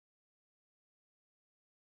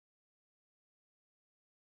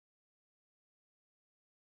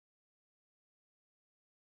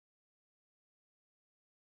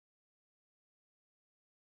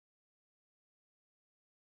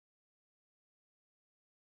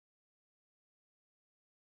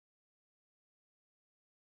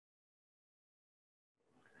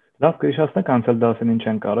Լավ, կհիշեցնեք անցյալ դասին ինչ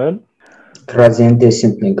ենք արել։ Gradient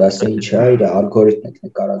descent-ն ենք ասել, ինչ է, իր ալգորիթմն ենք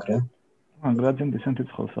նկարագրել։ Gradient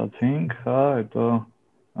descent-ից խոսացինք, հա, հետո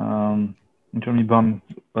ինչ որ մի բան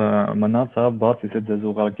մնաց, հա, բաց իսկ ձեզ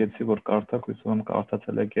ուղարկեցի, որ կարդաք, հույսով եմ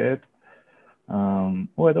կարդացել եք այդ։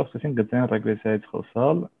 Ու հետո սկսեցինք գծային ռեգրեսիայից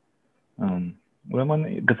խոսալ։ Ուրեմն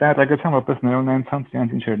գծային ռեգրեսիան որպես նեյրոնային ցանց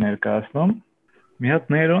իրենց ինչ էր ներկայացնում։ Մի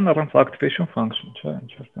հատ նեյրոն առանց activation function, չէ՞,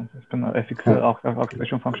 ինչ որ տենց, այսինքն fx-ը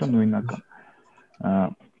activation function նույնական։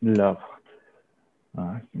 Լավ։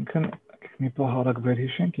 Այսինքն մի բան հարակ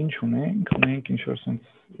վերհիշենք, ինչ ունենք ինչ որ sense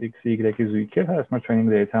x, y-ի զույգեր, հա, այս մեր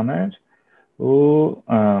training data-ն էր, ու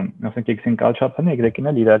ասենք x-ին կալչափն է,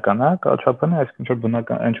 y-ին էլ իրական, հա, կալչափն է, այսինքն ինչ որ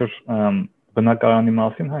բնական, ինչ որ բնակարանի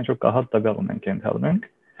մասին, հա, ինչ որ կահած տվյալ ունենք ենթադրենք,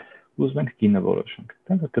 ու ուզում ենք գինը որոշենք։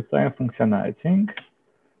 Տենց գծային ֆունկցիա նայեցինք,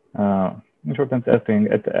 ինչ որ տենց f-ին,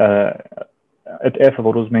 այդ f-ը,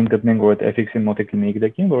 որ ուզում ենք գտնենք, որ այդ fx-ին մոտիկ լինի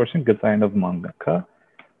y-ին, որոշենք գծայինով ման գանք, հա։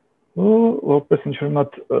 Ու որպես ինչ որ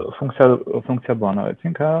մատ ֆունկցիա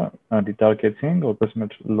բանալեցինք, հա, դիտարկեցինք, որպես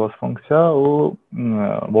մեր loss ֆունկցիա ու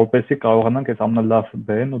որպեսզի կարողանանք այս ամենալավ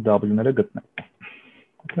b-ն ու w-ները գտնել։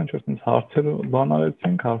 Ինչ որ տենց հարցեր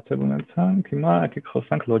բանալեցինք, հարցեր ունեցանք, հիմա եկեք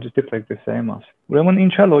խոսանք logistic regression-ի մասին։ Ուրեմն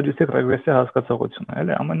ինչ է logistic regression հասկացողությունը,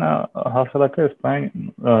 էլի ամենահասարակը այս բան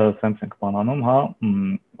sense ենք բանանում, հա,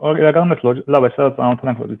 իրականում լավ է, սա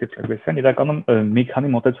ծանոթանանք logistic regression-ին, իրականում մի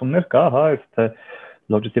քանի մոտեցումներ կա, հա, այս թե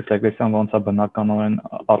logistic regression ոնց է բնականորեն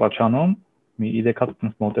առաջանում, մի 3 հատ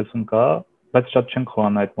մոտեցում կա, բայց շատ չենք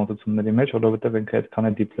խորանա այդ մոտեցումների մեջ, որովհետև ինքը այդքան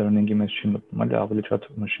է deep learning-ի մեջ չի մտնում, էլի ավելի շատ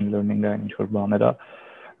machine learning-ային ինչ որ բաներ է,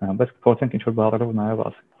 բայց փորձենք ինչ որ բառերով նաև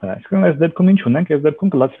ասել։ Այսինքն այս դեպքում ինչ ունենք, այս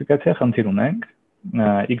դեպքում կլասիֆիկացիա խնդիր ունենք,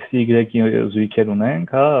 x, y-ի զույգեր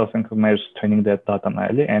ունենք, հա, ասենք մեր training data-ն է,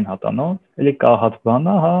 էլի n հատանոց, էլի k հատ բան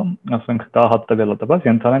է, հա, ասենք k հատ տվյալ է տված,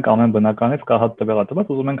 ենթադրենք ամեն բնականից k հատ տվյալ է տված,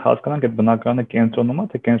 ուզում ենք հասկանանք այդ բնակարանը կենտրոնում է,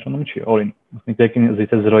 թե կենտրոնում չի, օրինակ, ասենք y-ին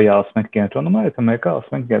եթե 0-ը ասում ենք կենտրոնում է, եթե 1-ը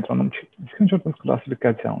ասում ենք կենտրոնում չի։ Այսինքն ինչ որ տես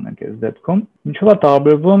կլասիֆիկացիա ունենք այս դեպքում։ Ինչու՞ է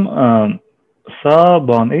տարբերվում սա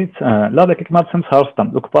բանից, լավ եկեք մա sense հարց տամ։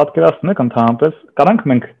 Դուք պատկերացնում եք ընդհանրապես, կարանք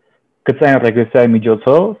մենք գծային ռեգրեսիայի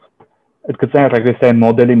միջոցով, այդ գծային ռեգրեսիայի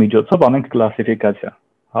մոդելի միջոցով անենք կլասիֆիկացիա։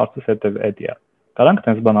 Հարցս էդի է։ Կարանք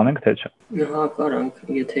տես բան անենք թե չէ։ Հա, կարանք,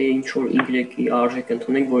 եթե ինչ որ y-ի արժեք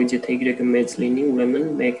ընդունենք, որից եթե y-ը մեծ լինի, ուրեմն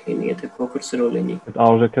 1 լինի, եթե փոքր 0 լինի։ Այդ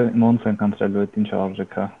արժեքը ոնց ենք ընտրելու, այդ ինչ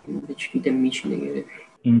արժեք է։ Չգիտեմ, միջինը երևի։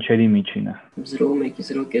 Ինչերի միջինը։ 0, 1-ի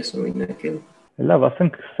 0 կես օրինակ է։ Լավ,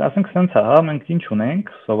 ասենք sense է, հա, մենք ինչ ունենք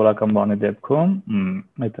սովորական բանի դեպքում,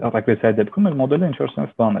 այդ ռեգրեսիայի դեպքում մեր մոդելը ինչ որ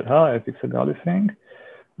sense բան էր, հա, fx-ը գալիս ենք,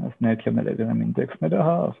 այս ներքևները դրանք ինդեքսները,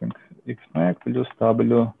 հա, ասենք x1 +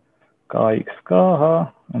 w kx, հա,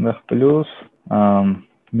 այնտեղ պլյուս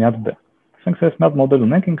մի հատ b։ Ասենք այս մի հատ մոդել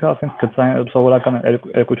ունենք, ինքը ասենք գծային սովորական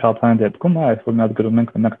երկու չափային դեպքում, հա, այս որ մի հատ գրում ենք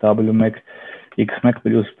մենակ w1 x1 +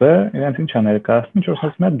 b, իրենց ինչ է ներկայացնում, ինչ որ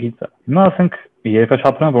sense մի հատ գիծ է։ Հիմա ասենք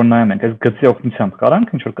երկրաչափորեն որ նայում ենք, այս գծի օգնությամբ կարանք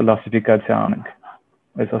ինչ որ կլասիֆիկացիա անենք։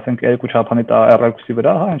 Այս ասենք երկու չափանի RX-ի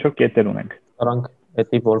վրա, հա, ինչ որ կետեր ունենք։ Կարանք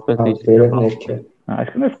էդի որպես ներքև։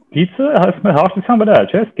 Այսինքն այս գիծը այս հարթության վրա է,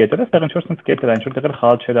 չէ՞, այս կետերը, այստեղ ինչ որ sense կետեր է, ինչ որ տեղեր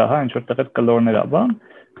խաչեր է, հա, ինչ որ տեղեր կլորներ է, բան։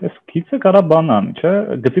 Այս գիծը կարա բանան, չէ՞,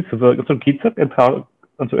 գծից այսօր գիծը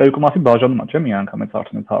այդ երկու մասի բաժանում է, չէ՞, մի անգամ այս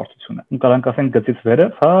հարթությունը։ Ու կարանք ասենք գծից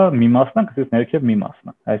վերև, հա, մի մասն է, գծից ներքև մի մասն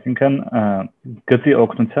է։ Այսինքն գծի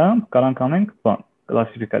օգնությամբ կարանք անենք բան,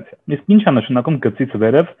 կլասիֆիկացիա։ Իսկ ինչ է նշանակում գծից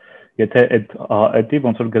վերև, եթե այդի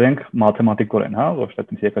ոնց որ գրենք մաթեմատիկորեն, հա, ոչ թե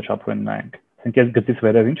այդպես երկրաչափորեն նայենք։ Ասենք այս գծից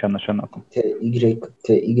վերև ինչ է նշանակում։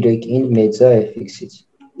 Թե y-ին մեծ է fx-ից,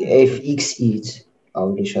 fx-ից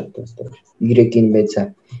ավելի շատ դաստոր։ Y-ին մեծ է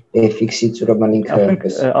fx-ից, ուրեմն ինքը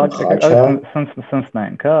sense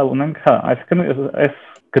նայենք, հա, ունենք, հա, այսինքն այս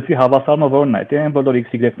գծի հավասարումը որն է, դե այն բոլոր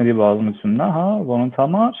x-y-ների բազմությունն է, հա, որոնց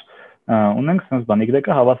համար ունենք sense բան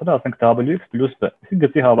y-ը հավասար է, ասենք wx + b, այսինքն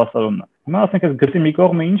գծի հավասարումն է։ Հիմա ասենք այս գծի մի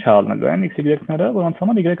կողմը ինչ է ալնելու, այն x-y-ները, որոնց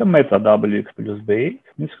համար y-ը մեծ է wx + b-ից,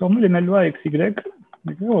 մյուս կողմը լինելու է xy,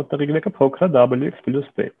 որտեղ y-ը փոքր է wx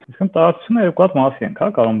 + b։ Այսինքն տարածությունը երկու հատ մասի ենք, հա,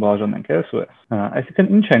 կարող բաժանենք այս ու այս։ Այսինքն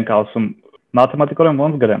ինչ ենք ասում, մաթեմատիկորեն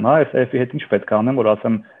ոնց գրեմ, հա, այս f-ի հետ ինչ պետք է անեմ, որ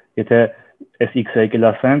ասեմ, եթե այս x-ը եկել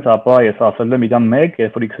է sense, ապա ես ասել եմ իրան 1,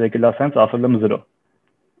 երբ որ x-ը եկել է sense, ասել եմ 0։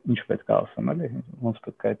 Ինչ պետք է ասեմ, էլի, ոնց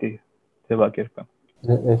պետք է դա ձևակերպեմ։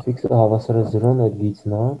 fx-ը հավասար է 0-ն, այդ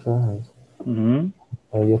գիծն է, չէ՞, հենց։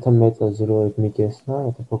 Եթե մեծ է 0, այդ մի կեսն է,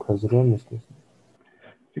 եթե փոքր է 0, մյուս կեսն է։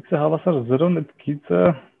 Fx-ը հավասար 0-ն, այդ գիծը,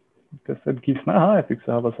 այդ գիծն է, հա,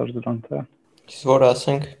 fx-ը հավասար 0-ն, թե։ Իսկ որ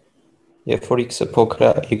ասենք, երբ որ x-ը փոքր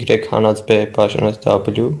է, y հանած b բաժանած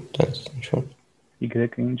w, տենց ինչ որ։ Y-ը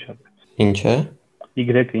ինչ է։ Ինչ է։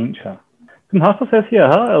 Y-ը ինչ է։ Հաստատ էսի է,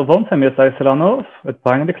 հա, ոնց եմ ես այս սրանով այդ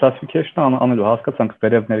binary classification-ը անելու, հասկացանք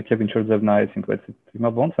վերև ներքև ինչ որ ձև նայեցինք, բայց հիմա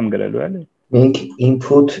ոնց եմ գրելու էլի։ Մենք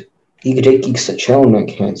input yx-ը չէ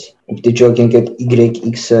ունենք հենց։ Դե ճոգենք այդ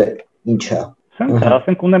yx-ը ինչ է։ Սենց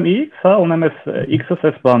ասենք ունեմ x, հա, ունեմ այս x-ս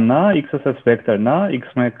այս բանն է, x-ս այս վեկտորն է,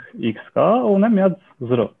 x1 x կա, ունեմ մի հատ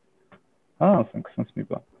 0։ Հա, ասենք սենց մի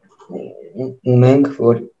բան։ Ունենք,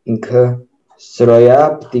 որ ինքը 0 է,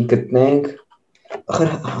 պետք է գտնենք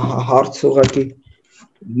հարց ուղղակի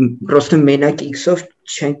պրոստը մենակ x-ով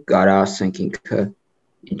չենք կարա ասենք ինքը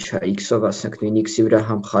ինչ է x-ով ասենք նույն x-ի վրա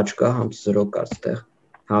համ խաչ կա, համ 0 կա այստեղ,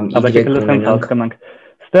 համ y ունենանք։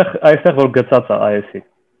 Այստեղ այստեղ որ գծած է այս-ի։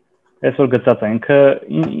 Այս որ գծած է ինքը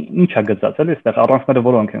ինչ է գծած էլի, այստեղ առանցները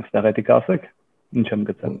որոնք են, այստեղ էդի կասեք, ինչ եմ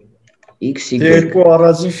գծել։ x y երկու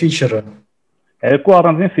առանձին feature-ը։ Երկու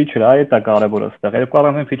առանձին feature-ը, այդ է կարևորը այստեղ։ Երկու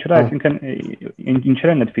առանձին feature-ը, այսինքն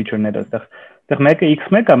ինչեր են այդ feature-ները այստեղ։ Այստեղ մեկը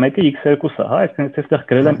x1 է, մեկը x2 է, հա, այսինքն այստեղ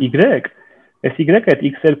գրել եմ y, այս y-ը այդ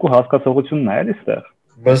x2 հասկացողությունն է, էլի այստեղ։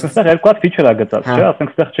 Այստեղ երկու հատ feature-ա գծած, չէ՞, ասենք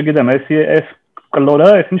այստեղ չգիտեմ, այս կլորը,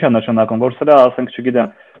 այս ինչ է նշանակում, որ սրա ասենք չգիտեմ,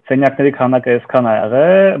 սենյակների քանակը այսքան է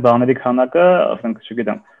եղել, բաների քանակը, ասենք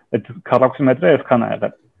չգիտեմ, այդ քառակուսի մետրը այսքան է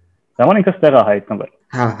եղել։ Դա ինքը այստեղ է հայտնվել։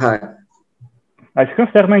 Հա, հա։ Այսինքն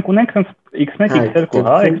այստեղ մենք ունենք հենց x1 x2,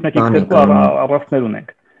 հա, x1 x2 առանցներ ունենք։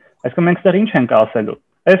 Այսինքն մենք այստեղ ինչ ենք ասելու։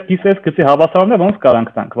 Այս գծի հավասարումը ոնց կարանք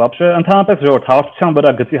տանք։ Вообще ընդհանրապես ժողովուրդ հարթության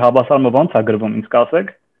վրա գծի հավասարումը ոնց է գրվում, ինձ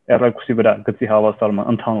կասեք, R2-ի վրա գծի հավասարումը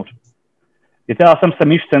ընդհանուր։ Եթե ասեմ սա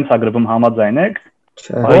միշտ sense agrվում համաձայնեք,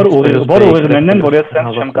 որ ուղիղներն են, որ ես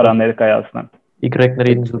sense չեմ կարա ներկայացնեմ։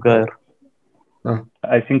 Y-ներին զուգահեռ։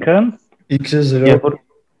 Այսինքն x-ը 0, երբ որ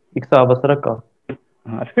x-ը հավասար կա։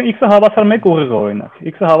 Այսինքն x-ը հավասար 1 ուղիղ օրինակ։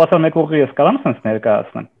 X-ը հավասար 1 ուղիղ ես կարամ sense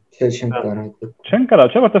ներկայացնեմ։ Չեմ կարա։ Չեմ կարա,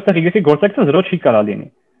 չէ՞, որտեղ այստեղ y-ի գործակցը 0 չի կարա լինի։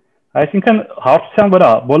 Այսինքն հարթության վրա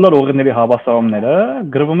բոլոր ուղիղների հավասարումները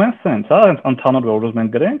գրվում են sense, հա, հենց ընդհանուր որ ուզում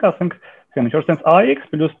ենք գրենք, ասենք ինչ որ sense ax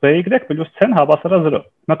 + by + c-ն հավասար է 0։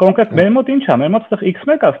 Նա կոնկրետ մեր մոտ ինչ է, մեր մոտ այստեղ x1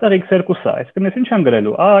 է, այստեղ x2 է։ Այսինքն ես ինչ եմ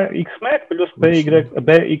գրելու, ax1 +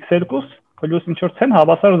 bx2 + ինչ որ c-ն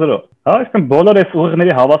հավասար 0։ Հա, այսինքն բոլոր այս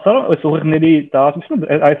ուղիղների հավասարը, այս ուղիղների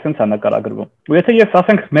տարածությունը այս sense-ը նկարագրվում։ Ու եթե ես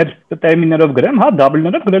ասենք մեր տերմիններով գրեմ, հա,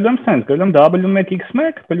 w-ներով գրելու եմ sense, գրել եմ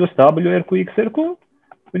w1x1 + w2x2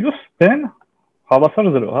 + c-ն հավասար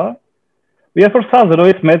 0, հա։ Երբ որ սա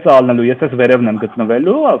 0-ից մեծ ալնելու, ես այս վերևն եմ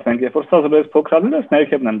գտնվելու, ասենք, երբ որ սա 0-ից փոքր ալնելու, ես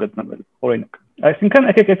ներքևն եմ գտնվելու, օրինակ։ Այսինքն,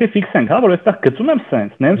 եկեք էսի ֆիքսենք, հա, որ այստեղ գծում եմ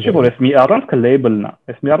sense, նենց չի, որ այս մի առանցքը label-ն է,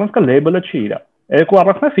 այս մի առանցքը label-ը չի իր։ Երկու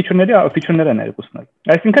առանցքներ feature-ներ են երկուսն էլ։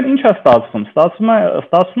 Այսինքն, ինչ է ստացվում։ Ստացվում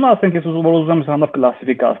է, ասենք, ես ուզում եմ սրանով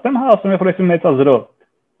կլասիֆիկացնեմ, հա, ասում եմ, որ այսի մեծ է 0,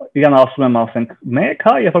 իրան ասում եմ, ասենք, 1,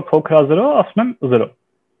 հա, երբ որ փոքր է 0, ասում եմ 0։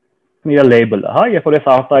 Իր label-ը, հա, երբ որ ես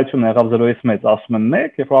արտահայտությունը եղավ 0-ից մեծ, ասում եմ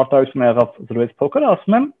 1, երբ որ արտահայտությունը եղավ 0-ից փոքր,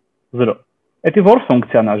 ասում եմ 0։ Էդի որ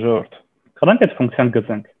ֆունկցիան է, ժողովուրդ։ Կարանք այդ ֆունկցիան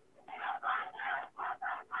գծենք։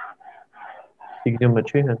 Sigma-ը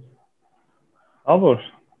չի հենց։ Հա որ,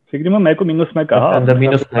 sigma-ը 1-ու -1 է, հա, Դա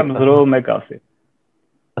 -1 0-1 ասի։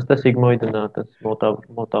 Asta sigmoid-ն է, այդպես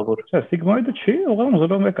մոտավոր։ Չէ, sigmoid-ը չի, ուղղակի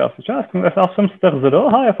 0-1 ասի, չէ, ասում ասում ստեղ 0,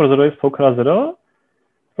 հա, երբ որ 0-ից փոքր է 0,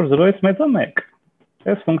 որ 0-ից մեծ է 1։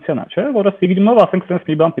 Այս ֆունկցիան է, չէ, որը sigma-ով ասենք sense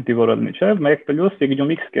մի բան պիտի որ լինի, չէ, 1 + sigma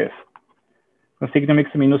x կես։ Sigma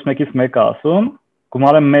x-ը -1-ից 1 է ասում,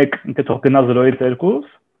 գումարեմ 1, ինքը թող գնա 0-ից 2,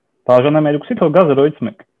 բաժանեմ 2-ի թող գա 0-ից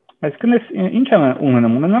 1։ Այսինքն ես ինչ եմ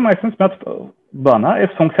ունենում, այսինքն մի հատ բան է,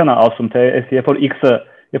 այս ֆունկցիան է ասում, թե այս երբ որ x-ը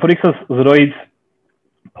 0-ից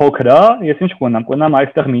փոքր է, ես ինչ կունենամ, կունենամ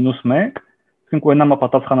այստեղ -1, այսինքն կունենամ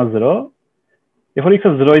պատասխանը 0, երբ որ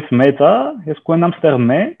x-ը 0-ից մեծ է, ես կունենամ ստեղ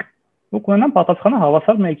 1 ու կունենամ պատասխանը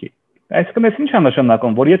հավասար 1-ի։ Այսինքն ես ինչ եմ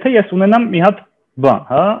նշանակում, որ եթե ես ունենամ մի հատ բան,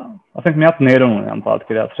 հա, ասենք մի հատ նեյրոն ունենամ,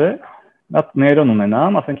 պատկերացրեք, մի հատ նեյրոն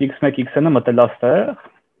ունենամ, ասենք x1 x-ը մտել է ստեղ,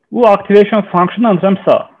 ու activation function-ը ընտրեմ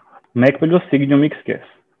սա, 1 + sigma x կես։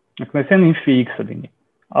 Այսինքն ես ինչ x-ը լինի։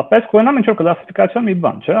 Ապա կունենամ ինչ որ կլասիֆիկացիոն մի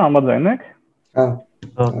բան, չէ՞, համաձայն եք։ Հա։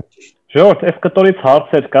 Ժողովուրդ, այս կտորից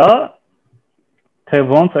հարցեր կա, թե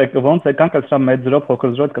ոնց եկանք այս մեծ 0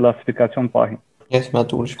 փոքր 0 կլասիֆիկացիոն պահին։ Ես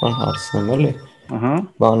մատ ուրիշ բան հարցնեմ, էլի։ Ահա։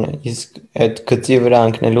 Բանը, իսկ այդ գծի վրա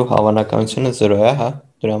ընկնելու հավանականությունը 0 է, հա։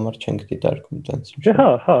 Դրա համար չենք դիտարկում տենց։ Հա,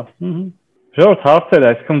 հա։ Ժողովուրդ, հարցեր,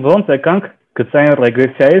 այսինքն ոնց եկանք գծային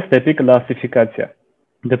ռեգրեսիայից դեպի կլասիֆիկացիա։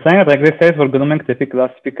 Գծային ռեգրեսիայից որ գնում ենք դեպի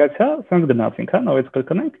կլասիֆիկացիա, ասենք գնացինք, հա, նորից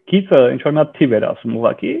կրկնենք, գիծը ինչ որ մի հատ թիվ էր ասում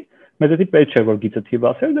ուղղակի, մեզ էդի պետք չէ որ գիծը թիվ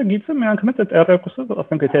ասել, դա գիծը մի անգամից այդ R2-ը,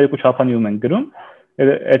 ասենք եթե երկու չափանյութ ենք գրում,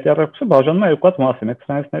 այդ R2-ը բաժանում է երկու հատ մասի, մեկ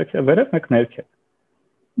սրանից ներքև վերև, մեկ ներքև։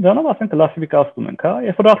 Դրանով ասենք կլասիֆիկացնում ենք, հա,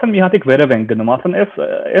 երբ որ ասենք մի հատիկ վերև ենք գնում, ասեն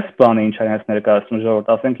այս բանը ինչ է այս ներկայացնում ժողովուրդ,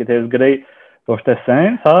 ասենք եթե ես գրեի Ոչ թե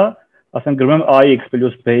sense, հա, ասենք գրում եմ ax + by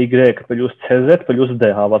 + cz +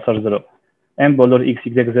 d հավասար 0։ Այն բոլոր x,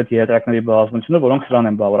 y, z եզրակների բազմությունը, որոնք սրան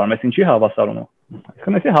են բավարարում, այս ինչի հավասարում է։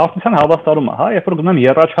 Այսինքն այսի հարթության հավասարումը, հա, երբ որ գնում եմ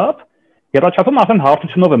եռաչափ, եռաչափում արդեն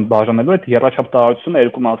հարթությունով եմ բաժանելու այդ եռաչափ տարածությունը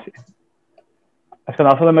երկու մասի։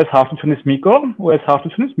 Այսինքն ասել եմ այս հարթությունից մի կողմ ու այս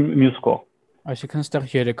հարթությունից մյուս կողմ։ Այսինքն այստեղ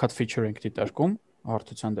 3 հատ feature ենք դիտարկում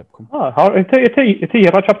հարթության դեպքում։ Հա, եթե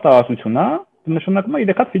եռաչափ տարածությունն է, նշանակում է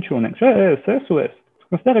 3 հատ feature ունենք, չէ՞, s ու s։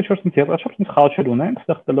 Այստեղ ինչ-որ եռաչափ ինչ խաչեր ունենք,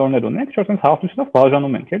 այստեղ կլորներ ունենք, ինչ-որ հարթությունով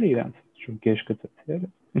բաժանում ենք, էլի իրենց, ինչ-որ գեշ գծեցի։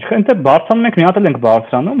 Ինչքան թե բարձրանում ենք, մի հատ ենք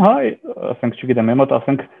բարձրանում, հա, ասենք, չգիտեմ, մոտ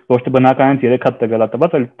ասենք, ոչ թե բնականից 3 հատ տվյալ է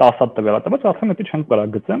տված, այլ 10 հատ տվյալ է տված, արդեն դա չենք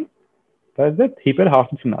կարող գծեմ, բայց դա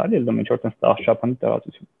հիպերհարթություն է, էլի, ինչ-որ տես 10 չափանի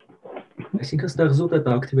տարածություն։ Այսինքն այստեղ զուտ այդ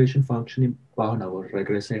activation function-ի պահն է, որ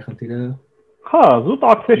regressive խնդիրը։ Հա, զուտ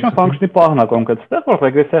activation function-ի պահն է կոնկրետ այստեղ, որ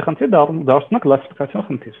regressive խնդիրը դարձնում է classification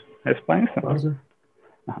խնդիր։ Այս բանից է։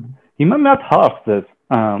 Հիմա մի հատ հարց ձեզ։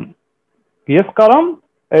 Ես կարամ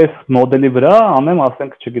այս մոդելի վրա անեմ,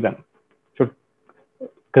 ասենք, չգիտեմ, որ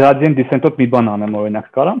gradient descent-ով մի բան անեմ, օրինակ,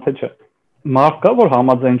 կարամ, թե չէ։ Մարդ կա, որ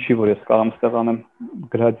համաձայն չի, որ ես կարամ այստեղ անեմ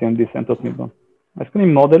gradient descent-ով մի բան։ Այսինքն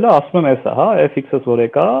իմ մոդելը ասում եմ էսա, հա, fx-ը որ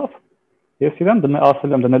եկավ, ես իրան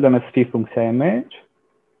ասել եմ դնել եմ այս phi ֆունկցիայի մեջ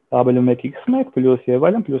w1x1 + եւ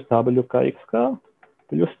այլն + wkx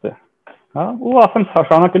 + t։ Հա, ու ասեմ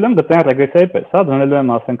շարունակել եմ գտնել ռեգրեսիայի պես, հա, դնելու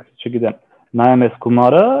եմ, ասենք, չգիտեմ, նայեմ այս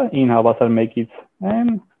գումարը in հավասար 1-ից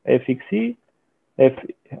n fx-ի այդ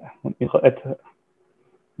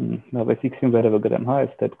նավ fx-ին վերևը գրեմ, հա,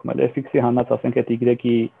 այս դեպքում էլ fx-ի հանած, ասենք, այդ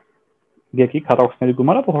y-ի քառակուսիների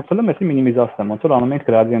գումարը փորձել եմ էսի մինիմիզացնել, ոնց որ անում ենք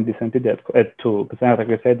gradient descent-ի դեպքում, այդ two գծային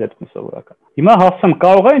ռեգրեսիայի դեպքում սովորական։ Հիմա հասցեմ,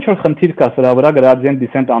 կարող է ինչ-որ խնդիր կա սրա վրա gradient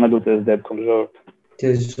descent անելու այս դեպքում, ժողովուրդ։ Դե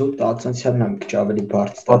զուտ ացանցիալն է մի քիչ ավելի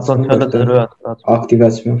բարդ ստացվում։ Ացանցիալը 0 է ստացվում։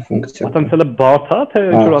 Ակտիվացիոն ֆունկցիա։ Ացանցիալը բարդ է, թե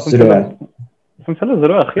ինչ-որ ացանցիալը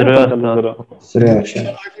 0 է, խի ացանցիալը 0 է։ 0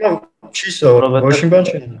 է։ Չի սովոր, ոչ մի բան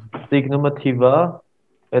չի։ Signum-ը թիվ է,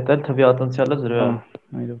 այդ էլ թվի ացանցիալը 0 է։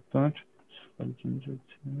 Այո, բան։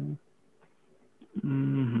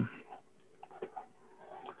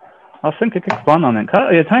 Ասենք եկեք բան անենք, հա,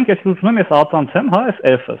 եթե ենք ես ուզում եմ ես ացանցեմ, հա, այս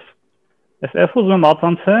f-ս։ Այս f-ը ուզում եմ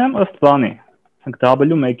ացանցեմ ըստ բանի, ասենք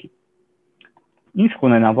w1-ի։ Ինչ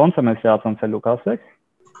կունենա, ոնց եմ ես ացանցելու, ասեք։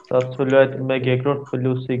 Ստացվելու է այդ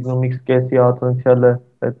 1/2 + signum x կեսի ացանցիալը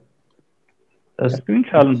ըստ ինչ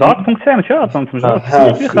ալն, դարձ ֆունկցիա է, չէ՞ ացանցում,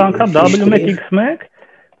 ժողովուրդ։ Անգամ w1x1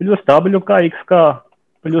 + wkx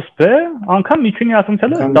 + b, անգամ միջինի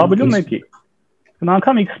ացանցիալը w1-ի։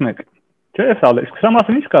 Անգամ x1։ Չէ՞, էս ալը, իսկ սրա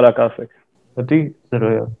մասին ինչ կարաք ասեք։ Դա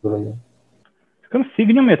 0 է։ Կամ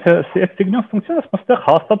signum, եթե այս signum ֆունկցիան այստեղ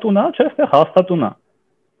հաստատուն է, չէ՞, այստեղ հաստատուն է։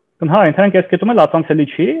 Կամ հա, ընդհանրենք այս կետում էլ ացանցելի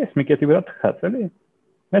չի, այս մի կետի վրա թքած էլի։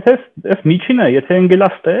 Եթե այս միջինը, եթե ընկել է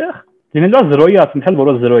այստեղ, լինելու է 0-ի ացանցիալ,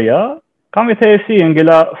 որը 0 է, կամ եթե էսի ընկել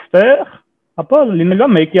է այստեղ, ապա լինելու է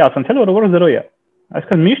 1-ի ացանցիալ, որը 0 է։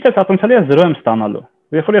 Այսինքն միշտ այս ացանցիալը 0 եմ ստանալու։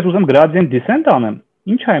 Երբ որ ես ուզում gradient descent անեմ,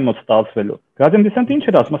 ինչ է մոտ ստացվելու։ Gradient descent ինչ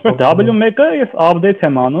է ասում, ասում է w1-ը ես update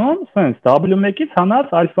եմ անում, sense w1-ից հանած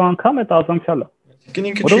alpha անգամ այդ ացանցիալը։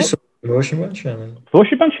 Ինքը չի սովոր, ոչ մի բան չի անելու։ Ոչ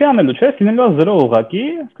մի բան չի անելու, չէ՞, լինելու է 0 ուղղակի,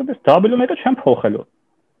 այսինքն w1-ը չեմ փոխելու։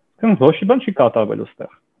 Այսինքն ոչ մի բան չի կատարվելու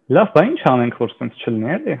այստեղ։ Լավ, բա ինչ անենք, որ sense չլինի,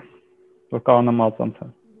 էլի։ Որ կանոնը ացանցը։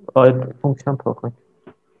 Այդ ֆունկցիան փոխենք։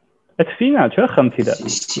 Այդ ֆինա, չէ՞, խնդիրը։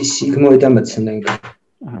 Սիգմոիդը մտցնենք։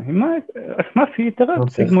 Հիմա ասма ֆիտերը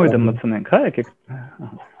սիգմոիդը մտցնենք, հա, եկեք։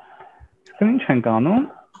 Այսինքն ինչ ենք անում։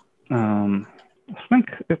 Ասում ենք,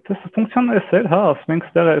 այս ֆունկցիան էս էր, հա, ասում ենք,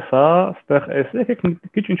 ստեղ էս, հա, ստեղ էս, եկեք մի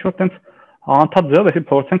քիչ ինչ-որ տենց անդադ ձև, էսի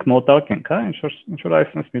փորձենք մոտարկենք, հա, ինչ-որ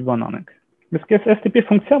այսպես մի բան անենք։ Իսկ այս տիպի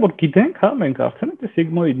ֆունկցիա, որ գիտենք, հա, մենք արդեն դա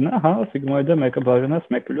սիգմոիդն է, հա, սիգմոիդը 1-ը բաժանած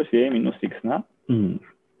 1 + a - x-ն է։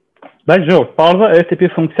 Բայց ժողովուրդ, բարձր այս տիպի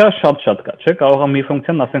ֆունկցիա շատ կա, չէ՞, կարող է մի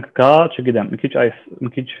ֆունկցիան ասենք գա, չգիտեմ, մի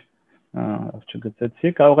քիչ չգծեցի,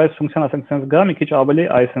 կարող է այս ֆունկցիան ասենք sense գա, մի քիչ ավելի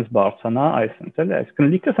այսպես բարձրանա, այսպես, էլի,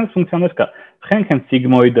 այսինքն լիքը sense ֆունկցիաներ կա։ Խենք են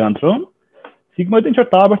սիգմոիդը ընտրում։ Սիգմոիդը ինչ որ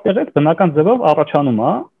տարբեր տեղից բնական ձևով առաջանում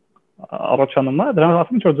է, դրանով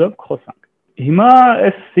ասում ինչ որ ձև կխոսանք։ Հիմա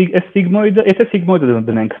այս սիգմոիդը, եթե սիգմոիդը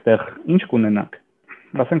դնենք այդտեղ, ինչ կունենանք։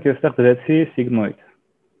 Ասենք ես այդտեղ դրեցի սիգմոիդ։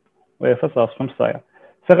 Ու ես ասում սա է։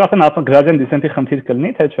 Սա արդեն gradient descent-ի խնդիր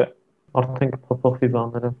կլինի, թե չէ։ Արդեն փոփոխվի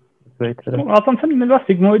բաները, weight-երը։ Ացանցիալը լինելու է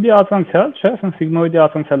սիգմոիդի ացանցիալ, չէ՞, ասենք սիգմոիդի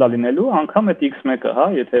ացանցիալը լինելու, անգամ այդ x1-ը, հա,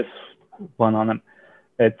 եթե ես բան անեմ,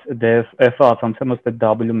 այդ f-ը ացանցիալը ըստ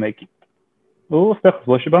w1-ի։ Ու այստեղ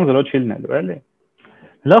ոչ մի բան 0 չի լինելու, էլի։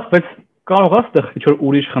 Լավ, բայց կարող է այդտեղ ինչ որ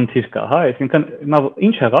ուրիշ խնդիր կա, հա, այսինքն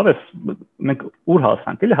ինչ եղավ, մենք ուր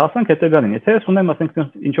հասանք, էլի հասանք հետեւյալին, եթե ես ունեմ, ասենք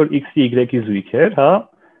ինչ որ x-ի y-ի զույգ էր, հա,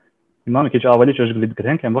 հիմա մի քիչ ավելի ճշգրիտ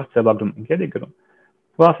գրենք, այն որ ծավալում ենք, էլի գրում։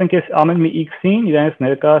 Ու ասենք ես ամեն մի x-ին իրենց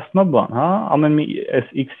ներկայացնող բան, հա, ամեն մի այս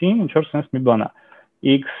x-ին ինչ որ sense մի բան է,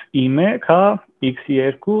 x-1, հա,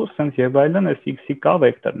 x-2, sense եւ այլն, այս x-ի կա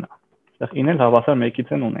վեկտորն է։ Այդտեղ ինել հավասար 1-ից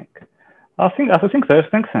են ունենք։ Ասենք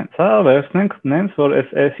վերցնենք sense, հա, վերցնենք նենց որ այս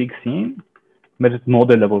f(x)-ին մեր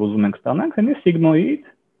մոդելը, որ ուզում ենք ստանանք, հենց սիգմոիդ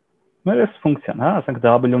մեր այս ֆունկցիան, հա, ասենք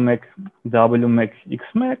w1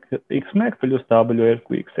 x1 plus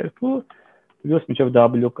w2 x2 plus մինչև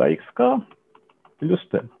w կա x կա plus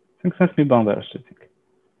p։ Ասենք sense մի բան վերցրեցինք։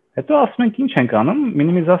 Հետո ասում ենք ինչ ենք անում,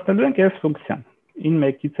 մինիմիզացնելու ենք այս ֆունկցիան։ In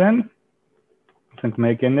 1-ից են, ասենք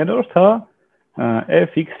 1/3, հա,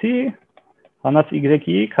 f(x)-ի հանած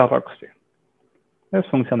y-ի քառակուսի։ Այս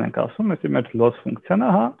ֆունկցիան ենք ասում, այսի մեր loss ֆունկցիան է,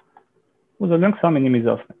 հա, ուզում ենք սա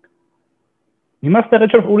մինիմիզացնենք։ Հիմա ստեղ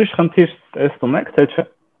ինչ-որ ուրիշ խնդիր տեսնում եք, թե չէ։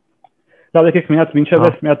 Լավ, եկեք մի հատ մինչև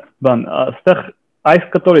այս մի հատ բան, ստեղ այս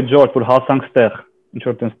կտորի George, որ հասանք ստեղ, ինչ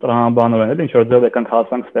որ տես տրամաբանով են, էլի ինչ որ ձև եկանք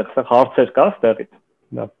հասանք ստեղ, ստեղ հարցեր կա ստեղից։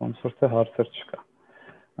 Լավ, ոնց որ թե հարցեր չկա։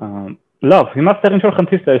 Լավ, հիմա ստեղ ինչ որ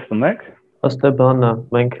խնդիր տեսնում եք։ Ըստ բանը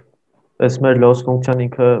մենք այս մեր loss ֆունկցիան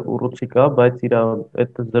ինքը ուռուցի կա, բայց իր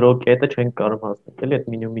այդ 0 կետը չենք կարող հասնել, էլի այդ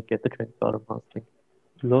մինիմումի կետը չենք կարող հասնել։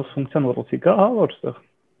 Loss ֆունկցիան ուռուցի կա, հա, որտեղ։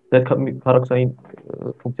 Դա քառակուսային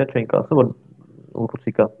ֆունկցիա չենք ասում, որ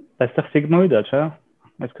ուռուցի կա։ Այստեղ սիգմոիդ է, չէ՞։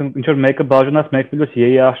 Այսինքն ինչ որ մեկը բաժանած 1 +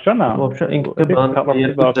 y-ի աշճան է։ Вообще ինքը բան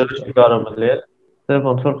չի կարող լինել։ Դե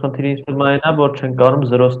ոնց որ խնդիրը ինձ այն է, որ չենք կարող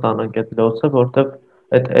 0 ստանանք այդ loss-ը, որտեղ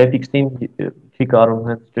այդ fx-ին չի կարող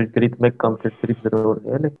հենց ճշգրիտ 1 կամ ճշգրիտ 0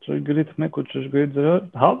 լինի, էլի։ Ճշգրիտ 1 ու ճշգրիտ 0,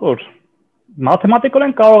 հա, որ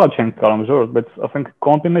մաթեմատիկորեն կարող է չենք կարող, ժողովուրդ, բայց ասենք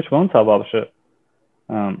կոմպի մեջ ոնց է вообще։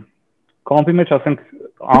 Կոմպի մեջ ասենք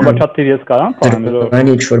անվճար թիվ ես կարամ պահեմ, ժողովուրդ։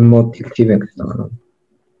 Այն ինչ որ մոդիվ թիվ ենք ստանում։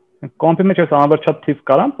 Կոմպի մեջ ես անվճար թիվ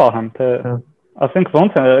կարամ պահեմ, թե ասենք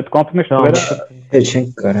ոնց է այդ կոմպի մեջ թվերը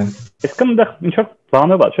չենք կարող։ Իսկ այնտեղ ինչ որ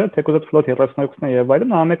բանով է, չէ՞, թեկուզ այդ ֆլոտ 32-ն է եւ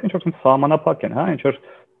այլն, ամենը ինչ որ սահմանափակ են, հա, ինչ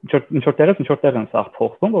որ տեղ են սաղ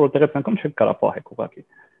փոխվում, որտեղից անգամ չեք կարող պահեք ուղղակի։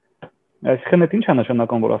 Այսինքն դա ինչ է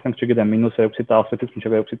նշանակում, որ ասենք, չգիտեմ, -2/16-ից մինչև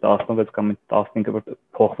 2/16 կամ 15-ը որ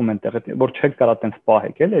փոխվում են տեղը, որ չեք կարող տենց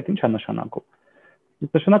պահեք, էլի, դա ինչ է նշանակում։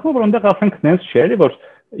 Նշանակում որ այնտեղ ասենք նենց չէ, էլի, որ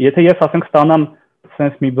եթե ես ասենք ստանամ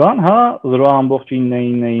sense մի բան, հա,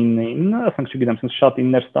 0.9999, ասենք չգիտեմ, sense շատ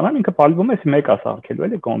իններ ստանամ, ինքը պալվում է, էսի 1 է սարքելու,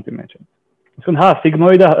 էլի, կոմպի մեջ։ Այսինքն, հա,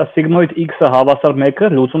 սիգմոիդ x-ը հավասար 1-ը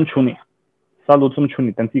լուծում չունի։ Սա լուծում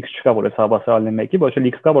չունի, տենց x չկա, որ էս հավասար լինի 1-ի, ոչ էլ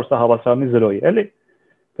x կա, որ սա հավասար լինի 0-ի, էլի։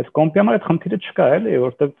 Բայց կոմպի համար այդ խնդիրը չկա, էլի,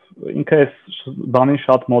 որովհետև ինքը այս բանին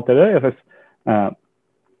շատ մոտ է, եւ այս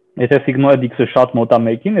եթե սիգմոիդ x-ը շատ մոտ է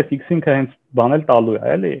 1-ին, այս x-ը ինքը հենց բանել տալու է,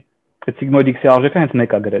 էլի։ Այդ սիգմոիդ x-ի արժեքը հենց 1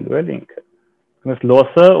 է գրելու, էլի ինքը։ Այս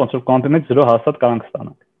loss-ը ոնց որ կոմպի մեջ 0 հաստատ կարող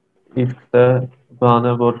ստանանք։ Իսկ դա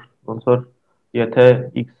բանը որ ոնց որ եթե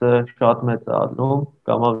x-ը շատ մեծ է ալնում,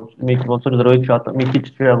 կամ ոնց որ 0-ից շատ մի քիչ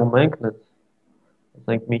չեղում ենք,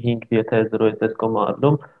 ասենք մի 5 եթե 0-ից պես կոմ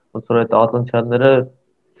ալնում, ոնց որ այդ ատենցիալները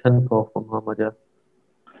չեն փոխվում համարյա։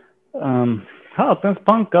 Հա, այդպես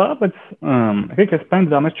բան կա, բայց եկեք այս բանը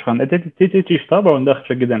դամես չխան։ Դա ճիշտ է, որ այնտեղ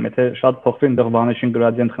չգիտեմ, եթե շատ փոխվի այնտեղ vanishing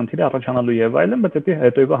gradient խնդիրը առաջանալու եւ այլն, բայց դա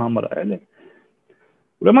հետոյվա համար է, էլի։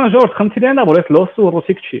 Ուրեմն ժողովուրդ խնդիրն է, որ այս loss-ը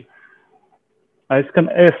ուռուցիկ չի։ Այսինքն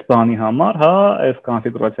այս բանի համար, հա, այս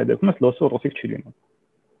կոնֆիգուրացիայի դեպքում այս loss-ը ուռուցիկ չի լինում։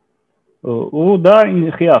 Ու դա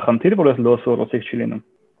ինքնի է խնդիրը, որ այս loss-ը ուռուցիկ չի լինում։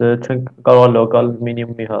 Դե չենք կարող local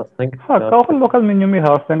minimum-ի հասնենք։ Հա, կարող է local minimum-ի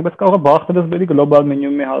հասնենք, բայց կարող է բախտերս բերի global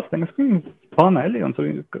minimum-ի հասնենք, այսինքն բան է, էլի, ոնց որ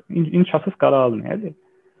ինչ ասես կարող լինի, էլի։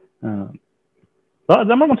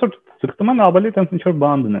 Դա ոնց որ ցկտում են ավելի տենց ինչ որ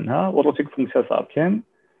բան դնեն, հա, ուռուցիկ ֆունկցիա սարքեն,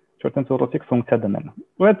 որ տենց ուռուցիկ ֆունկցիա դնեն։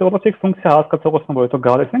 Ու այդ ուռուցիկ ֆունկցիա հասկացողությունը, որ հետո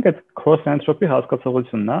գալիս ենք, այդ cross entropy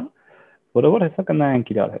հասկացողությունն է, որը որ հեսա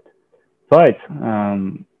կնայենք իրար հետ։ Բայց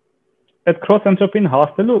այդ cross entropy-ն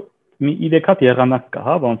հասնելու մի 3 հատ եղանակ կա,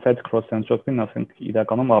 հա, ոնց այդ cross entropy-ն ասենք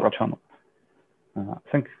իրականում առաջանում։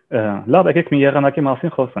 Ասենք լավ, եկեք մի եղանակի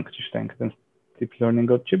մասին խոսանք, ճիշտ է, այնպես deep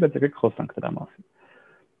learning-ով չի, բայց եկեք խոսանք դրա մասին։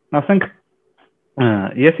 Ասենք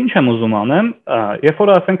ես ինչ եմ ուզում անեմ, երբ որ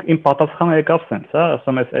ասենք իմ պատասխանը եկավ sense, հա,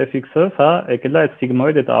 ասում ես fx-ը, հա, եկել է այդ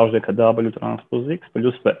սիգմոիդ այդ արժեքը w transpose x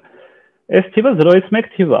plus p։ Այս թիվը 0-ից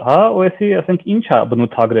 1 թիվ է, հա, ու էսի ասենք ինչ է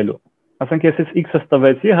բնութագրելու։ Ասենք ես x-ը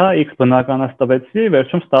ստվեցի, հա, x բնականը ստվեցի,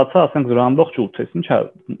 վերջում ստացա, ասենք 0.8, այս ինչ է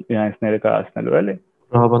իրենց ներկայացնելու, էլի։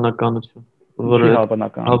 Հավանականություն,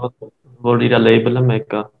 որ իր label-ը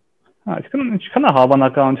 1 է։ Հա, այսինքն ինչքան է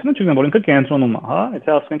հավանականությունը, չգիտեմ, որ ինքը կենտրոնում է, հա, եթե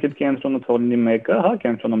ասենք այդ կենտրոնը թող լինի 1-ը, հա,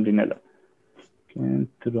 կենտրոնում լինելը։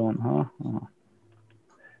 կենտրոն, հա, ահա։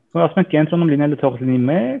 Որ ասում ենք կենտրոնում լինելը թող լինի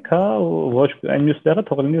 1, հա, ու ոչ այն մյուս տեղը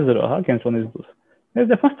թող լինի 0, հա, կենտրոնից դուրս։ Այս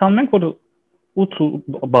դեպքում ստանում ենք, որ 8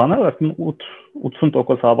 բանը, ասում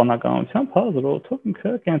 80% հավանականությամբ, հա, 0-ով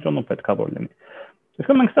ինքը կենտրոնում պետք է որ լինի։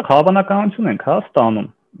 Իսկ մենք այստեղ հավանականություն ենք, հա, ստանում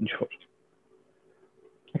ինչ որ։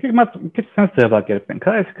 Եկեք մենք քիչ sense ձևակերպենք,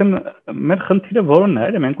 հա, այսինքն մեր խնդիրը որն է,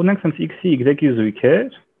 մենք ունենք sense x-ի y-ի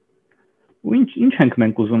զույգեր, ու ինչ ենք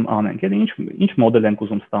մենք ուզում անենք, էլի ինչ մոդել ենք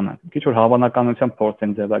ուզում ստանանք, քիչ որ հավանականությամբ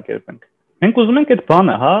փորձենք ձևակերպենք։ Մենք ուզում ենք այդ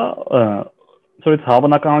բանը, հա, սորից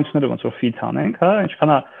հավանականությունները ոնց որ fit անենք, հա,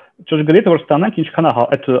 ինչքան է ճշգրիտ որ ստանանք, ինչքան է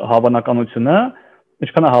այդ հավանականությունը,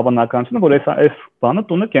 որ այս բանը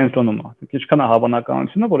տունը կենտրոնում է, ինչքան է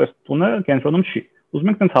հավանականությունը, որ այս տունը կենտրոնում չի։ Ուզում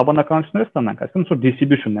ենք այնց հավանականությունները ստանանք, այսինքն որ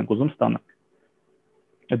distribution ենք ուզում ստանանք։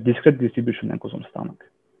 Այդ discrete distribution ենք ուզում ստանանք։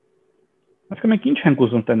 Այսինքն մենք ինչ ենք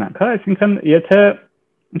ուզում տնենք, հա, այսինքն եթե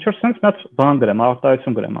ինչ որ sense մատ բան գրեմ,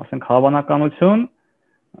 արտահայտություն գրեմ, ասենք հավանականություն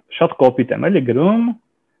շատ կոպիտ եմ, էլի գրում,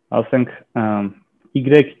 ասենք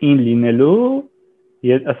y-ին լինելու,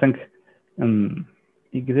 ասենք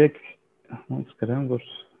y ոնց գրեմ, որ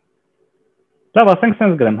լավ, ասենք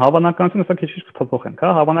sense գրեմ, հավանականությունը սա քիչ-քիչ կփոփոխենք,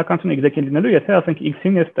 հա, հավանականությունը y-ին լինելու, եթե ասենք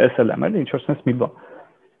x-ին ես տեսել եմ, էլի, ինչ որ sense մի բան։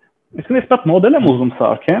 Իսկ ես այդ մոդել եմ ուզում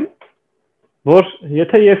սարքեմ, որ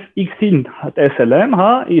եթե ես x-ին տեսել եմ,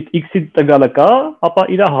 հա, x-ի տվյալը կա, ապա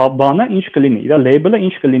իր բանը ինչ կլինի, իր label-ը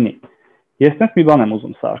ինչ կլինի։ Ես տես մի բան եմ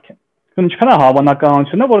ուզում սարքեմ։ Ինչքան է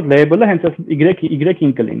հավանականությունը, որ label-ը հենց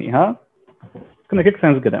y-ին կլինի, հա։ Եկեք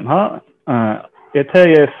sense գրեմ, հա, եթե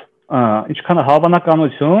ես ինչքան է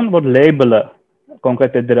հավանականություն, որ label-ը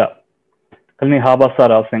կոնկրետ է դրա կլինի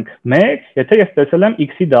հավասար, ասենք 1, եթե ես տեսել եմ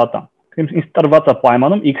x-ի դատան։ Ինձ տրված է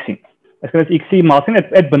պայմանում x-ին։ Այսինքն x-ի մասին,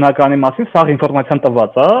 այդ բնականի մասին սաղ ինֆորմացիան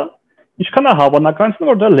տված է, ինչքան է հավանականությունը,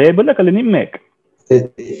 որ դա label-ը կլինի 1։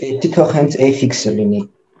 Դա թող հենց fx-ը լինի։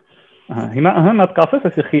 Հիմա մատ կասես,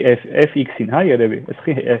 այսի fx-ին, հա, երևի,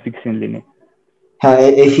 այսի fx-ին լինի։ Հա,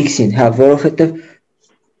 fx-ին, հա, որովհետև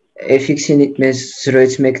fx-ին մեզ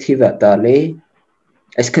 0-ից 1 թիվ է տալի։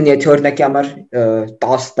 Այսինքն եթե օրինակի համար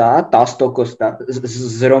 10 տա, 10% տա,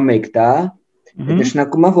 0.1 տա,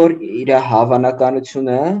 նշանակում է, որ իր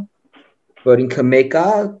հավանականությունը, որ ինքը 1 է,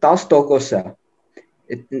 10%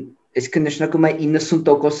 է։ Այսինքն նշանակում է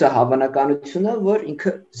 90% հավանականությունը, որ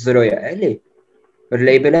ինքը 0 է, էլի։ Որ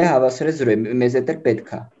label-ը հավասար է 0-ի, մեզ դա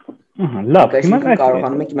պետք է։ Լավ, հիմա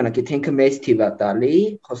կարողանում ենք իմանալ, եթե ինքը մեծ թիվ է տալի,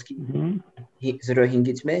 խոսքի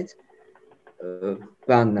 0.5-ից մեծ,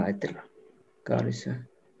 բանն է, այդ գալիս է։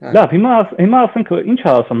 Լավ, հիմա ասենք ինչ է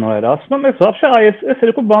ասում նորերը, ասում եմ, вообще այս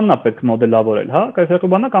երկու բանն է պետք մոդելավորել, հա, այս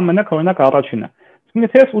երկու բանն ամենակ օրինակ առաջինը։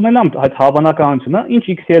 Եթե ես ունենամ այդ հավանականությունը, ինչ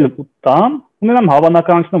x-ել տամ, ունենամ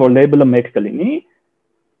հավանականությունը, որ label-ը 1 կլինի,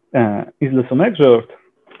 ինձ լսում եք, ժողովուրդ։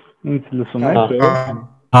 Ինձ լսում եք, ժողովուրդ։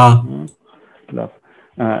 Հա։ Լավ։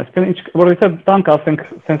 Այսինքն որ եթե տանք ասենք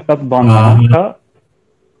sense that բան անենք, հա,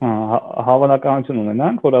 հավանականություն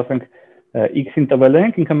ունենանք, որ ասենք x-ին տվել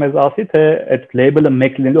ենք, ինքը մեզ ասի, թե այդ label-ը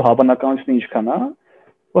 1 լինելու հավանականությունը ինչքան է,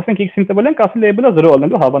 ասենք x-ին տվել ենք, ասի label-ը 0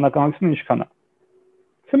 լինելու հավանականությունը ինչքան է։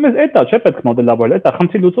 Մեզ էտա չէ պետք մոդելավորել, էտա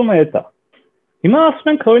խնդրի լուծումը էտա։ Հիմա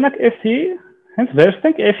ասում ենք օրինակ f-ի, հենց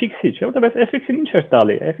վերցնենք fx-ի, չէ՞, որտեղ այս fx-ին ինչ էր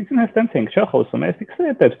տալի, fx-ին հենց տենց ենք, չէ՞, խոսում, fx-ը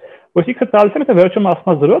էդ էր, որ x-ը տալիս է, եթե վերջում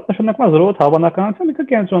ասում է 0, նշանակում է 0 հավանականություն, ինքը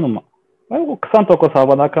կենտրոնում է։ Այո, 20%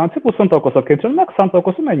 հավանականություն, 80%-ով կենտրոնում է,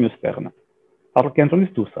 20%-ում այն մյուս տեղն է։ Ապա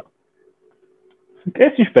կենտրոնից դուրս է։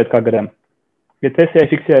 Այս ինչ պետք է գրեմ։ Եթե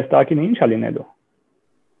fx-ի այս տակին ինչ է լինելու։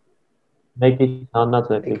 Մեկից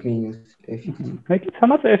հանած fx-ի։ Մեկից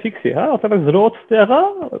հանած fx-ի, հա, ասենք 0-ից տեղը,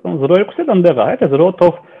 0.2-ը դանդեղա, այդ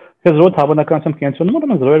 0-ով, եթե 0 հավանականությամբ կենտրոնում է,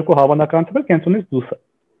 ուրեմն 0.2 հավանականությամբ կենտրոնից դուրս է։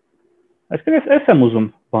 Այսինքն ես եմ ուզում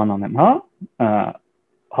բան անեմ, հա,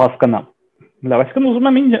 հասկանամ։ Լավ, այսինքն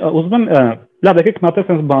ուզում եմ, լավ, եկեք մատը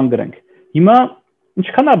sense բան գրենք։ Հիմա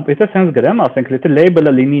ինչքան է, եթե sense գրեմ, ասենք, եթե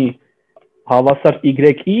label-ը լինի հավասար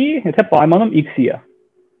y-ի, եթե պայմանում x-ի է։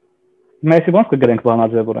 Հիմա այսի ոնց կգրենք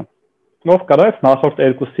բանաձևորը։ Ով կարա այս նախորդ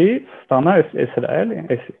երկուսի ստանա այս հրա էլի,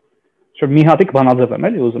 էսի։ Շո մի հատիկ բանաձև եմ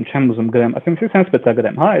էլի ուզում, չեմ ուզում գրեմ, այսինքն sense պետք է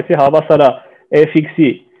գրեմ, հա, էսի հավասարա fx-ի,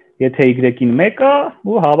 եթե y-ին 1 է,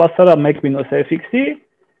 ու հավասարա 1 մինուս fx-ի,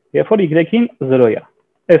 երբ որ y-ին 0 է։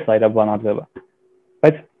 Էս է իր բանաձևը։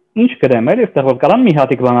 Բայց ինչ գրեմ էլի, այստեղ որ կարամ մի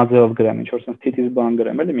հատիկ բանաձևով գրեմ, ինչ որ sense թիթիզ բան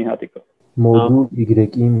գրեմ էլի մի հատիկով։ Մոդուլ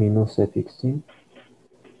y-ի մինուս fx-ի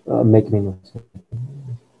 1 մինուս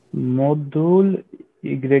մոդուլ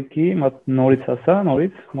y-ի, նորից ասա,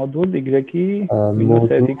 նորից, մոդուլ y-ի մինուս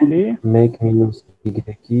fx-ի 1 մինուս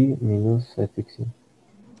y-ի մինուս fx-ի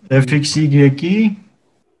fx-ի y-ի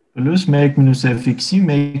պլյուս 1 մինուս fx-ի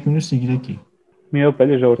 1 մինուս y-ի Մի օր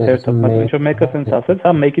էլի ժողովուրդ երթը, ինչ որ մեկը սենց ասեց,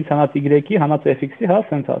 հա, 1-ից հանած y-ի, հանած f-ի, հա,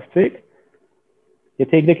 սենց ասցիք։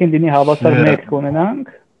 Եթե y-ին լինի հավասար 1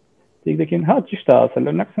 կունենանք, y-ին, հա, ճիշտ է ասել,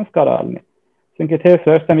 օրինակ սենց կարա լինի։ Ասենք եթե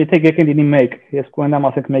վերջտեմ, եթե y-ին լինի 1, ես կունենամ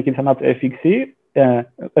ասենք 1-ից հանած f-ի,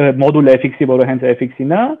 մոդուլ f-ի, որը հենց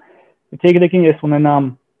f-ին է, եթե y-ին ես ունենամ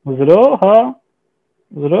 0, հա,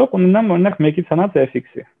 0 կունենամ օրինակ 1-ից հանած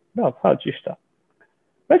f-ի։ Լավ, հա, ճիշտ է։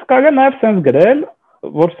 Բայց կարելի է նաև սենց գրել,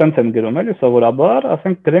 որ սենց են գրում էլի սովորաբար,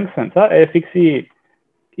 ասենք գրենք սենց, հա, f-ի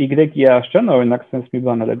y-ի աշճան, օրինակ սենց մի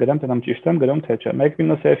բան էլ գրեմ, դրանք ճիշտ եմ գրում թե չէ, 1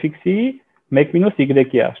 մինուս f-ի 1 մինուս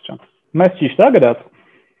y-ի աշճան։ Բայց ճիշտ է գրած։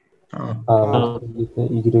 Եթե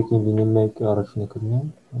y-ին լինի 1 առաջինը կլինի,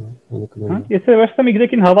 Եթե վերջտեմ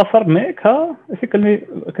y-ին հավասար 1, հա, այսի կլինի,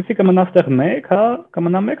 քցի կմնա ստեղ 1, հա,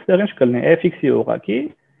 կմնա 1, ստեղ ինչ կլինի, f-ի ուղղակի,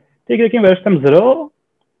 y-ին վերջտեմ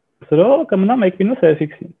 0 կմնա 1 մինուս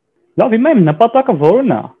f-ին։ Լավ, հիմա իմ նպատակը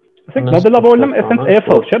որն է։ Ասենք մոդելավորել եմ այսպես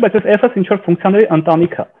f-ով, չէ՞, բայց այս f-ը ինչ որ ֆունկցիաների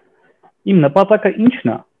ընտանիք է։ Իմ նպատակը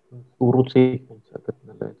ի՞նչն է։ ուռուցիկ ֆունկցիա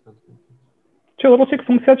գտնել է այդպես։ Չէ, ուռուցիկ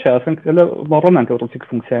ֆունկցիա չէ, ասենք հələ մոռանանք ուռուցիկ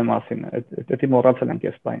ֆունկցիայի մասին, դա մոռացել ենք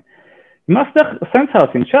այս բանը։ Հիմա այստեղ սենց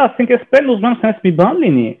ասին, չէ, ասենք այս pen ուզում եմ սենց մի բան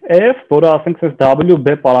լինի, f, որը ասենք սենց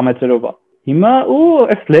w-b պարամետրերով է։ Հիմա ու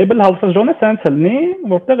այս label հավասարժողն է սենց լինի,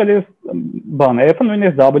 որտեղ էլի բան է, f-ը նույն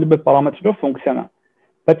այս w-b պարամետրերով ֆունկցիան է։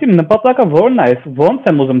 Բայց իմ նպատակը որն է, ոնց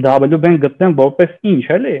եմ ուզում w-ն գտնեմ որպես ինչ,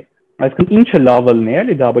 էլի։ Այսինքն ինչը լավը լինի,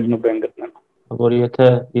 էլի w-ն գտնեմ։ Որ եթե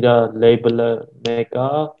իր label-ը 1 է,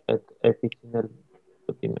 այդ f-ին էլ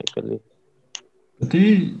պետք է 1 լինի։ Պետք է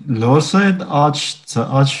loss-ը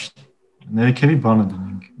աճ ներքևի բանը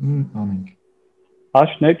դնենք, անենք։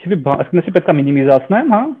 Աճ ներքևի բան, այսինքն պետք է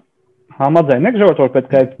մինիմիզացնեմ, հա։ Համաձայն եք ժողովուրդ, որ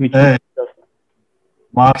պետք է այդ միջին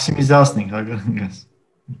մաքսիմիզացնենք, հագնես։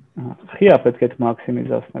 Խիա պետք է այդ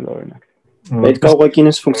մաքսիմիզացնել օրինակ։ Պետք է ուղղակի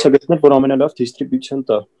ինձ ֆունկցիա գտնել, որ ամենալավ դիստրիբյուցիան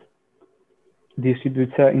տա։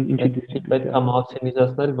 Դիստրիբյուցիա ինչի դիստրիբյուցիա։ Պետք է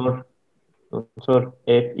մաքսիմիզացնել, որ ոնց որ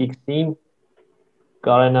f(x)-ին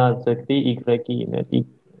կարենա ձգտի y-ի,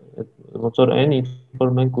 ոնց որ n ինչ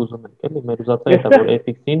որ մենք ուզում ենք, էլի, մեր ուզածը է որ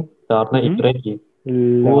f(x)-ին դառնա y-ի։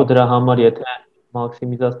 Ու դրա համար եթե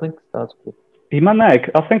մաքսիմիզացնենք, ստացվի։ Հիմա նայեք,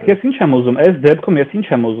 ասենք ես ինչ եմ ուզում, այս դեպքում ես ինչ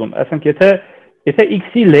եմ ուզում, ասենք եթե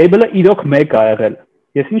x-ի label-ը իրոք 1 է եղել,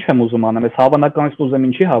 ես ինչ եմ ուզում անեմ, ես հավանականից ուզեմ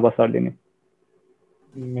ինչի հավասար լինի։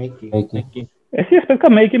 1-ի։ Ես պետք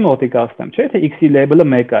է 1-ի մոտիկ ասեմ, չէ՞, եթե x-ի label-ը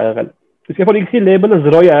 1 է եղել։ Իսկ երբ որ x-ի label-ը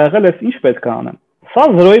 0 է եղել, ես ինչ պետք է անեմ։ Սա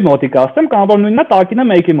 0-ի մոտիկ ասեմ, կամ որ նույնն է տակինը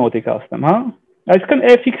 1-ի մոտիկ ասեմ, հա։ Այսինքն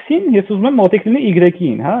f(x)-ին ես ուզում եմ մոտիկ լինի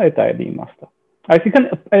y-ին, հա, դա է իմաստը։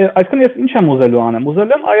 Այսինքն ես ինչ եմ ուզելու անեմ,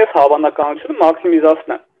 ուզել եմ այս հավանականությունը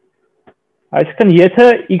մաքսիմիզացնեմ։ Այսինքն եթե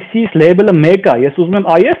x-ի label-ը 1 է, ես ուզում եմ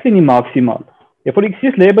is լինի մաքսիմալ։ Երբ որ x-ի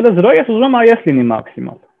label-ը 0 է, ես ուզում եմ is լինի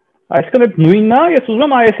մաքսիմալ։ Այսինքն այդ նույնն է, ես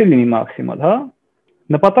ուզում եմ is-ը լինի մաքսիմալ, հա։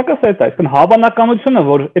 Նպատակը սա է, այսինքն հավանականությունը,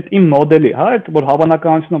 որ այդ իմ մոդելի, հա, այդ որ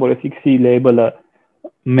հավանականությունը, որ այս x-ի label-ը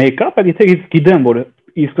 1 է, բայց եթե ես գիտեմ, որ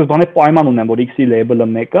ի սկզբանե պայման ունեմ, որ x-ի label-ը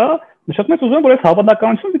 1 է, նշանակում է ուզում եմ, որ այս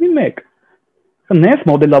հավանականությունը լինի 1։ Նենց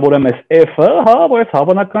մոդելավորեմ այս f-ը, հա, որ այս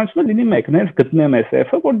հավանականությունը լինի 1, նենց գտնեմ այս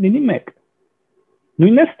f-ը, որ լինի 1։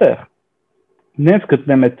 Նույնն է ստեղ։ Նենց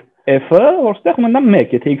գտնեմ այդ f-ը, որ ստեղ ունենամ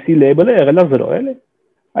 1, եթե x-ի label-ը եղել է 0, էլի։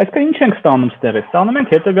 Այսինքն ինչ ենք ստանում ստեղից։ Ստանում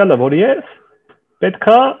ենք հետևյալը, որ ես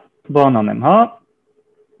պետքա բան անեմ, հա,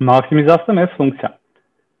 մաքսիմիզացնեմ այս ֆունկցիան։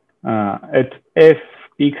 Այդ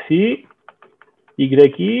f(x)-ի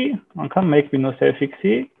y-ի անգամ 1 մինուս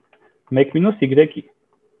f(x)-ի 1 մինուս y-ի։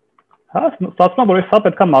 Հա, ստացվում է, որ սա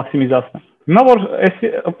պետքա մաքսիմիզացնեմ։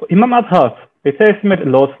 Հիմա մատ հարց, եթե այս մեր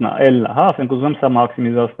loss-ն է, L-ն է, հա, ասենք ուզում եմ սա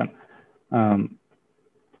մաքսիմիզացնեմ։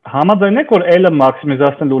 Համաձայն եք, որ L-ը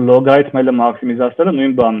մաքսիմիզացնելու լոգարիթմ L-ը մաքսիմիզացնելը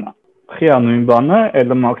նույն բանն է։ Խիա նույն բանն է,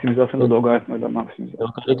 L-ը մաքսիմիզացնելու լոգարիթմ L-ը մաքսիմիզացնելը։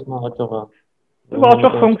 Լոգարիթմը հաճող է։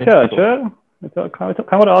 Աճող ֆունկցիա է, չէ՞։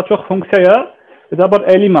 Քան որ աճող ֆունկցիա է, դեպի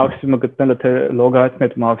L-ի մաքսիմումը գտնելը թե լոգարիթմի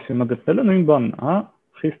հետ մաքսիմումը գտնելը նույն բանն է, հա։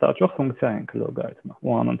 Խիստ աճող ֆունկցիա է լոգարիթմը,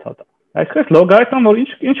 ու անընդհատ է։ Այսինքն լոգարիթմը որ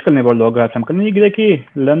ինչ կլինի, որ լոգարիթմ կլինի y-ի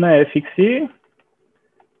ln f(x)-ի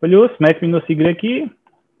պլյուս 1 մինուս y-ի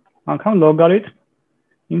անգամ լոգարիթմ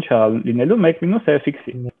ինչ է լինելու 1 մինուս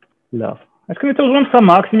f(x)-ի։ Լավ։ Այսինքն եթե ուզում եմ սա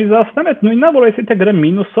մաքսիմիզացնեմ, այդ նույնն է, որ այսի թե գրեմ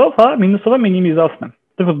մինուսով, հա, մինուսովը մինիմիզացնեմ։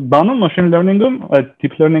 Դե բանում machine learning-ում,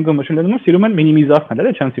 deep learning-ում, machine learning-ում սիրում են մինիմիզացնել,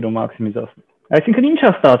 էլի չեն սիրում մաքսիմիզացնել։ Այսինքն ինչ է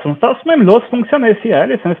ստացվում։ Ստացվում եմ loss ֆունկցիան էսի է,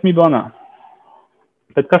 էլի, sense մի բան է։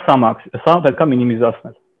 Պետքա սա պետքա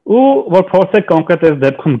մինիմիզացնել։ Ու որ փորձեք կոնկրետ այս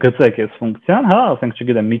դեպքում գծեք այս ֆունկցիան, հա, ասենք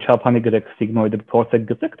չգիտեմ, միջափանի գրեք սիգմոիդը փորձեք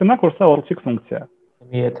գծեք, տնակ որ սա օրցիկ ֆունկցիա է։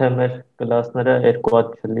 Եթե մեր կլասները երկու հատ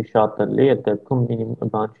չլի շատ լի, այդ դեպքում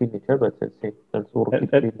բան չի լի, չէ՞, բայց էսի դեռ ուրիշ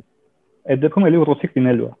չի։ այդ դեպքում էլի ուտոցիկ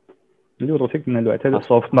լինելու է։ Էլի ուտոցիկ լինելու է, եթե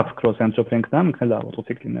softmax cross entropy-ն կնամ, ինքն էլ է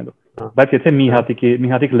ուտոցիկ լինելու։ Բայց եթե մի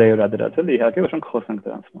հատիկ layer-ա դրած էլի, իհարկե ոչ խոսենք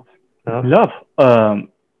դրանց մասին։ Լավ,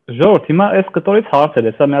 ժողովուրդ, հիմա այս կտորից հարցեր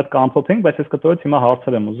է, սա մի հատ կամփոփենք, բայց այս կտորից հիմա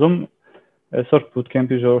հարցեր եմ ուզում, այսօր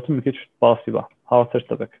bootcamp-ի ժողովուրդը մի քիչ passive է, հարցեր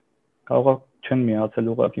տվեք։ Կարող է չեն միացել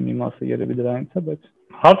ուղղակի մի մասը երևի դրանից է, բայց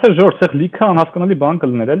հարցեր ժողովուրդ, ցեղ լիքը անհասկանալի բան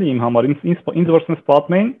կլներ էլի իմ համար, ինձ որ sense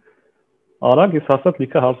պատմեին, արագ ես հաստատ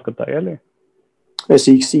լիքը հարց կտայի էլի։ Այս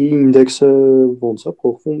x-ի ինդեքսը ո՞նց է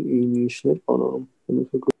փոխվում, ինչն է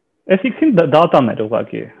բանանում։ Այս x-ին դատան էր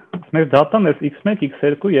ուղղակի։ Մեր դատան էս x1,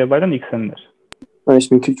 x2 եւ այլն xn-ներ։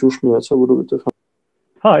 Այս մի քիչ ուշ միացա, որովհետեւ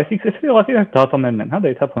հա, այս x-ը ուղղակի դատաներն են, հա,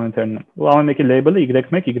 data point-երն են։ Ու ամեն մեկի label-ը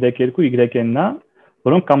y1, y2, yn-ն է,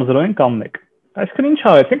 որոնք կամ 0 են կամ 1։ Այսինքն ինչ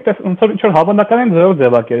արեցինք, դες ոնց որ ինչ-որ հավանականային ձևով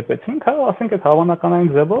ձևակերպեցինք, հա, ասենք այդ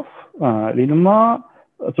հավանականային ձևով լինում է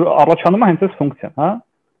առաջանում է հենց այս ֆունկցիան, հա,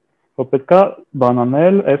 որ պետք է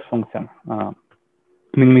բանանել այս ֆունկցիան,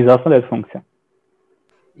 մինիմիզացնել այս ֆունկցիան։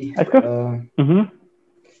 Այսինքն,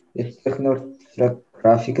 այստեղ նոր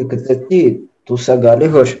գրաֆիկը գծեցի, դուս է գալի,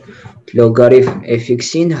 որ լոգարիթմ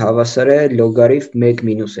fx-ին հավասար է լոգարիթմ 1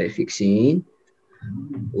 մինուս fx-ին,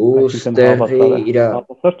 ու ստեղի իրա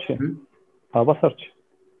հավասար չի։ Հավասար չի։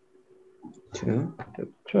 Չէ։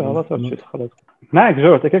 Չէ, հավասար չի, սխալ։ Նայեք,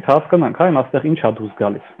 ժողովուրդ, եկեք հասկանանք, հա, հիմա այստեղ ինչ է դուրս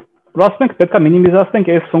գալիս։ Որ ասում ենք պետք է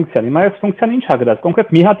մինիմիզացնենք այս ֆունկցիան։ Հիմա այս ֆունկցիան ինչ է գրած։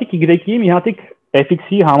 Կոնկրետ մի հատիկ y-ի, մի հատիկ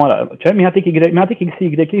fx-ի համար, չէ, մի հատիկ x-ի,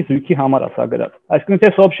 y-ի զույգի համար է սա գրած։ Այսինքն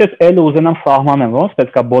եթե object L-ը ուզենամ սահմանեմ, ոնց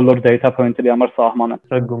պետք է բոլոր data point-երի համար սահմանեմ։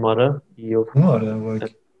 Սա գումարը i-ով։ Գումարը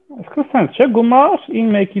ուղղակի։ Այսինքն sense, չէ, գումար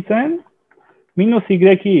in 1-ից n մինուս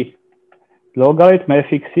y-ի logarithm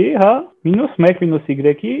fx-ի, հա, մինուս 1 մինուս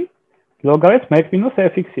y-ի logarithm 1 մինուս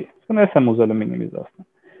fx-ի։ Այսինքն ես եմ ուզել մինիմիզացնել։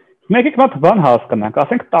 Մեկը մատ բան հասկանանք,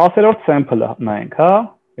 ասենք 10-րդ sample-ը նայենք, հա,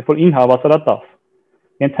 երբ որ in հավասար է 10։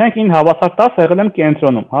 Ենթենք in հավասար 10 եղել եմ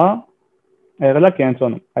կենտրոնում, հա, եղել է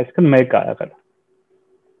կենտրոնում, այսինքն 1 է եղել։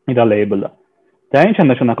 Իրա label-ը։ Դա ինչ է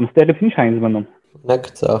նշանակում, ստեղից ինչ է ինձ մնում։ 1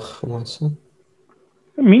 ծախում ասա։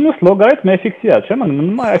 Մինուս logarithm fx-ի է, չէ՞,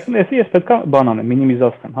 մնում է, այսինքն ես պետք է բան անեմ,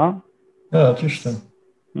 մինիմիզացնեմ, հա։ Հա, ճիշտ է։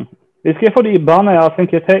 Իսկ երբ որ բանը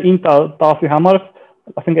ասենք եթե in 10-ի համար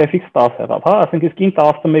ասենք fx 10 եղավ, հա, ասենք իսկ in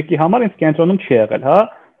 11-ի համար ինձ կենտրոնում չի եղել, հա,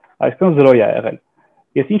 այսինքն 0 է եղել։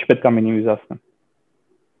 Ես ինչ պետք է մինիմիզացնեմ։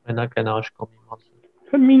 Մենակ այն աշկոմի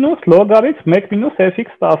մասը։ Մինուս logarithm 1 մինուս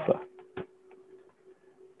fx 10-ը։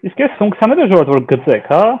 Իսկ այս ֆունկցիաները ժողովուրդ որ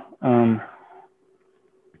գծեք, հա,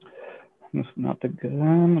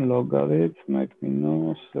 նատեգրամ logarithm 1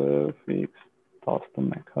 մինուս fx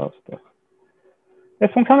 11, հա, այստեղ։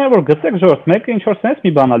 Այս ֆունկցիաները որ գծեք ժողովուրդ, մեկը ինչ որ sense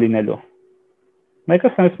մի բան է լինելու։ Մեկը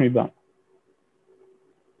sense մի բան։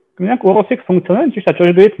 Կնենք օրոսիկ ֆունկցիաներ, ճիշտ է,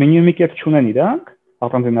 ճշգրիտ մինիմումի կետ չունեն իրանք,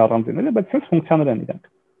 առանձին, բայց sense ֆունկցիաներ են իրանք։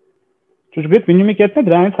 Ճշգրիտ մինիմումի կետն է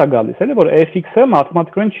դրանից է գալիս, էլի, որ fx-ը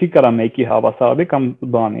մաթեմատիկորեն չի կարա 1-ի հավասարի կամ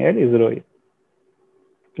բանի, էլի 0-ի։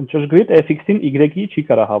 Ճշգրիտ fx-ին y-ի չի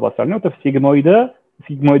կարա հավասարնի, որտեղ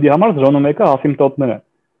սիգմոիդի համար 0-ը 1-ը ասիմպտոտներ են։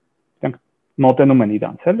 Դրանք մոտենում են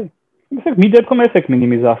իրանց, էլի։ Իսկ մի դեպքում ես եք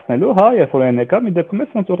մինիմիզացնելու, հա, երբ որ n-ը կա, մի դեպքում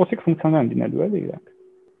ես ոնց օրոսիկ ֆունկցիաներ են լինելու, էլի իրանք։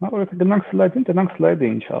 Հա, որ եթե գնանք slide-ին, տենանք slide-ը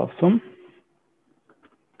ինչ է ասում։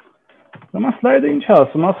 Ուրեմն slide-ը ինչ է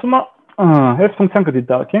ասում, ասում է, այս ֆունկցիան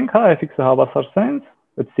կդիտարկենք, հա, fx-ը հավասար sense,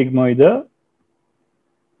 այդ sigmoid-ը,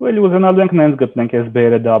 ու էլի ուզենալու ենք նենց գտնենք այս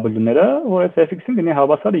b-ը w-ները, որ այս fx-ին լինի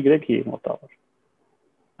հավասար y-ի մոտավոր։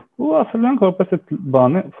 Ու ասել ենք որպես այդ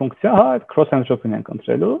բանը ֆունկցիա, հա, այդ cross entropy-ն ենք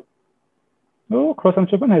ընտրելու։ Ու cross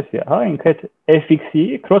entropy-ն հեսի է, հա, ինքը այդ fx-ի,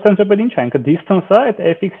 cross entropy-ն ինչ է, ինքը distance-ը այդ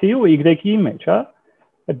fx-ի ու y-ի մեջ, հա,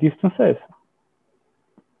 այդ distance-ը է։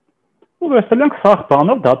 Ու վերցել ենք սաղ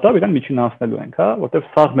բանով data իրան միջինացնելու ենք, հա, որտեղ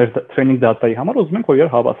սաղ մեր training data-ի համար ուզում ենք որ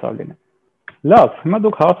իր հավասար լինի։ Լավ, հիմա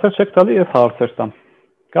դուք հարցեր չեք տալի, ես հարցեր տամ։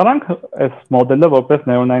 Կարանք այս մոդելը որպես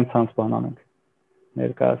նեյրոնային ցանց բանանենք,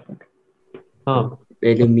 ներկայացնենք։ Հա,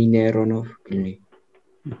 էլի մի նեյրոնով լինի։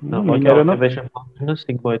 նեյրոնով activation function-ը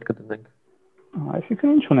sigmoid կդնենք։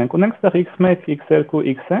 Այսինքն ինչ ունենք, ունենք ստեղ x1, x2,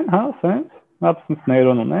 xn, հա, sense, նապսնց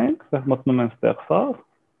նեյրոն ունենք, ստեղ մտնում են ստեղ սաղ,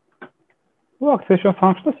 ու activation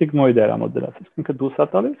function-ը sigmoid է համոդրած, իսկ ինքը դուս է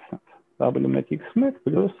տալիս, w1x1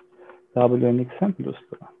 plus wnxn plus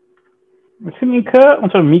 2։ Այսինքն ինքը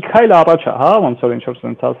ոնց որ մի քայլ առաջ է, հա, ոնց որ ինչ որ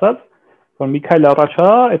sense ասած, որ մի քայլ առաջ է,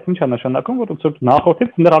 այդ ինչ է նշանակում, որ ոնց որ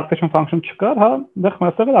նախորդից դեռ activation function չկար, հա, դեռ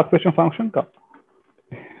մասերը activation function կա։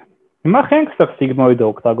 Հիմա խենք ստեղ sigmoid-ը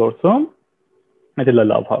օգտագործում, դա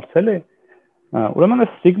լավ հարց էլի։ Ուրեմն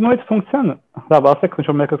այս sigmoid ֆունկցիան, լավ, ասեք ինչ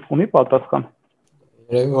որ մեկը ունի պատասխան։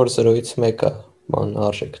 Երևի որ 0-ից 1-ը բան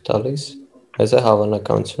արժեք տալիս, այս է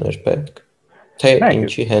հավանականություններ պետք։ Թե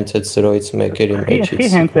ինչի հենց այդ 0-ից 1-երի մեջից Խի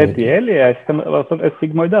հենց էդի էլի, այսինքն այս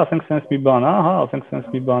սիգմոիդը ասենք sense մի բան է, հա, ասենք sense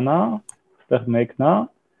մի բան է, այդտեղ մեկն է,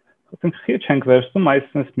 ասենք խի չենք վերցնում այս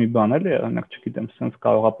sense մի բան էլի, օրինակ չգիտեմ, sense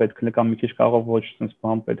կարողա պետք լինի կամ մի քիչ կարող ոչ sense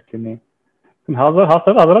բան պետք լինի։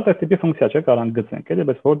 Հազարդ այս տիպի ֆունկցիա չէ կարան գծենք էլի,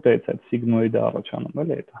 բայց որտեղից այդ սիգմոիդը առաջանում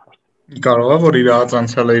էլի դա հարց։ Կարող է որ իր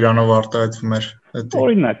ածանցալը իրանով արտահայտվում էր էդի։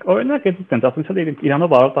 Օրինակ էդի տենց ածանցալը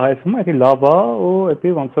իրանով արտահայտվում է, էդի լավ է ու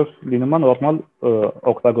էդի ոնց որ լինում է նորմալ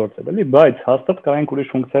օգտագործել էլի, բայց հաստատ կարանք ուրիշ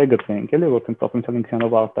ֆունկցիայի գծենք էլի, որ տենց ածանցալը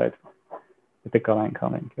ինքնանով արտահայտվում։ Դա կարանք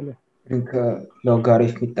անենք էլի։ Ինքը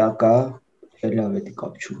լոգարիթմի տակ է, լավ էդի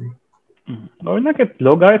կապ չունի։ Օրինակ այդ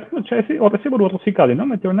լոգարիթմը չէ, օրեցի որ օրեցի կա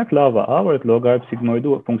լինում, այդ օրինակ լավ է, հա, որ այդ լոգարիթմ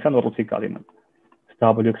սիգմոիդը ֆունկցիան օրեցի կա լինում։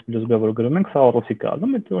 Wx + b որ գրում ենք, սա օրեցի կա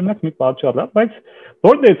լինում, այդ օրինակ մի պատճառ է, բայց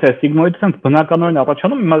որտեղից է սիգմոիդը ցած բնականորեն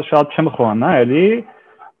առաջանում, հիմա շատ չեմ խոհանա, էլի,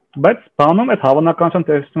 բայց բանում այդ հավանականության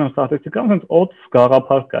տեսությունը ստատիստիկայում ցած օդս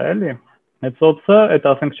գաղափար կա, էլի։ Այդ օդսը, այդ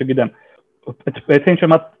ասենք, չգիտեմ, եթե ինչ-որ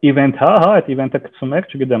մատ event հա, այդ event-ը գցում եք,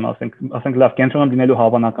 չգիտեմ, ասենք լավ կենտրոնում լինելու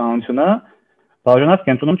հավանականությունը բաժանած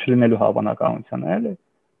կենտրոնում չլինելու հավանականությունը, էլի։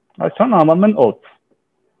 Այսքան անվանում են օդ։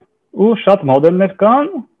 Ու շատ մոդելներ կան,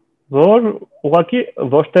 որ ուղղակի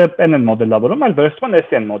ոչ թե p-ն են մոդելավորում, այլ վերցնում են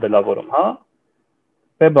s-ն մոդելավորում, հա։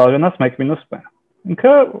 p բաժանած 1 - p։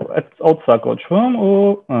 Ինքը այդ օդս է կոչվում ու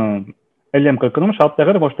էլի եմ կրկնում շատ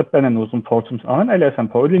տեղեր ոչ թե p-ն են ուզում փորձում անեն, այլ s-ն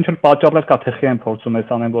փորձում։ Ինչ որ պատճառներ կա թե խի են փորձում s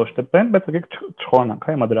անեն ոչ թե p-ն, բայց եկեք չխորանանք,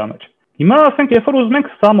 հա, հիմա դրա մեջ։ Հիմա ասենք, երբ որ ուզում ենք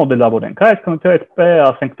սա մոդելավորենք, հա, այսինքն թե այդ p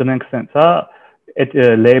ասենք դնենք sense, հա, այդ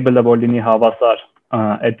label-ը որ լինի հավասար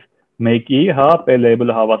այդ 1-ի, հա, p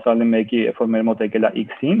label-ը հավասար լինի 1-ի, երբ որ մեր մոտ եկել է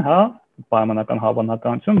x-ին, հա, պայմանական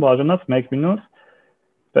հավանականություն բաժանած 1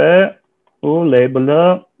 - p ու label-ը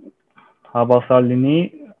հավասար լինի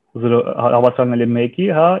 0 հավասար լինի 1-ի,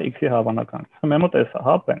 հա, x-ի հավանականություն։ Մեր մոտ էս է,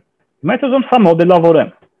 հա, p-ն։ Հիմա եթե ուզում սա մոդելավորեմ,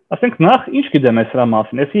 ասենք նախ ինչ գիտեմ այս դրա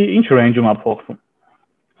մասին, էսի ինչ range-ում է փոխվում։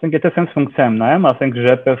 Ասենք եթե sense ֆունկցիա եմ նայում, ասենք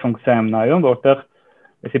gp ֆունկցիա եմ նայում, որտեղ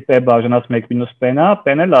Էսի p բաժանած 1 - p-ն է,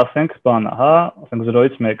 p-ն էլ ասենք բան է, հա, ասենք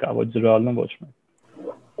 0-ից 1 է, ոչ 0 ալնում ոչ 1։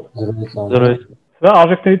 0-ից 1։ Սա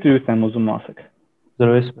արժեքների տիրույթն եմ ուզում ասեք։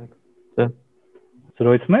 0-ից 1։ Չէ։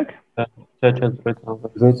 0-ից 1։ Չէ, 0-ից 1։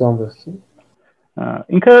 0-ից անվերջ չի։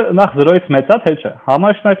 Ինքը նախ 0-ից մեծ է, թե չէ։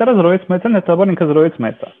 Համաշխարհները 0-ից մեծ են, հետաբար ինքը 0-ից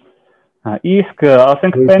մեծ է։ Հա, իսկ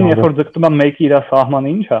ասենք p-ն երբ որ ձգտում է 1-ի իր սահմանը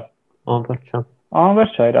ի՞նչ է։ Անվերջ չէ։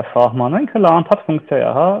 Անվերջ է իր սահմանը, ինքը լանթափ ֆունկցիա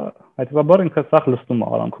է, հա։ Հետաբար ինքը սա լստում է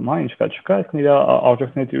արանքում, հա, ինչ կա չկա, այսինքն իր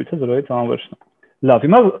արժեքների տիրույթը 0-ից անվերջն է։ Լավ,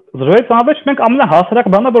 հիմա 0-ից անվերջ մենք ամենահասարակ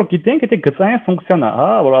բանը որ գիտենք, եթե գծային ֆունկցիան է, հա,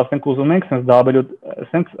 որ ասենք ուզում ենք sense w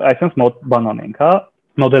sense այսպես բան անենք, հա,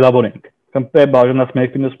 մոդելավորենք։ Կամ p բաժանած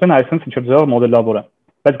 1 - p-ն այսպես ինչ որ ձևով մոդելավորեմ։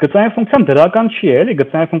 Բայց գծային ֆունկցիան դրական չի, էլի,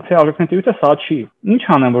 գծային ֆունկցիայի արժեքների տիրույթը սա չի։ Ինչ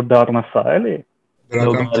անեմ որ դառնա սա, էլի։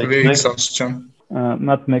 Դրական թվի x աստիճան։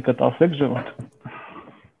 Մատ մեկը տասեք ժողովուրդ։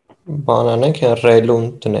 Բան անենք, ռելուն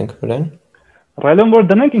դնենք վրան։ Ռելուն որ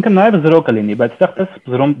դնենք ինքը նաև 0 կլինի, բայց այդտեղ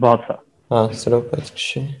 0-ն բաց է։ Հա, 0 պետք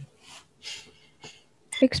չի։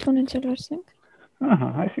 Էքսպոնենցիալ վերցնենք։ Ահա,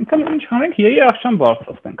 այսինքն ինչ անենք, y-ի ախշան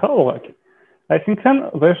բարձրացնենք, հա, ուղղակի։ Այսինքն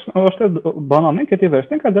ոչ թե բան անենք, եթե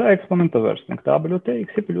վերցնենք, այլ դրա էքսպոնենտը վերցնենք, w-t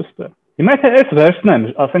x-ի + p։ Հիմա եթե s վերցնեմ,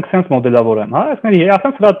 ասենք sense մոդելավորեմ, հա, այսինքն y-ի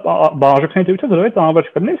ասենք սրա արժեքների տիրույթը 0-ից անվերջ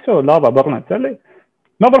կլինի, всё, լավ է, բռնեց, էլի։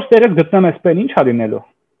 Հիմա որ ստերես գտնեմ այս p-ն, ինչ է լինելու։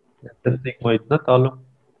 Սիգմոիդն է տալու։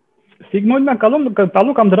 Սիգմոիդն է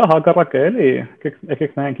տալու կամ դրա հակառակը, էլի։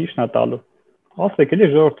 Եկեք նայենք ինչն է տալու։ Ասեք, էլի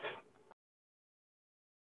ժողովուրդ։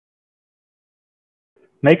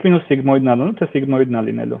 1 - սիգմոիդն է լինելու, թե սիգմոիդն է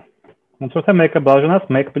լինելու։ Ոնց որ թե մեկը բաժանած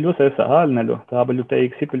 1 + s-ը, հա, լինելու, w-t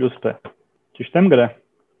x-ի + p։ Ճիշտ եմ գրել։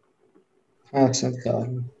 Հա, ասենք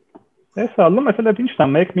դառնում։ S-ը ալում, այսինքն դա ի՞նչն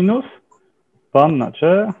է, 1 - բանն է,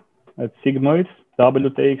 չէ՞։ Այդ սիգմոիդ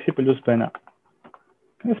w-t x-ի + p-ն է։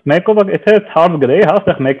 Այս մեկով եթե ցած գրեի, հա,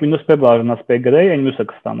 այստեղ 1 - p բաժանած p գրեի, այն մյուսը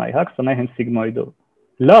կստանայի, հա, կստանայի հենց սիգմոիդով։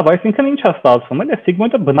 Լավ, այսինքն ինչ է ստացվում, էլի,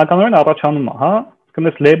 սիգմոիդը բնականորեն առաջանում է, հա։ Այսինքն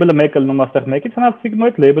այս label-ը 1-ը լինում է այստեղ 1-ից հանած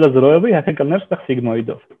սիգմոիդ, label-ը 0-ով է, հետո կլներ այստեղ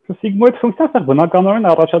սիգմոիդով։ Սիգմոիդ ֆունկցիան այստեղ բնականորեն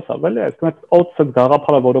առաջացավ, էլի, այսինքն այդ օդսը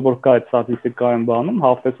գաղափարը, որը որ կա այդ ստատիստիկայում բանում,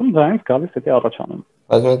 հաղթեցում դրանից գալիս հետի առաջանում։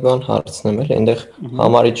 Բայց մեկ բան հարցնեմ, էլի, այնտեղ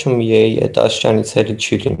համարիչում y-ի այդ աշճանից էլի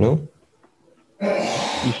չի լինում։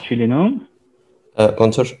 Ինչ չի լինում։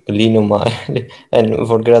 Ոնց որ լինում է, էլի, այն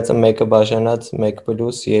որ գրած է 1-ը բաժանած 1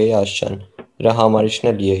 + y-ի աշճան։ Դրա համարիչն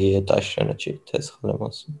էլ y-ի այդ աշճանը չի, թե սխալ եմ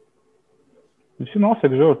ասում։ Ուսում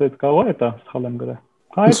ասեք ժողովուրդ, այդ կարող է դա սխալ եմ գրել։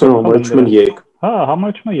 Իսկ համարիչում են 3։ Հա,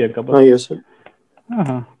 համարիչում է 3, բայց։ Հա, ես էլ։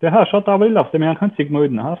 Ահա, դե հա, շատ ավելի լավ, դե մի անգամ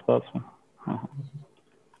սիգմոիդն է, հա, ստացվում։ Ահա։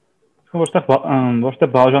 Ոչ թե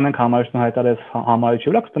բաժանենք համարիչն ու հայտարարես համարիչի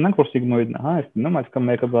վրա, կտնենք որ սիգմոիդն է, հա, այս դնում, այսինքն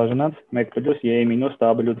մեկը բաժանած 1 +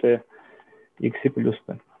 a - wt x-ի + b։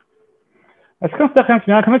 Այսինքն այստեղ հենց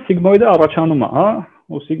միանգամից սիգմոիդը առաջանում է, հա,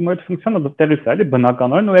 ու սիգմոիդ ֆունկցիոնը տեղից է, էլի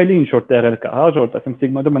բնականորեն ու էլի ինչ որ տեղեր կա, հա, ժողովուրդ, այսինքն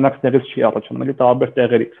սիգմոիդը մենակ տեղից չի առաջանում, էլի տարբեր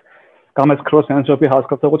տեղերից։ Կամ այս cross entropy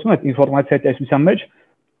հասկացողությունը այդ ինֆորմացիայի տեսության մեջ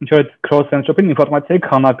ինչ որ այդ cross entropy-ն ինֆորմացիայի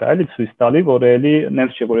քանակը էլի ցույց տալի, որ էլի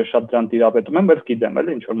նենց չի, որ ես շատ դրան տիրապետում եմ, բայց գիտեմ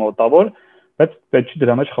էլի ինչ որ մոտավոր, բայց պետք չի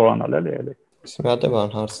դրա մեջ խորանալ էլի։ Մի հատ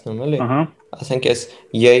բան հարցնում էլի։ Ահա։ Ասենք այս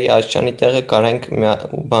y-ի աշճանի տեղը կարենք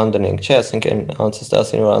բան դնենք, չէ՞, ասենք այն անցած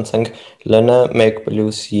դասին որ անցանք ln 1 +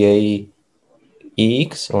 y-ի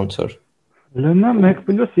x ոնց որ ln 1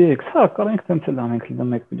 + x, հա, կարենք տենց էլ անենք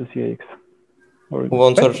ln 1 + x։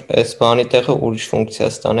 Ոնց որ այս բանի տեղը ուրիշ ֆունկցիա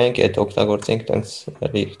ստանենք, այդ օգտագործենք տենց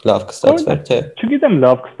էլի լավ կստացվեր, թե։ Չգիտեմ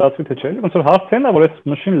լավ կստացվի թե չէ, ոնց որ հարցն է, որ այս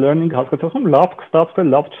machine learning հասկացողում լավ կստացվի,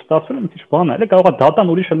 լավ չստացվի, մի քիչ բան է, էլի կարող է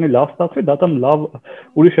դատան ուրիշ լինի լավ ստացվի, դատան լավ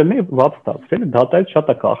ուրիշ լինի վատ ստացվի, էլի դատայից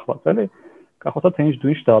շատ է կախված, էլի։ Կախված է թե ինչ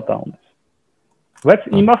դու ինչ դատա ունես։ Բայց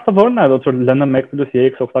իմաստը որն է, ոնց որ ln 1 +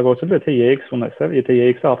 x օգտագործելու, եթե x ունես, էլի, եթե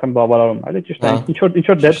x-ը արդեն բավարարում է, էլի, ճիշտ է,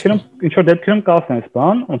 ինչ որ դեպքերում կա sense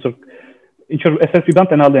բան, ոնց որ ինչ որ SSP բան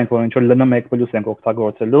տենալու ենք, որ ինչ որ ln 1 + ենք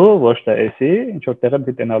օգտագործելու, ոչ թե s-ի, ինչ որ տեղը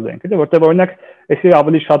դի տենալու ենք, էլի, որտեղ օրինակ s-ի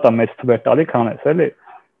ավելի շատ է մեծ թվեր տալի, քան s, էլի։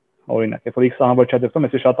 Օրինակ, երբ որ x-ը անվեր չի ձգտում,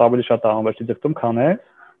 s-ի շատ ավելի շատ է անվեր չի ձգտում, քան s,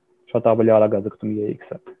 շատ ավելի արագ է ձգտում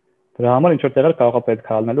x-ը։ Դրա համար ինչ որ տեղեր կարող է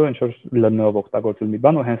պետք է լինելու, ինչ որ ln-ով օգտագործել մի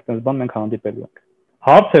բան ու հենց տես բան մենք հանդիպելու ենք։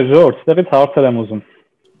 Հարց է, ժողովուրդ, ստեղից հարցեր եմ ուզում։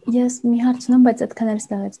 Ես մի հարց ունեմ, բայց այդքան էլ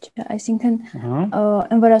ստեղից չէ, այսինքն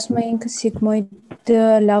այն որ ասում էինք սիգմոիդը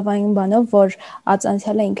լավ այն բանով, որ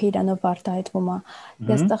ածանցյալը ինքը իրանով արտահայտվում է։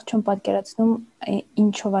 Ես այդտեղ չեմ պատկերացնում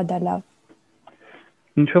ինչով է դա լավ։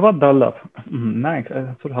 Ինչով է դա լավ։ Նայեք,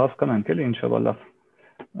 այսօր հասկանանք էլի ինչով է լավ։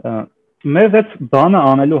 Մեզ այդ բանը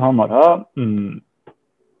անելու համար, հա,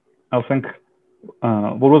 ասենք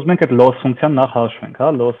որ ուզում ենք այդ loss ֆունկցիան նախ հաշվենք, հա,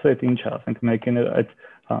 loss-ը այդ ինչ է, ասենք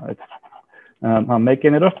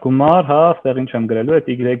մեկեներորդ գումար, հա, այստեղ ինչ եմ գրելու, այդ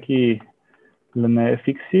y-ի ln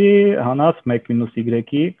fx-ի հանած 1 -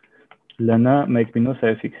 y-ի ln 1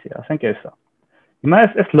 - fx-ի, ասենք էսա։ Հիմա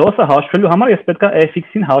այս loss-ը հաշվելու համար ես պետք է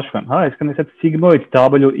fx-ին հաշվեմ, հա, այսինքն ես այդ sigmoid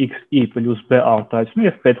wxi + b արտահայտությունը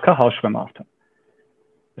ես պետք է հաշվեմ արդեն։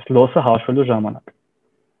 Այս loss-ը հաշվելու ժամանակ։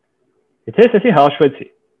 Եթե ես էսի հաշվեցի,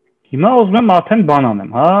 հիմա ուզում եմ արդեն բան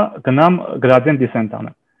անեմ, հա, գնամ gradient descent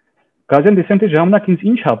անեմ։ Gradient descent-ի ժամանակ ինձ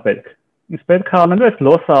ինչ է պետք։ Ինձ պետք է անելու այս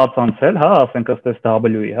loss-ը ածանցել, հա, ասենք ըստ այս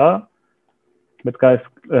w-ի, հա։ Պետք է այս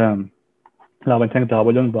լավ ընթենք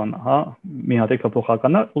w-ն բանը, հա, մի հատ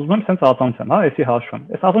փոփոխականա, ուզում եմ sense ածանցեմ, հա, էսի հաշվեմ։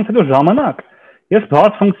 Այս ածանցելու ժամանակ ես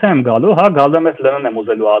բարձ ֆունկցիա եմ գալու, հա, գալու եմ այս ln-ն եմ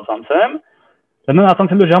ուզելու ածանցեմ։ Ln-ն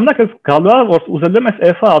ածանցելու ժամանակ ես գալու եմ, որ ուզելու եմ այս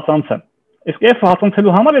f-ը ածանցեմ։ Իսկ f-ը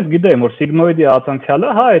ածանցելու համար ես գիտեմ, որ sigmoid-ի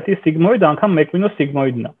ածանցյալը, հա, դա sigmoid անգամ 1 -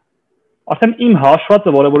 sigmoid-ն է։ Արդեն իմ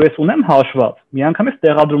հաշվածը, որը որ ես ունեմ հաշված, միանգամից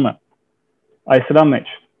տեղադրում եմ այս դրա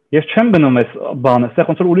մեջ։ Ես չեմ գնում այս բանը, այստեղ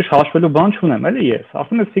ոնց որ ուրիշ հաշվելու բան չունեմ, էլի ես։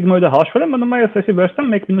 Արդեն այս sigmoid-ը հաշվել եմ, մնում է ես էսի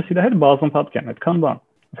վերցնեմ 1 - իր հետ բազում փաթքեմ, այդքան բան։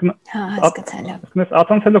 Հա, հասկացա լավ։ Այսինքն այս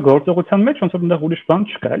ածանցելու գործողության մեջ ոնց որ այնտեղ ուրիշ բան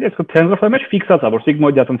չկա, էլի, այսինքն TensorFlow-ի մեջ ֆիքսած է, որ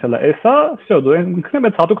sigmoid-ի ածանցելը էսա, всё, դու ինքնին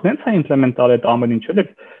մեծ հատուկ նենց է իմպլեմենտ արել այդ ամեն ինչը, էլի,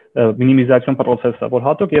 մինիմիզացիոն process-ը, որ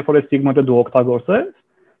հատուկ երբ որ այս sigmoid-ը դու օգտագործես,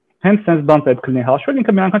 հենց sense բան պետք լինի հաշվել,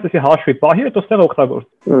 ինքը միանգամից էսի հաշվի պահի, հետո ստեղ օգտագործ։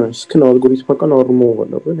 Այսինքն ալգորիթմական առումով է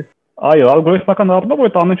լավ, էլի։ Այո, ալգորիթմական առումով որ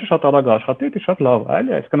այդ ամեն ինչը շատ արագ աշխատի, դա շատ լավ է,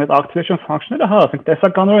 էլի, այսինքն այդ activation function-ները, հա, ասենք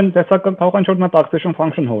տեսականորեն կարող են ինչ-որ activation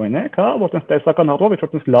function հողինեք, հա, որտեղ տեսական առումով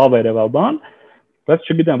ինչ-որ լավ է երևալ բան, բայց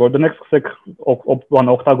չգիտեմ, որ դնեք սկսեք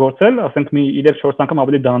բան օգտագործել, ասենք մի 3-4 անգամ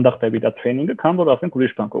ավելի դանդաղ տևի դա training-ը, քան որ ասենք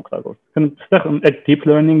ուրիշ բան կօգտագործեք։ Այստեղ այդ deep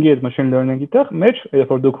learning-ի, այդ machine learning-ի տեղ մեջ,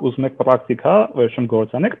 երբ որ դուք ուզում եք practic, հա, version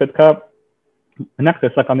գործանեք, պետք է մենակ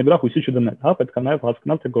տեսականի վրա հույսի չդնել, հա, պետք է նաև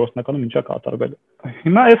հասկանալ, թե գործնականում ինչա կատարվել։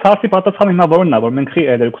 Հիմա այս հարցի պատասխանը հիմա որն է, որ մենք խի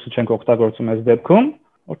L2-ը չենք օգտագործում այս դեպքում,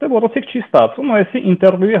 որտեղ որոցիկ չի ստացվում, ու էսի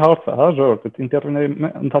ինտերվյուի հարցը, հա, ժողովուրդ, այդ ինտերվյուների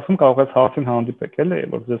ընթացքում կարող է հարցին հանդիպեք, էլի,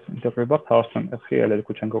 որ ձեզ ինտերվյուի բարձ հարցում, խի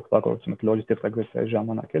L2 չենք օգտագործում այդ logistic regression-ի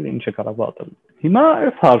ժամանակ, էլի, ինչ է կարող վատել։ Հիմա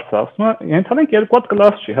այս հարցը, ասում է, ենթադրենք երկու հատ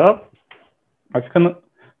կլաս չի, հա, այսինքն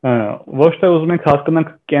ոչ թե ուզում ենք հասկանանք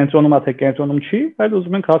կենտրոնում է թե կենտրոնում չի, այլ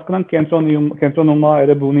ուզում ենք հասկանանք կենտրոնում է,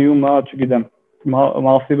 էրեբունիում է, չգիտեմ,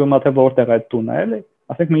 massive-ում է թե որտեղ է այդ տունը, էլի։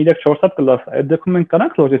 Ասենք մի 3-4 հատ կլաս է, այդ դեպքում մենք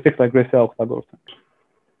կանանք logistic regression օգտագործենք։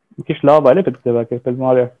 Մի քիչ լավ է, էլի, պետք է ձևակերպել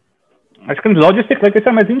Մարիա։ Այսինքն logistic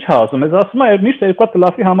regression մեզ ինչ է ասում, մեզ ասում է այդ միշտ երկու հատ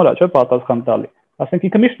կլասի համար է, չէ՞, պատասխան տալի։ Ասենք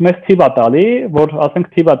ինքը միշտ մեզ թիվ է տալի, որ ասենք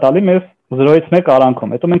թիվ է տալի մեզ 0-ից 1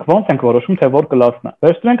 արանքում, հետո մենք ոնց ենք որոշում, թե որ կլասն է։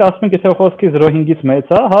 Վերջում ենք ասում ենք, եթե խոսքի 0.5-ից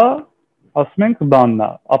մեծ է, հա, ասում ենք բանն է,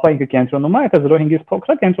 ապա ինքը կենտրոնում է, եթե 0.5-ից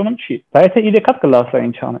փոքր է, կենտրոնում չի։ Բայց եթե 3 հատ կլաս է,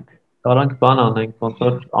 ինչ անենք։ Կարանք բան անենք, ոնց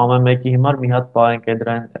որ ամեն մեկի հիմար մի հատ պահենք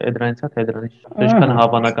դրանից է, թե դրանից։ Ինչքան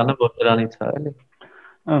հավանական է, որ դրանից է, էլի։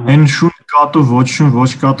 Այն շուն կատու, ոչ շուն,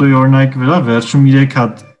 ոչ կատուի օրինակի վրա վերջում 3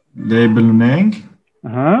 հատ label ունենք։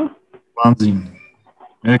 Ահա։ Բանձին։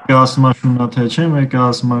 Մեկը ասում է շունա թե չէ, մեկը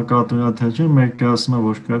ասում է կատուա թե չէ, մեկը ասում է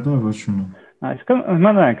ոչ կատու, ոչ շունա։ Այսինքն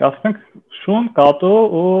իմանանք, ասում ենք շուն, կատու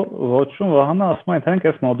ու ոչ շուն, Վահանը ասում է ընթանք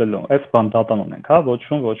այս մոդելում, այս բան դատան ունենք, հա, ոչ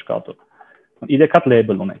շուն, ոչ կատու։ 3 հատ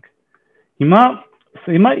label ունենք։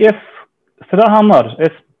 Հիմա ես սրա համար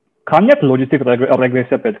այս քանի հատ logistic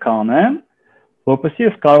regressiya պետք է անեմ, որպեսզի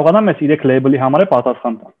ես կարողանամ այս 3 label-ի համար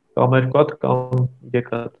պատասխան տալ։ Կամ 2 հատ կամ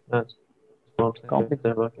 3 հատ,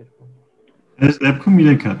 Այս դեպքում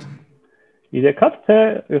 3 հատ։ 3 հատ թե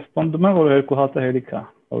ես պնդում եմ, որ 2 հատը հերիք է,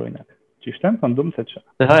 օրինակ։ Ճիշտ եմ, պնդում թե չէ։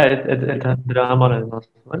 Դե հա, այդ դրա համար եմ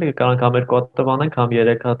ասում, էլի կարանք կամ 2 հատ տվանենք, կամ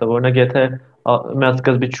 3 հատ, օրինակ եթե մենք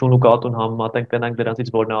սկզբից շուն ու կատուն համեմատենք, տենանք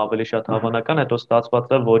դրանից որն է ավելի շատ հավանական, հետո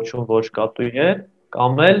ստացված է ոչ շուն, ոչ կատուի հետ,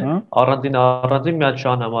 կամ էլ առանձին մի հատ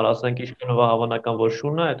շան համար ասենք ինչքան է հավանական, որ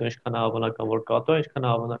շունն է, հետո ինչքան է հավանական, որ կատու է, ինչքան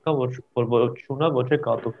է հավանական, որ ոչ շունն է, ոչ է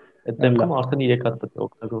կատու։ Այդ դեպքում արդեն 3 հատ պետք է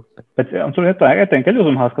օգտագործենք։ Բայց ոնց որ հետո այդ ենք էլի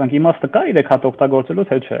ուզում հասկանանք, իմաստը կա 3 հատ օգտագործելու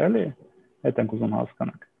թե չէ, էլի։ Այդ ենք ուզում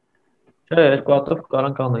հասկանանք։ Չէ, 2 հատով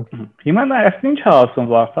կարանք անենք։ Հիմա նա այսինքն ինչ է ասում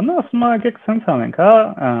Վարդանը, ասում է եկեք սենց անենք, հա,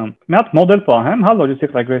 մի հատ մոդել պահեմ, հա,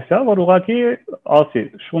 logistic regressiya, որ ուղղակի ասի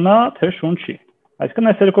շունա թե շուն չի։ Այսինքն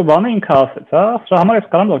այս երկու բանը ինքը ասեց, հա, սրա համար ես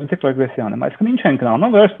կարամ logistic regressiya անեմ։ Այսինքն ինչ ենք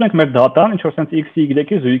անում, վերցնում ենք մեր դատան, ինչ որ սենց x-ի,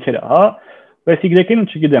 y-ի զույգերը, հա, այս y-ին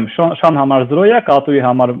չգիտեմ, շան համար 0 է, կատուի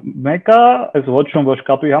համար 1 է, այս ոչ շուն ոչ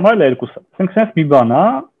կատուի համար 2 է։ Այսինքն սենց մի բան է,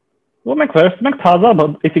 որ մենք վերցնում ենք թազա,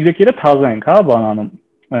 այս y-երը թազա ենք, հա, բանանում,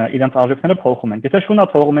 իրենց արժեքները փոխում ենք։ Եթե շունա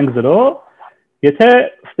թողում ենք 0, եթե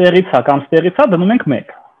ստեղից է կամ ստեղից է դնում ենք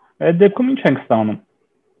 1։ Այդ դեպքում ինչ ենք ստանում։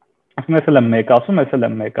 Ասում ես էլ եմ 1 ասում, ես էլ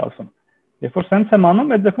եմ 1 ասում։ Երբ որ սենց եմ անում,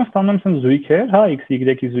 այդ դեպքում ստանում եմ սենց զույգեր, հա, x,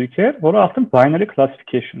 y-ի զույգեր, որը արդեն binary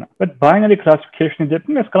classification է։ Այդ binary classification-ի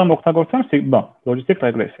դեպքում ես կարող եմ օգտագործեմ logistic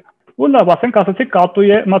regressiya։ Ու լավ, ասենք ասացի կատու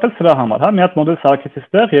է, մատել սրա համար, հա, մի հատ մոդել սարքեցի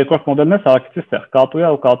ստեղ, երկրորդ մոդելն է սարքեցի ստեղ, կատու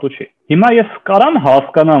է ու կատու չի։ Հիմա ես կարամ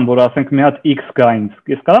հասկանամ, որ ասենք մի հատ x կա ինձ,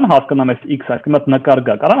 ես կարամ հասկանամ այս x-ը, այսինքն մի հատ նկար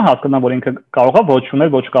գա, կարամ հասկանամ, որ ինքը կարող է ոչ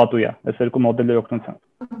ունել, ոչ կատու է, այս երկու մոդելների օգնությամբ։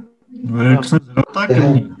 Վերքսը 0 տակ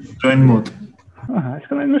լինի, join mode։ Ահա,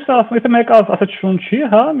 այսինքն մյուսը ասում, եթե մեկը ասած շուն չի,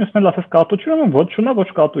 հա, մյուսն էլ ասած կատու չի, ուրեմն ոչ շունա, ոչ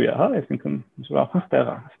կատու է, հա, այսինքն որ ասում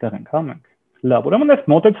ստեղ ենք, հա, մենք։ Լավ, ուրեմն այս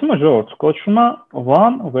մոտեցումը ժողովուրդ կոչվում է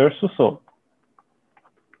one versus all։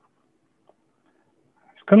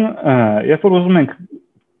 Այսինքն, երբ որ ուզում ենք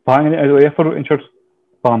binary, երբ որ ինչ-որ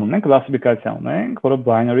բան ունենք, կլասիֆիկացիա ունենք, որը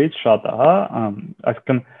binary-ից շատ է, հա,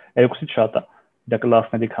 այսինքն երկուսից շատ է, դա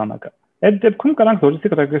կլասների քանակը։ Այդ դեպքում կարանք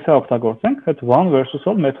logistic regressiya օգտագործենք այդ one versus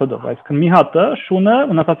all մեթոդով, այսինքն մի հատը շունը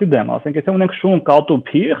ունեցածի դեմ, ասենք եթե ունենք շուն, կատու,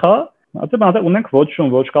 փիղ, հա, այդպես ունենք ոչ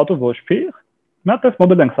շուն, ոչ կատու, ոչ փիղ, մի հատ այս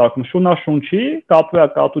մոդել ենք սարքում, շունա շուն չի, կատուա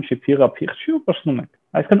կատու չի, փիղա փիղ չի ու պրծնում ենք։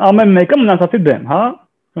 Այսինքն ամեն մեկը մնացածի դեմ, հա,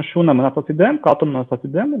 շունը մնացածի դեմ, կատուն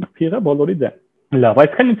մնացածի դեմ, փիղը բոլորի դեմ։ Լավ,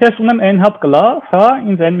 այսինքն եթե ես ունեմ n հատ կլաս, հա,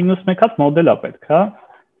 ինձ n-1 հատ մոդել է պետք, հա,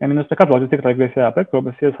 n-1 հատ logistic regressiya է պետք,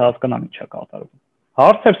 որովհետեւ ես հասկանամ ինչ է կատարվում։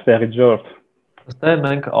 Հարցեր ստեղից ժողովուրդ։ Ըստեղ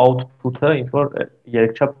մենք output-ը ինչ որ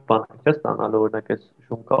երկչափ բան է ստանալու, օրինակ այս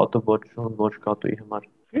շուն կատու, ոչ շուն, ոչ կատուի համար։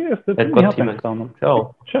 Ես դեռ մի հատ ենք ստանում։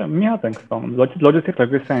 Չէ, մի հատ ենք ստանում։ Logistic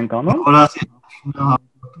regressiya ենք անում։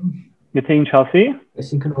 Եթե ինչ ասի։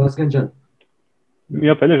 Այսինքն Վազգեն ջան։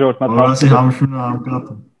 Իհարկե, էլի ժողովուրդ մատ։ Ասի համշունը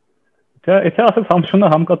համկատու։ Եթե ասես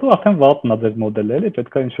համշունը համկատու, արդեն վատն է ձեր մոդելը, էլի,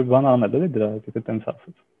 պետք է ինչ-որ բան անել, էլի դրա հետ, եթե տենց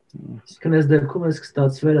ասած։ Այսինքն այս դեպքում ես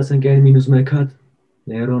կստացվեր, ասենք n-1 հատ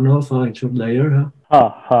neuron-ով, ինչ-որ layer, հա։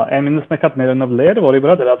 Հա, n-1 հատ neuron-ով layer, որի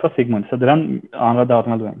վրա դրած է segment, սա դրան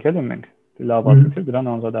անդրադառնալու ենք, էլի մենք։ Լավ ասեցի, դրան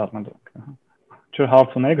անդրադառնալու ենք։ Չէ,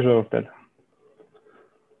 հարց ունեք ժողովուրդ։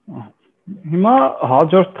 Հիմա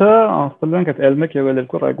հաջորդը անցնելու ենք այդ L1 եւ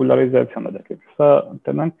L2 regularization-ը դեպի։ Սա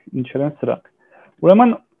տենանք ինչեր են սրանք։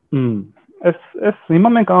 Ուրեմն այս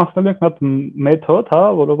հիմա մենք անցնելու ենք մի մեթոդ, հա,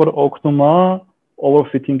 որը օգնում է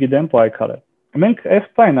overfitting-ի դեմ պայքարել։ Մենք այս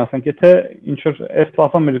բանը ասենք, եթե ինչ որ այս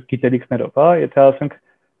պահպան մեր գիտելիքներով, հա, եթե ասենք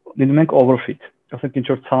լինում ենք overfit, ասենք ինչ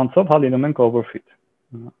որ ցանցով, հա, լինում ենք overfit։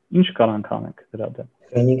 Ինչ կարանք անենք դրա դեմ։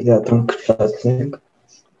 Training data-ն կչացնենք։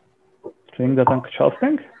 Training data-ն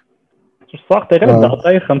կչացնենք։ Սա տեղը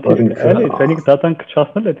data-ի խնդիր է, էլի, training data-ն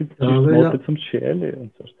կչացնել, դա մոտեցում չի, էլի,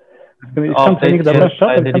 ոնց որ։ Այսինքն training data-ն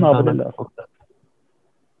շատ այնքան ավելի լավ։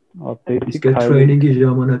 Իսկ training-ի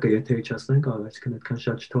ժամանակը եթե իջացնենք, այսինքն այդքան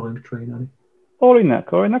շատ չթողենք train-անի։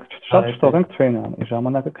 Օրինակ շատ չթողենք train անի,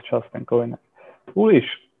 ժամանակը կչացնենք օրինակ։ Ուրիշ,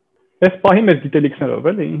 այս պահի մեր դիտելիքներով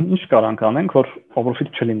էլի ինչ կարանք անենք, որ overfit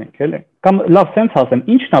չլինենք, էլի։ Կամ լավ sense ասեմ,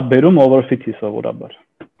 ի՞նչն է բերում overfit-ի սովորաբար։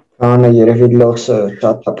 Անը երևի լոսը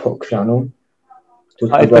շատ է փոքրանում։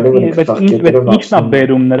 Ինչն է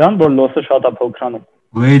բերում նրան, որ լոսը շատ է փոքրանում։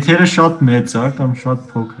 Weight-երը շատ մեծ է կամ շատ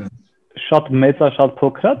փոքր է։ Շատ մեծ է, շատ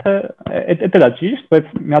փոքր է, թե էդ էլ է ճիշտ, բայց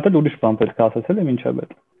մի հատ էլ ուրիշ բան պետք է ասես, էլի ինչա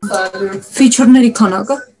բետ։ Feature-ների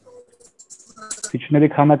քանակը։ Feature-ների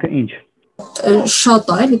քանակը ինչ։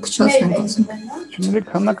 Շատ է, էլի քչացնենք ասենք։ Feature-ների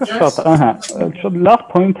քանակը շատ է, ահա, շատ լավ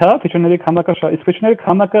point է, feature-ների քանակը շատ, իսկ feature-ների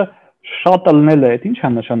քանակը շատ լնելը, այդ ինչ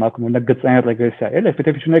է նշանակում, օրինակ գծային ռեգրեսիա, էլի, եթե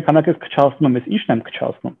feature-ների քանակը քչացնում ես, ի՞նչն եմ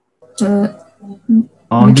քչացնում։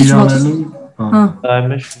 Անգիրանելու,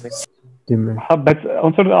 Հա, բայց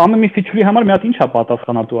ոնց որ ամեն մի feature-ի համար մի հատ ինչ է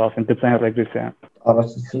պատասխանատու ասենք գծային ռեգրեսիա։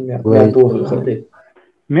 Առասիցի մի հատ ուղղի։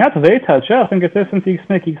 Մի հատ weight-ը չէ, ասենք եթե ասենք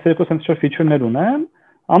x1, x2 ասենք շո feature-ներ ունեմ,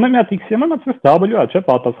 ամեն մի հատ x-ի համար ասենք w-ը չէ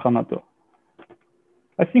պատասխանատու։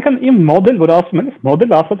 Այսինքն իմ մոդել, որ ասում եմ,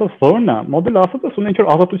 մոդելը ասածս ո՞րն է, մոդելը ասածս ունի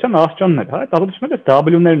ինչ-որ ազատության աստիճաններ, հա, այդ ազատությունները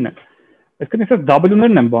w-ներն են։ Այսինքն ես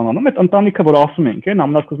w-ներն եմ բանանում, այդ ընտանիքը, որ ասում ենք, այն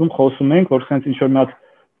ամենասկզբում խոսում ենք, որ sense ինչ-որ մի հատ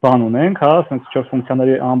բան ունենք, հա, sense ինչ-որ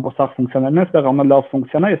ֆունկցիաների ամբողջ ֆունկցիաներն են, այստեղ ամենալավ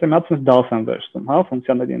ֆունկցիան է, եթե մի հատ sense 10 են վերցնում, հա,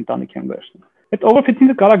 ֆունկցիաների ընտանիք են վերցնում։ Այդ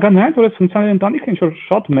overfitting-ը կարող է գա նրանից, որ այդ ֆունկցիաների ընտանիքը ինչ-որ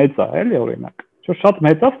շատ մեծ է, էլի օրինակ։ Ինչ-որ շատ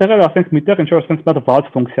մեծ է, տեղեր ասենք միտեղ ինչ-որ sense մի հատ վատ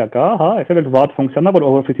ֆունկցիա կա, հա, այսօր էլ վատ ֆունկցիան է, որ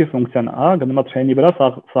overfit-ի ֆունկցիան է, հա, գնում է train-ի վրա,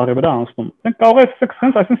 սաղի վրա անցնում։ Մենք կարող է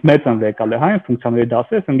sense այսինքն մեծ են վեկալ է, հա, այն ֆունկցիաների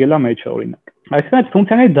դասը, այս ընկելա մեջը օրինակ։ Այսինքն այդ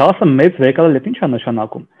ֆունկցիաների դասը մեծ վեկալը ինչ է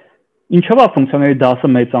նշանակում։ Ինչով է ֆունկցիաների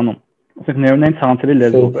դասը մեծանում։ Ասենք նեյրոնային ցանցերի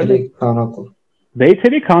լեզվով, էլի։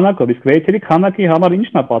 Weight-երի քանակով, իսկ weight-երի քանակի համար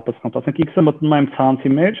ի՞նչն է պատասխանատու։ Ասենք x-ը մտնում է իմ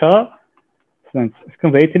ցանցի մեջ, հա։ Ասենք,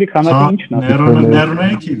 այսինքն weight-երի քանակը ի՞նչն է։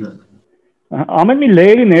 Նեյրոնների թիվը։ Ամեն մի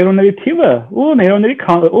layer-ի նեյրոնների թիվը ու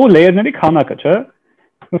layer-ների քանակը, չէ։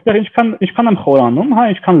 Այստեղ ինչքան եմ խորանում, հա,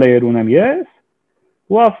 ինչքան layer ունեմ ես,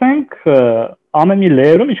 ու ասենք ամեն մի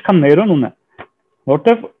layer-ում ինչքան նեյրոն ունեմ։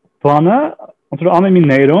 Որտեվ բանը, ոնց որ ամեն մի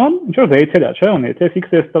նեյրոն ինչ որ weight-եր է, չէ, ունի։ Եթե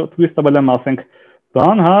x-ը twist տվել եմ, ասենք,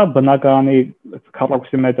 բան, հա, բնակարանի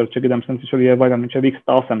քառակուսի մետր, չգիտեմ, sense ինչ որ եւ այլն, մինչեւ x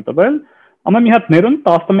 10 եմ տվել, ամեն մի հատ նեյրոն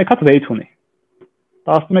 11 հատ weight ունի։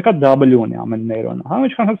 11 հատ w ունի ամեն նեյրոնը, հա,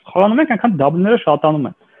 ինչքան խորանում ենք, այնքան w-ները շատանում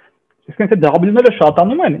են։ Իսկ եթե w-ները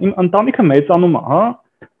շատանում են, իմ ընտանիքը մեծանում է, հա,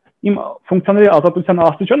 իմ ֆունկցիաների ազատության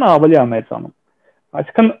աստիճանը ավելի է մեծանում։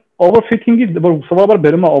 Այսինքն overfitting-ի, որ սովորաբար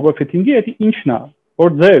բերում է overfitting-ի, դա ի՞նչն է,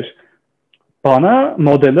 որ ձեր բանը,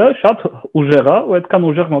 մոդելը շատ ուժեղ է, ու այդքան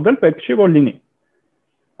ուժեղ մոդել պետք չի որ լինի։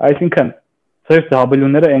 Այսինքն ձեր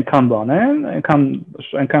w-ները այնքան բան են,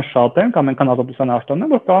 այնքան շատ են կամ այնքան ազատության աստիճան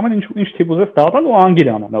են, որ կարող են ինչ տիպ ուզես դատալ ու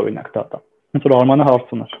անգիր անեն օրինակ դատա։ Ոնց որ Արմանը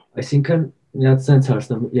հարցում էր։ Այսինքն մի հատ sense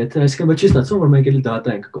հարցնում, եթե այսինքն չի ստացվում, որ մենք էլի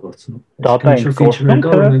data ենք գործում։ Data ենք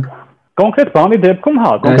գործում։ Կոնկրետ բանի դեպքում հա,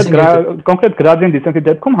 կոնկրետ gradient descent-ի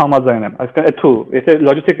դեպքում համաձայն եմ։ Այսինքն այդու, եթե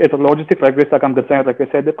logistic regression կամ գծային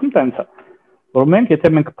regression-ի դեպքում տենց է։ Որ մենք եթե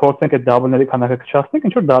մենք փորձենք այդ w-ների քանակը քչացնենք,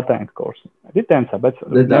 ինչ որ data ենք գործում։ Դա տենց է, բայց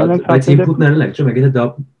input-ներն ենք, չէ՞, մենք եթե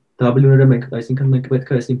w-ները մենք, այսինքն մենք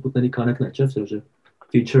պետք է այս input-ների քանակն է, չէ՞, Սերժ,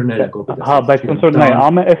 feature-ները կոպիտ։ Հա, բայց ոնց որ նայ,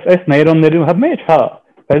 այս նեյրոնների մեջ, հա,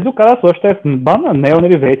 բայց դու կարաս ոչ թե բանը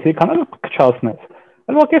նեյրոնների weight-ի քանակը քչացնես,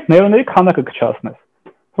 այլ ոչ թե նեյրոնների քանակը քչացնես։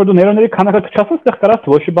 Որ դու նեյրոնների քանակը քչացնես, այդտեղ կարաս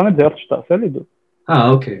ոչ մի բանը ձեռք չտաս, էլի դու։ Հա,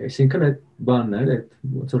 okay, այսինքն այդ բանն է, այդ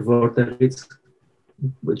ոնց որ որտեղից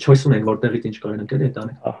choice ունենք, որտեղից ինչ կարող ենք էլի այդ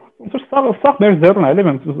անենք։ Հա, ոնց որ սա մեր ձեռն է, էլի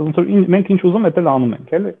ոնց որ մենք ինչ ուզում էդ էլ անում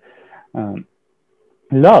ենք, էլի։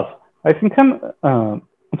 Լավ, այսինքն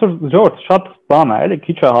ոնց որ ժորդ շատ բան է, էլի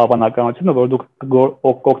քիչ է հավանականությունը, որ դուք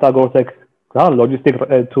կօգտագործեք, հա, logistic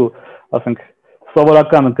to, ասենք,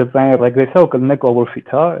 սովորական գծային ռեգրեսիա ու կլինեք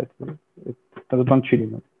overfit, հա, դա բան չի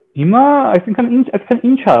լինում։ Հիմա, այսինքն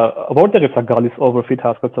ինչ է, որտեղից է գալիս overfit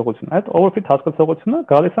հասկացողությունը։ Այդ overfit հասկացողությունը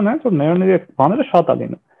գալիս է նրանից, որ նեյրոնների այդ բաները շատ է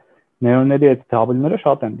լինում։ Նեյրոնների այդ w-ները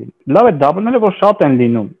շատ են լինում։ Լավ, այդ w-ները որ շատ են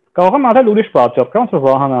լինում, կարող եմ արել ուրիշ պատճառ, ոնց որ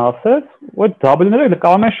Վահանը ասեց, ու այդ w-ները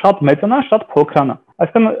կարող են շատ մեծանան, շատ փոքրանան։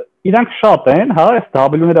 Այսինքն իրանք շատ են, հա, այս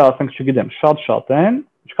w-ները ասենք, չգիտեմ, շատ են,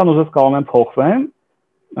 ինչքան ուզես կարող են փոխվեն,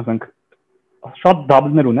 ասենք շատ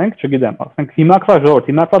w-ներ ունենք, չգիտեմ, ասենք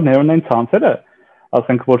հիմնակվա նեյրոնային ցանցերը,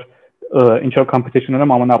 ասենք որ ինչ որ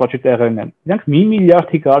competition-ում ամենաառաջի տեղերն են։ Իրանք 1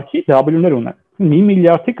 միլիարդի կարգի w-ներ ունեն։ 1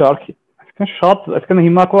 միլիարդի կարգի։ Այսինքն շատ, այսինքն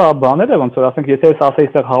հիմնակվա բաները ոնց որ ասենք եթե ես ասեի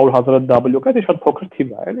այստեղ 100,000 w կա, դա շատ փոքր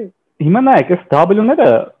թիվ է, էլի։ Հիմա նայեք, այս w-ները,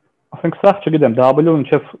 ասենք սա, չգիտեմ, w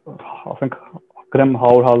ինչեվ ասենք գրեմ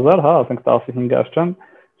 100,000, հա, ասենք 15 աշճան,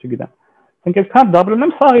 չգիտեմ։ Ասենք այսքան w-ն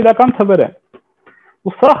եմ, սա իրական թվեր են։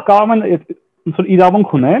 Ու սա կարող են ոնց որ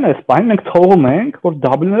իրավունք ունեն, այս բանը մենք թողում ենք, որ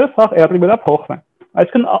W-ները սաղ R-ի վրա փոխվեն։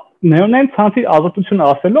 Այսինքն նեյրոնային ցանցի ազատություն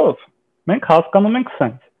ասելով, մենք հասկանում ենք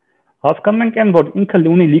sense։ Հասկանում ենք այն, որ ինքը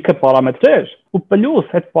ունի լիքը պարամետրեր, ու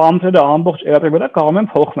պլյուս այդ պարամետրերը ամբողջ R-ի վրա կարող են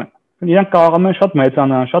փոխվել։ Իրանք կարող են շատ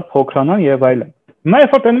մեծանան, շատ փոքրանան եւ այլն։ Հիմա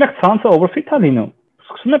երբ որ տենում եք ցանցը overfit-ա լինում,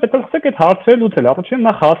 սկսում եք պետք է այդ հարցերը լուծել, առաջին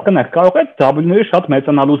նախ հասկանաք, կարող է W-ները շատ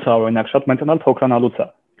մեծանալուց է, օրինակ, շատ մեծանալ փոքրանալուց է։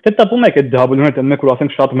 Դե տպում եք այդ W-ները տենում եք, որ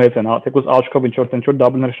ասենք շատ մեծ են, հա, թեկուզ աչքով ինչ որ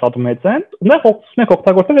W-ները շատ մեծ են, նախ օգտվում եք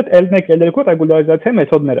օգտագործել այդ L1, L2 ռեգուլարիզացիայի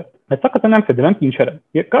մեթոդները։ Հետո կտենանք թե դրանք ինչեր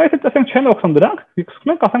են։ Կարելի է տեսենք չեն օգտվում դրանք,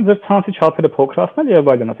 սկսում եք ասենք ձեր ցանցի չափերը փոքրացնել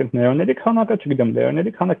եւ այլն, ասենք նեյրոնների քանակը, չգիտեմ,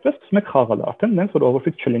 լեյերների քանակը, սկսում եք խաղալ արդեն, դենց որ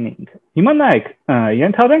overfit չլինի ինքը։ Հիմա նայեք,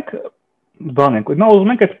 ենթադրենք բան ենք, հիմա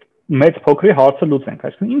ուզում ենք այդ մեծ փոքրի հարցը լուծենք,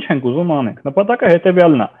 այսինքն ինչ ենք ուզում անենք։ Նպատակը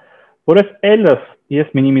հետեւյալն է, որ այս L-ը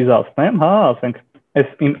ես մինիմիզացնեմ, հա, ասենք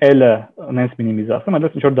այս իմ L-ը նենց մինիմիզացնեմ,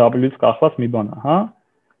 այլևս ինչ որ W-ից կախված մի բան է, հա։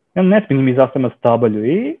 Եմ նենց մինիմիզացնեմ այս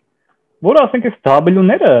W-ի, որը ասենք այս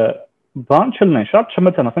W-ները բան չլինեն, շատ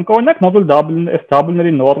չմեծան, ասենք օրինակ մոդուլ W, այս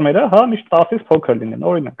W-ների նորմերը, հա, միշտ 10-ից փոքր լինեն,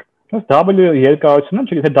 օրինակ։ Այս W երկարությունը,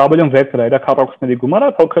 չգիտեմ, թե W-ն վեկտոր է, իր քառակուսների գումարը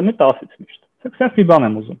փոքր լինի 10-ից միշտ։ Սենց մի բան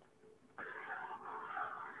եմ ուզում։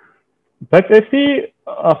 Բայց էսի,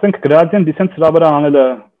 ասենք gradient descent սրա վրա անելը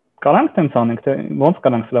կարանք տենց անենք, թե ոնց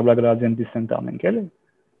կարանք սրա վրա gradient descent անենք, էլի։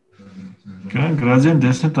 Կարանք gradient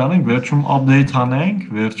descent անենք, վերջում update անենք,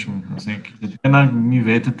 վերջում, ասենք, դենանք մի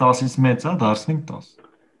վետը 10-ից մեծ է, դարձնենք 10։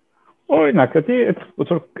 Օրինակ, դա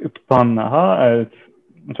ոնց որ բանն է, հա,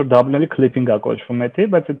 ոնց որ W-ների clipping-ա կոչվում է,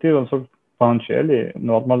 բայց դա ոնց որ բան չի, էլի,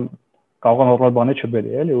 նորմալ կարող է նորմալ բանի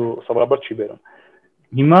չբերի, էլի, ու սովորաբար չի բերում։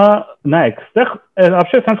 Հիմա նայեք, այստեղ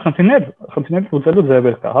вообще sense խնդիրներ լուծելու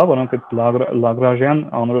ձևեր կա, հա, որոնք այդ Lagrangian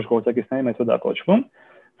անորոշ գործակիցների մեթոդը կոչվում,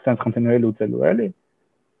 sense խնդիրները լուծելու, էլի։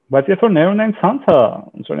 Բայց երբ որ նեյրոնային ցանցը,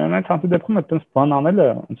 ոնց որ նեյրոնային ցանցի դեպքում այդպես բան անելը,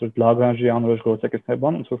 ոնց որ Lagrangian անորոշ գործակիցների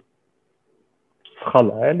բան, ոնց որ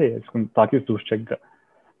սխալ է, էլի, այսինքն տակից դուրս չեք գա։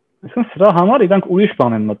 Այսինքն սրա համար իրանք ուրիշ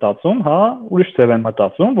բան են մտածում, հա, ուրիշ ձև են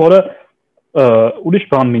մտածում, որը ուրիշ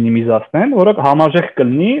բան մինիմիզացնեն, որը համարժեք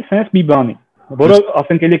կլինի sense մի բանի, որը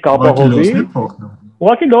ասենք էլի կապահովի,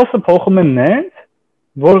 ուղղակի լոսը փոխում են նենց,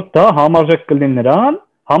 որ դա համարժեք կլինի նրան,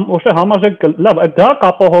 ոչ համարժեք լավ, դա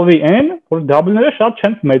կապահովի այն, որ W-ները շատ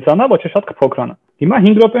չեն մեծանա, ոչ շատ կփոքրանա։ Հիմա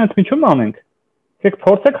 5 րոպեից միջում անենք։ Եկեք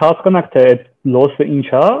փորձեք հասկանաք, թե այդ լոսը ինչ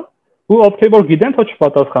է, ու ովքեր որ գիտեն, թող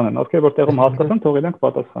չպատասխանեն, ովքեր որ տեղում հասկացան, թող իրենք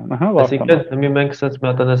պատասխանեն։ Ահա, Այսինքն մենք ասած մի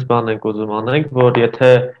հատ այնպես բան ենք ուզում անենք, որ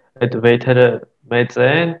եթե այդ weight-երը մեծ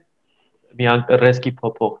են, միան ռեսկի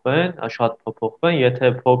փոփոխվեն, շատ փոփոխվեն,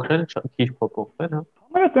 եթե փոքր են, քիչ փոփոխվեն, հա։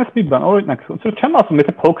 Այդպես մի բան, օրինակ, չեմ ասում,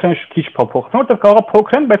 եթե փոքր են, քիչ փոփոխվեն, որտեղ կարող է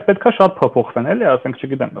փոքր են, բայց պետքա շատ փոփոխվեն, էլի, ասենք,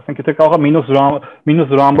 չգիտեմ, ասենք, եթե կարող է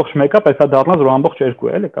 -0.1-ը, պետք է դառնա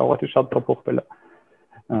 0.2, էլի, կարող է շատ փոփոխվել է։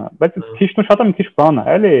 Բայց քիչն ու շատը մի քիչ բան է,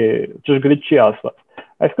 էլի, ճշգրիտ չի ասված։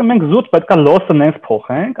 Այսինքն մենք զուտ պետքա loss-ը նենց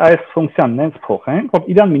փոխենք, այս ֆունկցիան նենց փոխենք, որ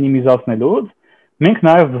իրան մինիմիզացնելուց մենք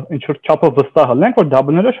նաև ինչ որ չափով վստահ լինենք, որ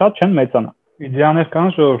W-ները շատ չեն մեծանա։ Իդեալներ կան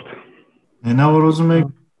ժողովուրդ։ Հենա որ ուզում եք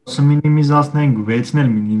loss-ը մինիմիզացնենք, weight-ն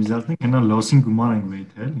էլ մինիմիզացնենք, հենա loss-ին գումարենք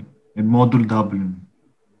weight-ը, էլի։ Այդ մոդուլ W-ն։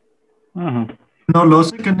 Ահա։ Նո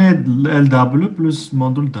loss-ը կնե LW plus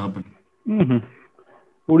մոդուլ W։ Ահա։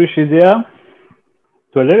 Ուրիշ իդեա։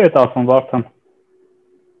 Դու էլ եք ասում Վարդան։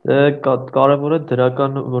 Դե կարևորը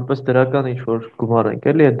դրական, որպես դրական ինչ որ գումարենք,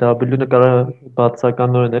 էլի, այդ W-ը կարող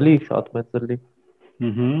բացականորեն էլի շատ մեծ լինի։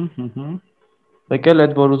 Մեկ էլ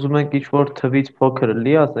այդ որ ուզում ենք ինչ որ թվից փոքր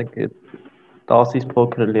լինի, ասենք 10-ից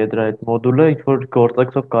փոքր լինի դրա այդ մոդուլը, ինչ որ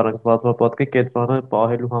գործակցով կարանք բազմապատկենք այդ բանը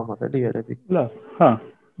պահելու համար, էլի երևի։ Լավ, հա,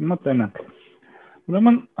 հիմա տենանք։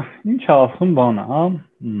 Ուրեմն ինչ է ասում բանը, հա,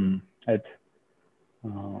 այդ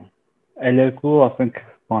L2, ասենք,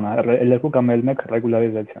 բանը, L2 կամ L1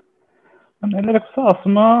 Regularization։ L2-ը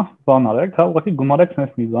ասում է բան արեք, հա, ուղղակի գումարեք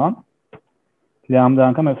sense մի բան, լիամդա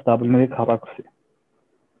անգամ այս W-ների քառակուսի։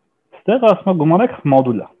 Ստեղ ասում է գումարեք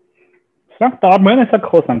մոդուլը։ Սրանք տարբեր են, հեսա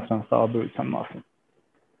խոսանք սրանց տարբերության մասին։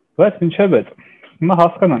 Բայց ինչև է։ Հիմա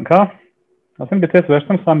հասկանանք, հա։ Ասենք եթե ես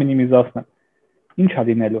վերցնեմ սա մինիմիզացնեմ։ Ինչ է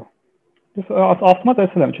լինելու։ Ես ավտոմատ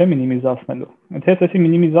տեսել եմ, չէ, մինիմիզացնելու։ Եթե ես էսի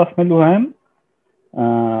մինիմիզացնելու եմ,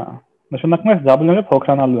 նշանակում է W-ները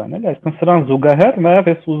փոքրանալու են, էլի, այսինքն սրան զուգահեռ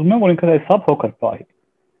նաև ես ուզում եմ, որ ինքը սա փոքր պահի։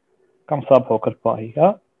 Կամ սա փոքր պահի, հա։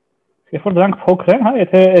 Երբ որ դրանք փոքր են, հա,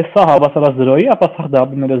 եթե սա հավասար է 0-ի, ապա սա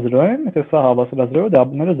W-ները 0 են, եթե սա հավասար է 0-ի,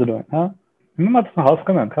 W-ները 0 են, հա։ Հիմա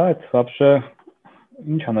հասկանանք, հա, այդ вообще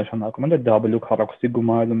ինչ է նշանակում, էլի W քառակուսի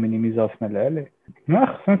գումարելու մինիմիզացնելը, էլի։ Նախ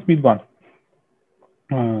sense մի բան։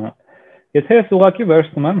 Եթե ես ուղղակի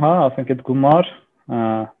վերցնում եմ, հա, ասենք այդ գումար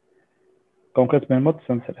կոնկրետ մեր մոտ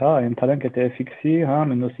sense էր, հա, ընթանանք այդ fx-ի, հա,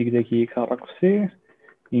 -y-ի քառակուսի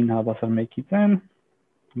 9 հավասար 1-ից n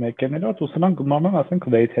 1/3 ու սրանք գումարում ասենք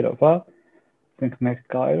weight-երով, հա, ասենք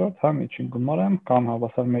 1/4, հա, միջին գումարեմ կամ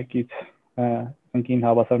հավասար 1-ից 9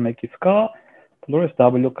 հավասար 1-ից k plus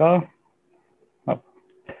w k, հա,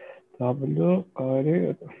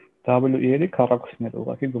 w-ի քառակուսիները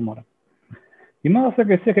ուղղակի գումարեմ։ Հիմա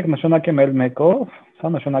ասեք, եկեք նշանակեմ L1-ով, սա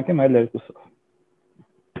նշանակեմ L2-ով։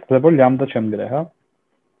 Դե որ լամբդա չեմ գրել, հա։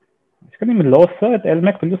 Այսինքն իմ loss-ը այդ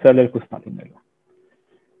L1 plus L2-ն է լինելու։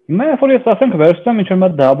 Հիմա երբ որ ես ասենք վերցնեմ ինչ-որ մի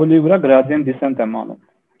W-ի վրա gradient descent եմ անում,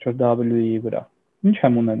 ինչ-որ W-ի վրա, ինչ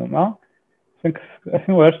եմ ունենում, հա։ Ասենք,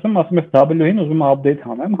 այսինքն վերցնում, ասում ես W-ին ուզում եմ update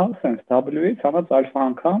անեմ, հա, sense W-ից հանած alpha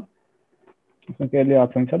անգամ, ասենք էլի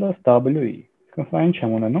ացենցիալը W-ի։ Այսինքն սա ինչ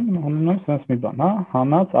եմ ունենում, ունենում sense մի բան, հա,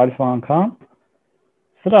 հանած alpha անգամ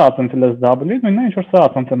սրա ացանցելս W-ի, նույնն է ինչ որ սա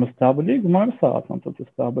ացանցելս W-ի, գումարը սա ացանցելս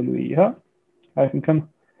W-ի, հա։ Այսինքն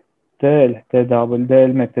del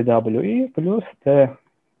L1 W-ի plus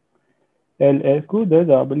L2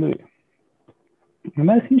 W-ի։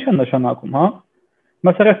 Հիմա ես ինչ է նշանակում, հա։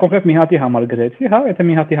 Մասերով կոնկրետ մի հատի համար գրեցի, հա, եթե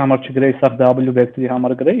մի հատի համար չգրեի, սա W վեկտորի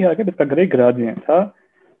համար գրեի, իհարկե պետք է գրեի gradient, հա։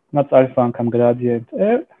 Հանած alpha անգամ gradient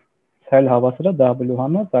L, L հավասար է W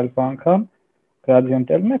հանած alpha անգամ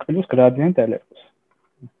gradient L1 plus gradient L2։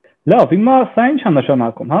 Լավ, հիմա սա ինչ է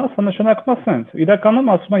նշանակում, հա, սա նշանակում է sense։ Իրականում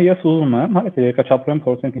ասում եմ ես ուզում եմ, հա, եթե երկրաչափորեն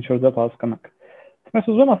փորձենք ինչ-որ ձև հասկանանք։ Ես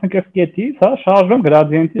ուզում եմ ասենք այս կետից, հա, շարժվեմ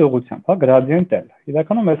gradient-ի ուղղությամբ, հա, gradient L։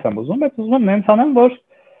 Իրականում ես եմ ուզում նենց անեմ, որ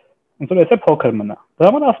ոնց որ էսը փոքր մնա։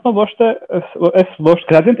 Դրա համար ասում եմ ոչ թե ոչ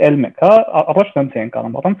gradient L1, հա, առաջ sense ենք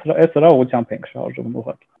անում, առանց սրա ուղղությամբ ենք շարժվում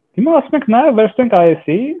ուղղակի։ Հիմա ասում ենք նաև վերցնենք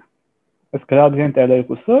IS-ի, այս gradient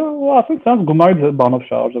L2-ը, ու ասենք սրանց գումարի բանով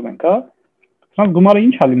շարժվենք, հա։ Սրանց գումարը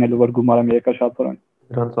ինչ է լինելու, որ գումարեմ երկրաչափորեն։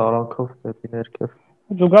 Դրանց արանքով դեպի ներքև։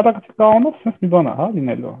 Զուգադակցի կանոնով sense մի բան է, հա,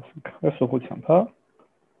 լինելու, ասենք, այս ուղղությամբ, հա։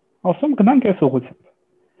 Ասում գնանք այս ուղղությամբ։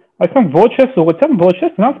 Այսինքն ոչ այս ուղղությամբ, ոչ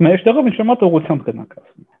այս նրանց մեջտեղով ինչ-որ մոտ ուղղությամբ գնանք,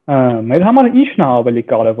 ասում։ Մեր համար ի՞նչն է ավելի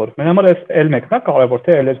կարևոր։ Մեր համար այս L1-ն է կարևոր,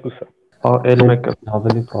 թե L2-ը։ L1-ը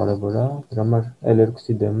ավելի կարևոր է, դրա համար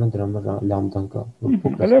L2-ի դեմը դրա համար լամբդան կա։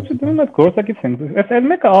 L2-ի դեմը այդ գործակից ենք։ Այս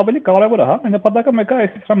L1-ը ավելի կարևոր է, հա։ Նպատակը մեկը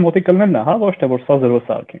այսպես սա մոտիկալներն է, հա, ոչ թե որ սա 0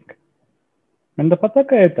 սարքենք։ Մեր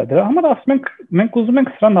նպատակը այդ է։ Դրա համար ասում ենք մենք ուզում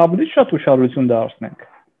ենք սրան ավելի շատ ուշադրություն դարձնենք,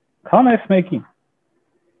 քան այս մեկին։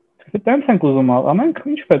 Դրանց ենք ուզում անենք,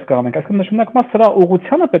 ինչ պետք է անենք, այսինքն նշանակում է սրա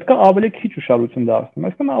ուղղությանը պետք է ավելի քիչ ուշադրություն դարձնենք։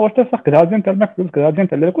 Այսինքն ոչ թե սա gradient L1 plus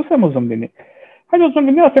gradient L2 եմ ուզում լինի, այլ ուզում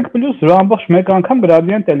լինի ասենք plus 0.1 անգամ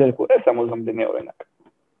gradient L2, այս եմ ուզում լինի օրինակ։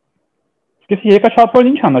 Իսկ երկրաչափորեն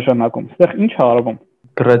ինչ է նշանակում, այստեղ ինչ է արվում։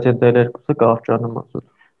 gradient L2-ը կարճանում ասում։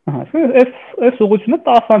 Ահա, այս ուղղությունը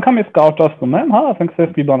 10 անգամ ես կարճացնում եմ, հա, ասենք սա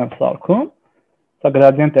մի բան եմ սարքում, սա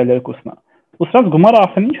gradient L2-ն է։ Ու սրանց գումարը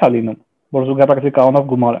արդեն ինչ է լինում, որ զուգադակցի կանոնով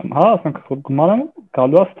գումարեմ, հա, ասենք որ գումարեմ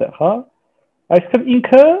գալու է այստեղ, հա։ Այսինքն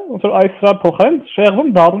ինքը ոնց որ այս սրա փոխարեն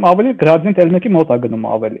շեղվում դառնում ավելի gradient L1-ի մոտ է գնում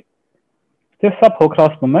ավելի։ Եթե սա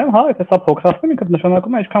փոքրացնում եմ, հա, եթե սա փոքրացնում ինքը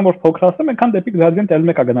նշանակում է ինչքան որ փոքրացնում, այնքան դեպի gradient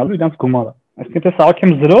L1 է գնալու իրանց գումարը։ Այսինքն եթե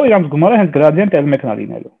սարքեմ 0, իրանց գումարը հենց gradient L1-ն է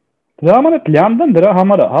լինելու։ Դրա համար այդ լամբդան դրա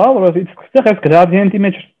համար է, հա, որ այստեղ այս gradient-ի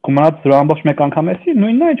մեջ գումարած 0.1 անգամ էսի,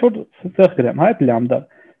 նույնն է ինչ որ ստեղ գրեմ, հա, այդ լամբդան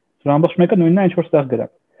 0.1-ը նույնն է ինչ որ ստեղ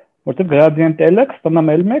գրեմ, որտեղ gradient L1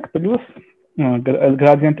 ստանամ L1 plus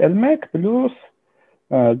gradient L1 plus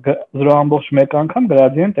 0.1 անգամ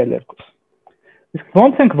gradient L2։ Իսկ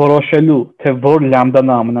ո՞նց ենք որոշելու, թե որ լամբդան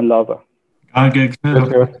է ամենալավը։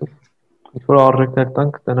 Ինչ որ արժեքներ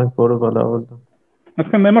տանք, կտենանք որը լավը։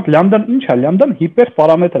 Այսինքն մեր մոտ լամբդան ինչ է, լամբդան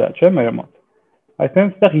հիպերպարամետր է, չէ՞ մեր մոտ։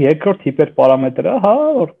 Այսինքն այստեղ երկրորդ հիպերպարամետրը, հա,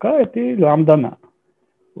 որ կա, դա լամբդան է։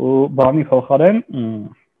 Ու բանի փոխարեն,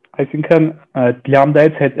 այսինքն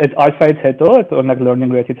լամբդայից հետ, այդ ալֆայից հետո, այդ օրինակ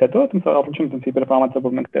learning rate-ից հետո, դա առաջին հիպերպարամետրը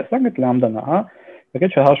որ մենք տեսանք, այդ լամբդան է, հա։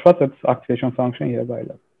 Եկե չհաշված այդ activation function եւ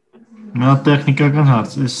այլն։ Նա տեխնիկական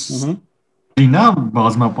հարց, էս լինա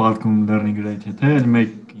բազմապատկում learning rate-ը, թե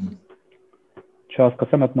L1-ին։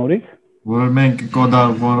 Չհասկացամ այդ նորից։ Որ մենք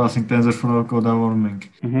որ ասենք TensorFlow-ով կոդավորում ենք։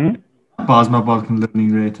 Բազմապատկում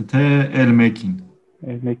learning rate-ը, թե L1-ին։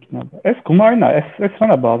 L1-ին է։ Այս գումարն է, այս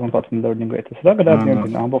սրանա բազմապատկում learning rate-ը, սրա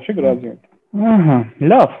gradient-ն է, ամբողջի gradient։ Ահա,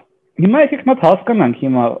 լավ։ Հիմա եկեք մոտ հասկանանք,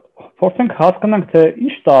 հիմա փորձենք հասկանանք, թե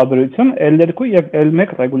ինչ տարբերություն L2 եւ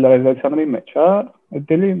L1 regularization-ների մեջ, հա։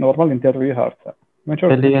 Դա էլի նորմալ ինտերվյուի հարց է։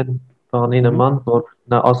 Էլի այն բանի նման, որ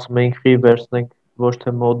նա ասում էինք free վերցնենք ոչ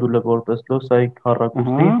թե մոդուլը որպես loss, այլ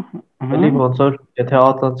քառակուսի։ Էլի ոնց որ եթե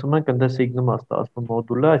ածանցում ենք, ընդ սիգնում է ստացվում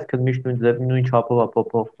մոդուլը, այսինքն միշտ նույն չափով է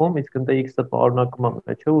փոփոխվում, իսկ ընդ x-ը պարունակում է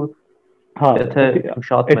մեջը ու Հա, Եթե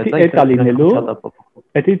շատ մեծ է, դա լինելու,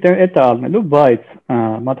 դա լինելու, բայց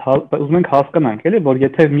ուզում ենք հասկանանք, էլի, որ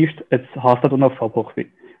եթե միշտ այդ հաստատունով փոփոխվի,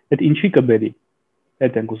 այդ ինչի կբերի,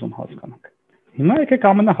 այդ ենք ուզում հասկանանք։ Հիմա եկեք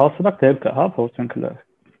ամենահասարակ դեպքը, հա, փորձենք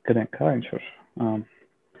գրենք, հա, ինչ որ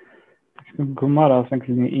գումար ասենք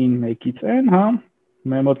լինի in make-ից n, հա,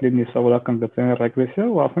 մեր մոտ լինի սովորական գծային ռեգրեսիա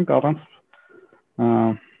ու ասենք առանց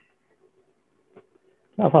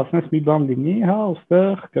ասենք մի բան լինի, հա,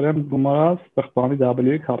 ուստեղ գրեմ գումարած այդտեղ բանի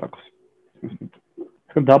w-ի քառակուս։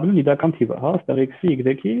 W-ն իդական թիվ է, հա, այդտեղ x-ի,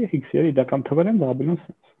 y-ի, x-ի իդական թվեր են w-ն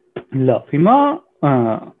sense։ Լավ, հիմա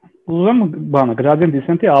ուզում բանը gradient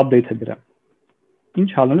descent-ի update-ը գրեմ։ Ինչ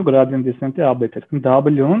անելու gradient descent-ի update-ը։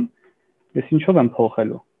 W-ն ես ինչով եմ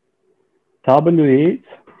փոխելու։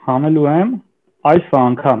 W-ից հանելու եմ alpha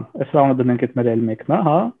անգամ, այս ռաունը դնենք այդ մեր L1-ն է,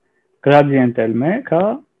 հա, gradient L1, հա,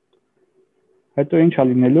 հետո ինչ է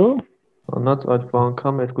լինելու։ Հանած alpha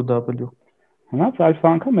անգամ 2W։ Հանած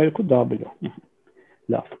alpha անգամ 2W։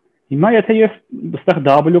 Լավ։ Հիմա եթե ես այստեղ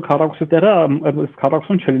W քառակուսի տեղը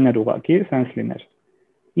քառակուսուն չլիներ ուղղակի, sense լիներ։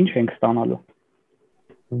 Ինչ ենք ստանալու։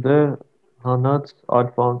 Դե հանած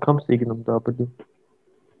alpha անգամ signum W։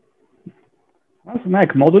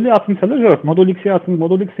 Ասենք մոդուլի ացնցելը ժողովուրդ, մոդուլ x-ի ացնց,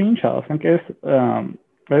 մոդուլ x-ը ինչ է, ասենք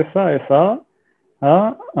էսա, հա,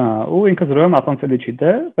 ու ինքը 0-ում ացնցելի չի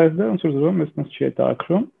դե, բայց դե ոնց որ 0-ում էսպես չի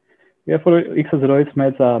հետաքրում։ Երբ որ x-ը 0-ից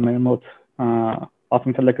մեծ է, մեր մոտ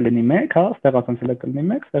ացնցելը կլինի 1, հա, ստեղ ացնցելը կլինի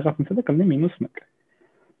 1, ստեղ ացնցելը կլինի -1։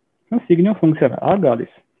 Այսինքն signum ֆունկցիան է, հա,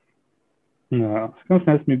 գալիս։ Այսինքն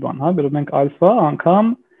sense մի բան, հա, գրում ենք alpha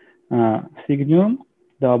անգամ signum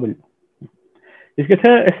w։ Իսկ եթե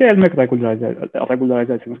էսի L1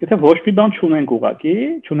 regularization, եթե ոչ մի բան չունենք ուղղակի,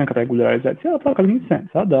 չունենք regularization, ապա կլինի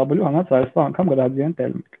sense, հա, w հանած alpha անգամ gradient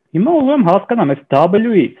L1։ Հիմա ուզում եմ հասկանամ այս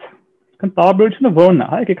w-ից, այսինքն տարբերությունը ո՞րն է,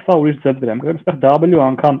 հա, եկեք սա ուրիշ ձև գրեմ, գրեմ այստեղ w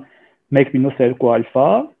անգամ 1 - 2 alpha,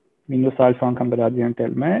 -alpha անգամ gradient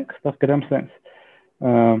L1, այստեղ գրեմ sense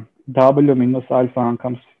w - alpha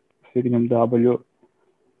անգամ signum w,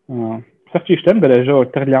 այստեղ ճիշտ եմ գրել,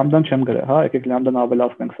 ժողովուրդ, այստեղ լամդան չեմ գրել, հա, եկեք լամդան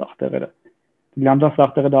ավելացնենք սաղ տեղերը։ Լամդան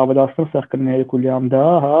սաղ տեղը ավելացնեմ, այստեղ կլինի 2 լամդա,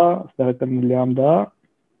 հա, այստեղ կլինի լամդա,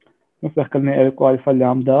 այստեղ կլինի 2 alpha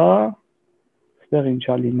լամդա, այստեղ ինչ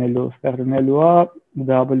է լինելու, այստեղ լինելու է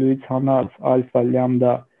w-ից հանած alpha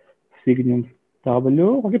լամդա signum w,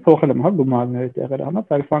 ուղղակի փոխել եմ, հա, գումարների տեղերը,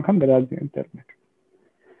 հանած alpha անգամ gradient L1։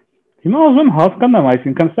 Հիմա ուզում եմ հասկանամ,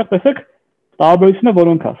 այսինքն այստեղ տեսեք տարբերությունը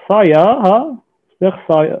որոնք է, սա է, հա,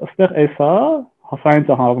 այստեղ էս է, սայից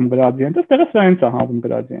է հանվում gradient-ը, այստեղ է սայից է հանվում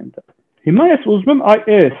gradient-ը։ Հիմա ես ուզում եմ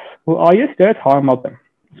IS, ու IS դերից հարմատեմ։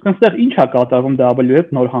 Այսինքն այստեղ ինչ է կատարվում W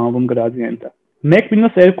հետ նոր հանվում gradient-ը։ 1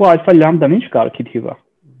 - 2 alpha lambda-ն ինչ կարգի թիվ է։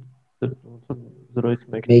 0-ից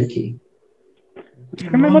 1։ 1-ի։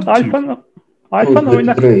 Այսինքն մեր մոտ alpha-ն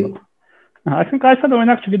օրինակ, այսինքն alpha-ն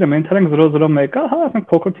օրինակ չգիտեմ, ընտրենք 001-ը, հա, այսինքն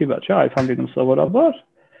փոքր թիվ է, չէ, alpha-ն լինում սովորաբար,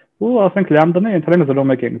 ու ասենք lambda-ն ընտրենք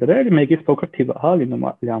 0.1 ենք դրել, 1-ից փոքր թիվ է, հա, լինում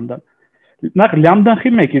lambda-ն։ Նախ լամդան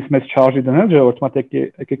խի մեկից մեծ չարժի դնել, ժողովուրդ, մտեք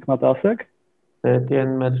եկեք մտ ասեք։ Դե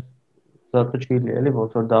այն մեր զատը չի լի, էլի,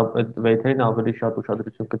 ոնց որ դա այդ weight-երին ավելի շատ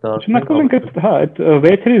ուշադրություն կդարձնենք։ Շնորհակալ ենք, հա, այդ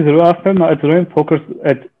weight-երի զրոյացնելն, այդ զրոյին փոքր,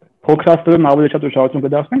 այդ փոքրացնելն ավելի շատ ուշադրություն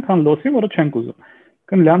կդարձնենք, քան loss-ին, որը չենք ուզում։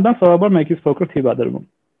 Կան լամդան սովորաբար մեկից փոքր թիվ է դրվում։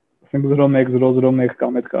 Ասենք 0.1, 0.01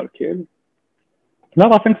 կամ այդ կարգի, էլի։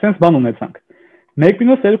 Լավ, ասենք sense բան ունեցանք։ 1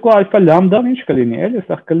 - 2 alpha lambda-ն ինչ կլինի, էլի,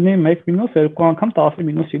 այստեղ կլինի 1 - 2 անգամ 10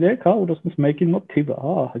 - 3, հա, որովհետեւ 1-ին մոտ թիվ է,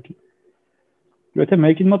 հա, ահագին։ Եթե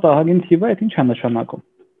 1-ին մոտ ահագին թիվ է, այդ ինչ է նշանակում։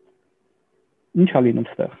 Ինչ է լինում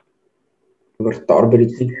այստեղ։ Որ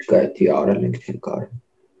տարբերություն չկա, դա արել ենք չենք արել։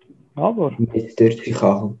 Հա, որ մեծ դեր չի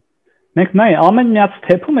խաղում։ Մենք նայ ամեն միած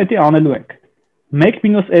step-ում դա անելու ենք։ 1 -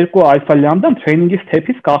 2 alpha lambda-ն training-ի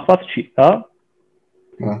step-ից կախված չի, հա։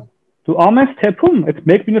 Հա։ Դու ամեն step-ում այդ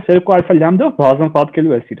 1 - 2 alpha lambda-ով բազան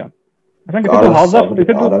պատկելու ես իրան։ Ասենք եթե դու 1000,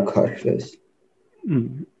 եթե դու արագ հաշվես։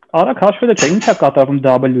 Արագ հաշվելը չէ, ինչ է կատարվում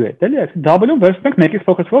W հետ, էլի, այս W-ն վերցնում ենք 1-ից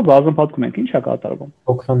փոքր թվով բազան պատկում ենք, ինչ է կատարվում։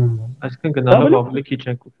 Փոքրանում է։ Այսինքն գնալով ավելի քիչ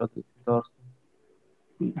ենք ուշադրություն դարձնում։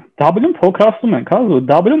 W-ն փոքրացնում ենք, հա,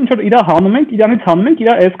 W-ն ինչ որ իրա հանում ենք, իրանից հանում ենք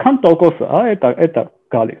իրա այսքան տոկոսը, հա, էտա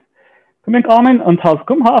գալիս։ Մենք ամեն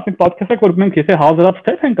ընթացքում, հա, ասենք պատկերացեք, որ մենք եթե 1000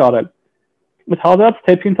 step ենք արել, այդ 1000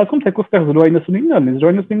 step-ի ընթացքում թեկուզ տեղ 0.99 լինի,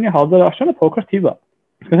 0.99-ի 1000 աշճանը փոքր թիվ է։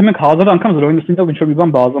 Եթե մենք 1000 անգամ 0.99-ով ինչ-որ մի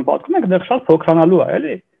բան բազան պատկում ենք, դեռ շատ փոքրանալու է,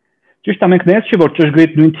 էլի։ Ճիշտ է, մենք նայած չի որ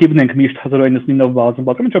ճշգրիտ նույն թիվն ենք միշտ 0.99-ով բազան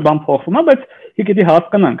պատկում, ինչ-որ բան փոխվում է, բայց եկեք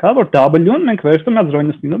հասկանանք, հա, որ W-ն մենք վերցնում ենք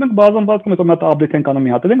 0.99-ով ենք բազան պատկում, հետո մենք update ենք անում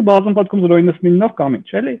մի հատ, ենք բազան պատկում 0.99-ով կամ ինչ,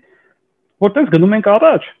 էլի։ Որտեղ գնում ենք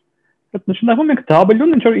առաջ։ Այդ նշանակում ենք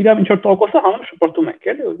W-ն ինչ-որ իրավ ինչ-որ տոկոսը հանում շփորտում ենք,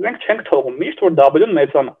 էլի։ Մենք չենք թողում միշտ որ W-ն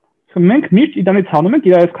մեծանա։ մենք միշտ իրանից հանում ենք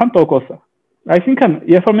իր այսքան տոկոսը։ Այսինքն,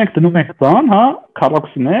 երբ որ մենք դնում ենք բան, հա,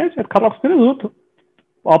 քառակուսիներ, այդ քառակուսիները զուտ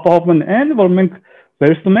ապահովում են n, որ մենք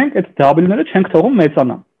վերցնում ենք այդ w-ները չենք թողում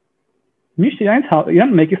մեծանան։ Միշտ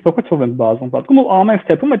իրան մեկից փոքր թող ենք բազմապատկում ու ամեն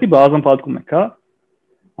step-ում դա բազմապատկում ենք, հա,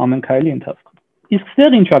 ամեն քայլի ընթացքում։ Իսկ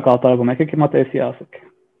ստեղ ինչա կատարվում, եկեք հիմա տեսի ասեք։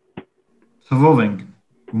 Թվով ենք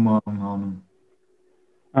գումարում հանում։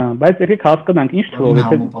 Բայց եկեք հասկանանք ինչ թվով է։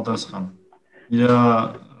 Համապատասխան։ Իրա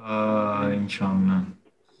ինչ անունը։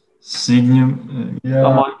 Signum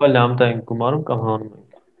կամ ալֆա լամդա ենք գումարում կամ հանում ենք։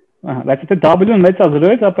 Ահա, բայց եթե w-ն մեծ է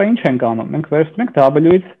 0-ից, ապա ինչ ենք անում։ Մենք վերցնում ենք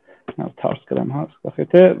w-ից, թարս գրեմ, հա,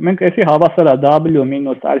 եթե մենք էսի հավասար է w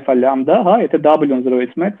մինուս ալֆա լամդա, հա, եթե w-ն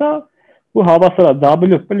 0-ից մեծ է, ու հավասար է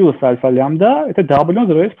w պլյուս ալֆա լամդա, եթե w-ն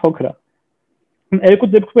 0-ից փոքր է։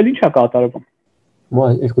 Երկու դեպքում էլ ինչ է կատարվում։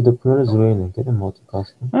 Երկու դեպքերը 0-ին են, դե մոտիկ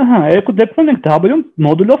ասում։ Ահա, երկու դեպքում ենք w-ն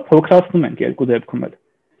մոդուլով փոքրացնում ենք երկու դեպքում էլ։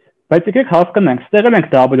 Բայց եկեք հասկանանք, ստեղ ենք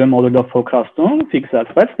w մոդուլով փոքրացնում,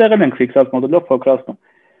 ֆիքսած, բայց ստեղ ենք ֆիքսած մոդուլով փոքրացնում։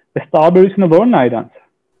 Այս տարբերությունը ո՞րն է իրանց։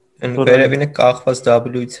 Վերևինը կախված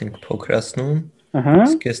w-ից ենք փոքրացնում,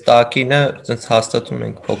 իսկ այս տակինը ցենց հաստատում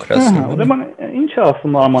ենք փոքրացնում։ Ուրեմն ինչ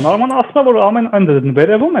ասում Արման։ Արմանը ասում է, որ ամեն այն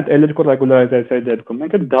վերևում այդ էլեկտրո ռեգուլարիզացիայի դեպքում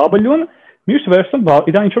մենք այդ w-ն միշտ վերցնում,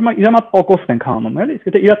 իրան ինչ որ իրան տոկոսն ենք հանում, էլի։ Իսկ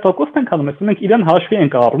եթե իր տոկոսն ենք հանում, ասում ենք իրան հաշվի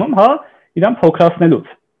ենք առնում, հա, իրան փոքրացնելուց։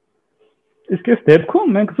 Իսկ այս դեպքում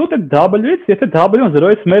մենք զուտ այդ w-ից, եթե w-ն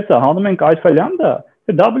 0-ից մեծ է, հանում ենք ալֆա լամդա,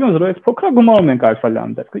 եթե w-ն 0-ից փոքր է, գումարում ենք ալֆա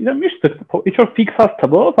լամդա։ Իրան միշտ ինչ որ ֆիքսած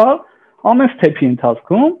թվով, հա, ամեն step-ի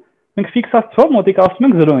ընթացքում մենք ֆիքսած թվով մոտիկացնում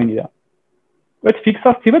ենք 0-ին իրան։ Այդ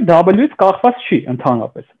ֆիքսած թիվը w-ից կախված չի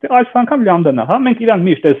ընդհանրապես։ Դե ալֆա անգամ լամդան է, հա, մենք իրան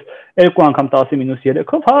միշտ այս 2 անգամ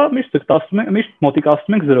 10-3-ով, հա, միշտ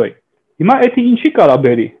մոտիկացնում ենք 0-ի։ Հիմա դա ինչի կարա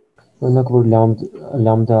բերի։ Օրինակ որ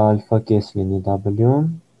լամդա ալֆա կես լինի w-ն,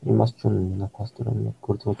 իմաստ չունի փաստորեն մեկ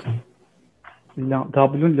գործողություն։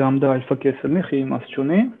 W-ն լամդա ալֆա կես լինի, խի իմաստ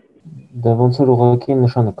չունի։ Դա ոնց որ ուղղակի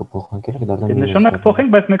նշանը կփոխենք, էլի դառնա։ Նշանը կփոխենք,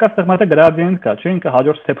 բայց մեկ այստեղ մատը գրադիենտ կա, չէ՞, ինքը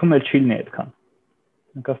հաջորդ step-ում էլ չի լինի այդքան։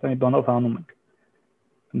 Մենք այստեղի բանով հանում ենք։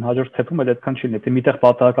 Հաջորդ step-ում էլ այդքան չի լինի։ Եթե միտեղ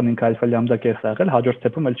պատահական ինքը ալֆա լամդա կես ա եղել, հաջորդ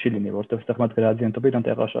step-ում էլ չի լինի, որտեղ այստեղ մատ գրադիենտով իրան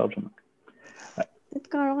տեղաշարժում ենք։ Դա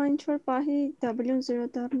կարող է ինչ որ պահի W-ն 0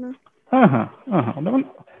 դառնա։ Ահա, ուրեմն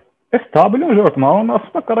այս W-ն ժողովուրդ մանոն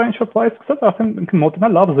ասում է կարա ինչ որ պահի սկսած արդեն ինքը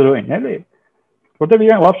մոտնա լավ 0-ին, էլի։ Որտեղ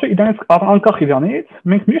իրան вообще իրանից անկախ իրանից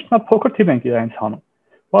մենք միշտ նա փոքր թիվ ենք իրանից հանում։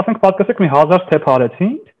 Ասենք պատկերացեք մի 1000 step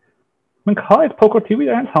արեցինք, մենք հա այդ փոքր թիվը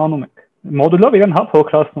իրանից հանում ենք։ Մոդուլով իրան հա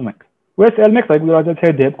փոքրացնում ենք։ Ու այս L1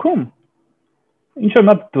 ռեգուլարիզացիայի դեպքում ինչ որ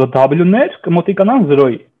նա W-ներ կմոտիկանան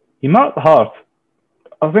 0-ի։ Հիմա հարց։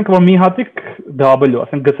 Ասենք որ մի հատիկ W,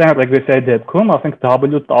 ասենք գծային ռեգրեսիայի դեպքում, ասենք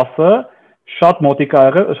W10-ը շատ մոտիկա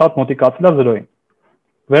եղել, շատ մոտիկացել է 0-ին։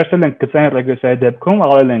 Վերցել ենք գծային ռեգրեսիայի դեպքում,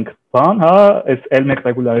 արել ենք բան, հա, այս L1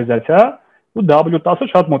 ռեգուլարիզացիա ու W10-ը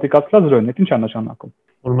շատ մոտիկացել է 0-ին, դա ինչ է նշանակում։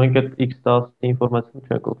 Որ մենք այդ x10-ի ինֆորմացիան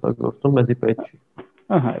չենք օգտագործում, մեզի պետք չի։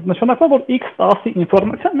 Ահա, նշանակում է որ x10-ի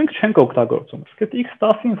ինֆորմացիան մենք չենք օգտագործում։ Իսկ այդ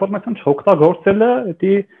x10-ի ինֆորմացիան չօգտագործելը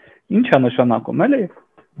դա ինչ է նշանակում, էլի։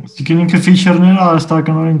 Իսկ ինքը ֆիչերները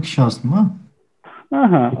արհեստականորեն քշացնում, հա։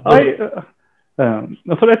 Ահա,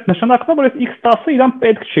 այդ նշանակում է որ այդ x10-ը իրան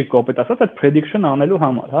պետք չի կոպիտ ասած այդ prediction անելու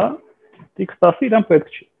համար, հա։ X10-ը իրան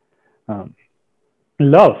պետք չի։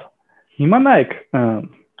 Լավ։ Հիմա նայեք,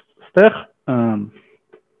 ստեղ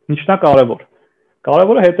ինչն է կարևոր։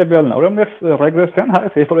 Կարևորը հետևյալն է։ Ուրեմն այս regression, հա,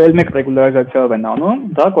 երբ որ L1 ռեգուլարիզացիայով են անում,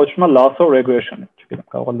 դա կոչվում է lasso regression, չգիտեմ,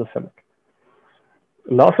 կարող է լսել եք։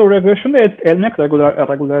 Lasso regression-ը այդ L1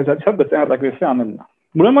 ռեգուլարիզացիայով գծային ռեգրեսիա անելն է։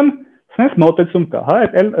 Ուրեմն, sense մոտեցում կա, հա,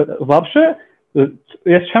 այդ вообще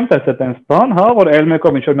ես չեմ տեսել այնպես բան, հա, որ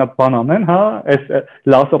L1-ով ինչ որ մի բան անեն, հա, այս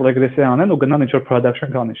lasso regression անեն ու գնան ինչ որ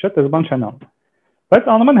production կանի, չէ՞, այս բան չեն անում։ Բայց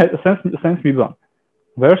անում են sense մի բան։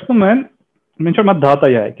 Վերցնում են ինչ որ մի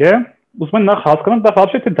data եկե, ուզում են նախ հասկանան, դա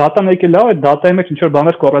вообще թե data-ն եկել է, այդ data-ի մեջ ինչ որ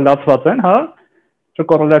բաներ կոռելացված են, հա, ինչ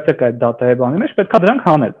կոռելացիա կա այդ data-ի բանի մեջ, պետք է դրանք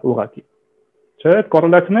հանել ուղղակի։ Չէ՞, այդ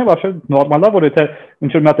կոռելացիաները вообще նորմալ է, որ եթե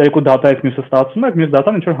ինչ որ մի հատ երկու data-ից մյուսը ստացվում է, այդ մյուս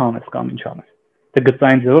data-ն ինչ որ հանես կամ ինչ անես։ Թե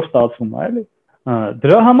գծային ձևով ստացվում է, էլի։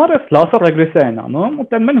 Դրա համար այս lasso ռեգրեսիա են անում, ու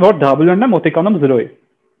տենում են որ W-ն է մոտիկանում 0-ի։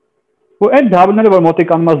 Ու այդ W-ները որ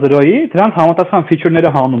մոտիկանում է 0-ի, դրանք համապատասխան feature-ները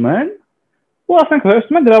հանում են, ու ասենք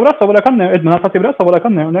վերցնում են դրա վրա սովորական այդ մնացածի վրա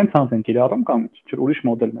սովորական նեյրոնային ցանց են կիրառում կամ ինչ-որ ուրիշ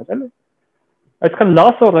մոդելներ, էլի։ Այսինքն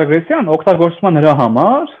lasso ռեգրեսիան օգտագործվում է նրա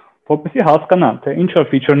համար, որպեսզի հասկանան, թե ինչ որ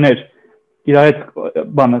feature-ներ իր այդ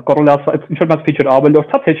բանը կոռելացիա ինչ որ մի feature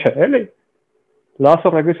ավելորդա թե չէ, էլի։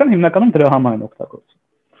 Lasso regression հիմնականում դրա համար են օգտագործվում։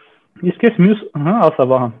 Իսկ ես մյուս, հա, ասա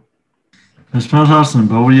Վահան։ Այսպես ասեմ,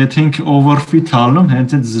 բա որ եթե ինքը overfit ալնում,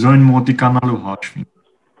 հենց այդ 0-ին մոտիկանալու հաշվին։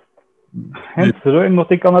 Hence 0-ին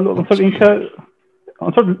մոտիկ անալու ոնց որ ինքը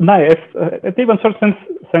ոնց որ նայ, էդի ոնց որ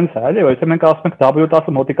sense է, էլի, որ եթե մենք ասում ենք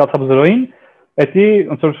W10 մոտիկացավ 0-ին, էդի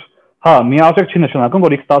ոնց որ հա, մի արժեք չի նշանակում,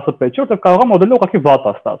 որ x10-ը պետք չէ, որտեղ կարող է մոդելը ուղղակի վատ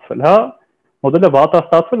է ստացվել, հա։ Մոդելը վատ է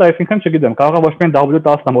ստացվել, այսինքն չգիտեմ, կարող է ոչ միայն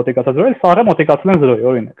W10-ը մոտիկացած 0-ի, սարը մոտիկացել են 0-ի,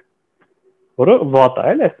 օրինակ։ Որը վատ է,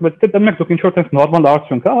 էլի, բայց դե մենք դուք ինչ որ տես նորմալ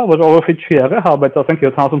արդյունք է, հա, որ overfit չի եղել, հա, բայց ասենք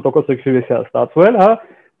 70% accuracy է ստացվել, հա,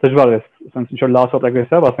 դժվար է, ասենք ինչ որ last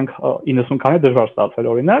regressive, ասենք 90 քանի դժվար ստացվել,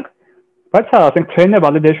 օրինակ, բայց հա, ասենք train-ը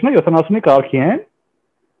validation-ը 70-ի կարգի են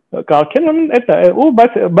այդ ու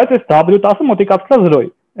բայց այս W10-ը մոտիկացել է 0-ի։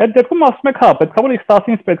 Այդ դեպքում ասում եք, հա, պետք է որ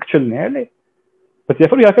x10-ից պետք չլինի, էլի։ Բայց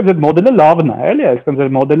երբ որ իհարկե ձեր մոդելը լավն է, էլի, այսինքն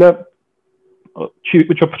ձեր մոդելը չի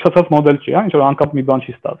փչացած մոդել չի, հա, ինչ որ անկապ մի բան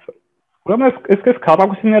չի ստացվել։ Ուրեմն այս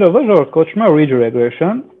քառակուսիներով է, որ կոչվում է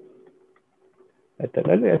regression։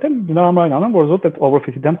 Էլի, դա նրա համար անում, որ զոտ այդ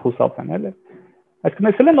overfit-ի դեմ խուսափեն, էլի։ Այսինքն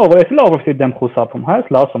էսել են overfit-ի դեմ խուսափում, հա, այս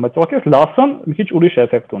լասոն, բայց ուղղակի այս լասոն մի քիչ ուրիշ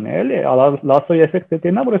էֆեկտ ունի, էլի։ Լասոյի էֆեկտը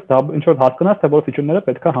դեռ նա, որ այս ինչ որ հատկանաց, թե որ feature-ները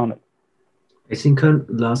պետք է հանել։ Այսինքն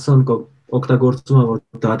լասոն օգտագործումը որ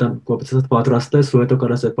դատան կոպիացած պատրաստես ու հետո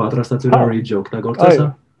կարաս այդ պատրաստածը read օգտագործես,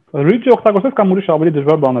 հա։ Read օգտագործես կամ ուրիշ ավելի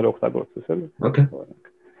դժվար բաներ օգտագործես, էլի։ Okay։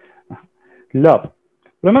 Լավ։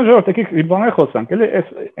 Ուրեմն ժողովուրդ, եկեք իր բաները խոսանք, էլի, այս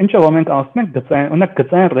ինչը որ մենք ասում ենք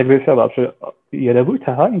գծային ռեգրեսիա вообще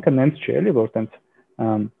երևույթը, հա, ինքը նենց չի, էլի, որ տենց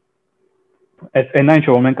այս այնա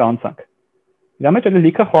ինչը որ մենք անցանք։ Իրա մեջ էլի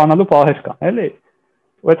լիքը խորանալու պահեր կան, էլի։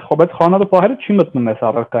 Ու այդ խորանալու պահերը չի մտնում այս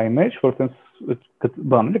առարկայի մեջ, որ տենց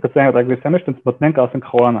բան, էլի, գծային ռեգրեսիա մեջ տենց մտնենք, ասենք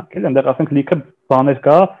խորանանք, էլի, այնտեղ ասենք լիքը բաներ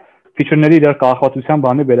կա, feature-ների իրար կախվածության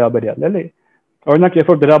բանի վերաբերյալ, էլի։ Օրինակ,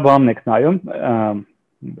 երբ որ դրա բանն եք նայում,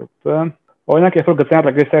 օրինակ, երբ որ գծային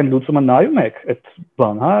ռեգրեսիայի լուծումը նայում եք, այդ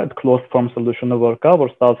բան, հա, այդ closed form solution-ը որ կա,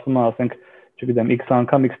 որ ստացվում է, ասենք, չգիտեմ, x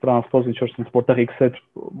անգամ x transpose ինչ որ sense որտեղ x-ը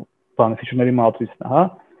բան feature-ների matrix-ն է, հա,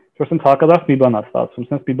 ինչ որ sense հակադարձ մի բան է ստացվում,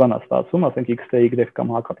 sense մի բան է ստացվում, ասենք x-ը y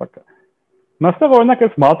կամ հակառակը։ Մասնավոր օրինակ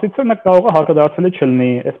այս matrix-ը նա կարող է հակադարձելի չլինի,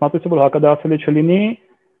 այս matrix-ը որ հակադարձելի չլինի,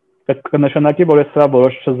 այդ կնշանակի, որ այս սրա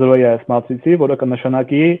որոշիչը 0 է այս matrix-ի, որը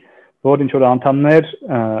կնշանակի, որ ինչ որ անդամներ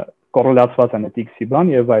կորելացված են այդ x-ի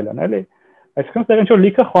բան եւ այլն, էլի։ Այսինքն դեռ ինչ որ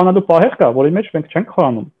լիքը խորանալու պահեր կա, որի մեջ մենք չենք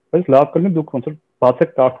խորանում, բայց լավ կլինի դուք ոնց որ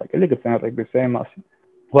բացեք կարդաք, էլի գծային ռեգրեսիայի մասին։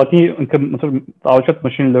 Ուղղակի ինքը ոնց որ ավելի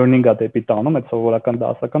machine learning-ա դեպի տանում, այդ սովորական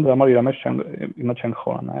դասական, դրա համար իր մեջ չենք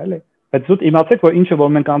խորանա, էլի։ Բայց զուտ իմացեք, որ ինչը որ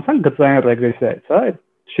մենք անցանք գծային ռեգրեսիայից, հա, այդ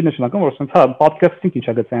չի նշանակում, որ ասենք, հա, podcast-ին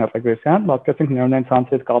ինչա գծային ռեգրեսիան, podcast-ին neural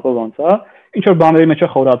ցանցի հետ կապով ոնց է, ինչ որ բաների մեջ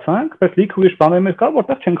խորացանք, բայց լիք ուրիշ բաների մեջ կա,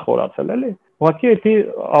 որտեղ չենք խորացել, էլի։ Ուղղակի էդի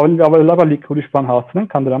ավելի լավ է լիք ուրիշ բան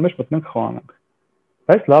հասցնենք, քան դրա մեջ մտնենք խորանանք։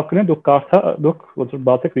 Բայց լավ կլինի դուք ոնց որ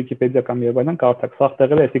բացեք Wikipedia կամ եւ այլն կարդաք, սա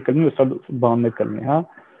տեղերը էդի կլինի, սա բանն է կլինի, հա։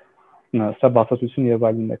 Սա բացատրություն եւ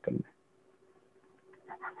այլն է կլինի։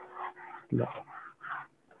 Լավ։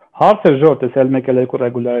 Հարցը ժողովուրդ էս էլ մեկ էլ երկու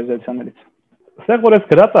regularization-ներից։ Սեղ որ էս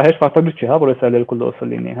գրածը հեշտ ֆակտորից չի, հա, որ էս էլ երկու loss-ը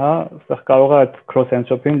լինի, հա, սեղ կարող է այդ cross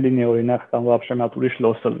entropy-ն լինի օրինակ կամ вообще մի հատ ուրիշ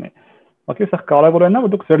loss-ը լինի։ Οκ, սեղ կարևորն է,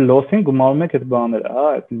 որ դուք ձեր loss-ին գումարում եք այդ բաները, հա,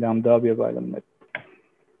 այդ lambda եւ այլն։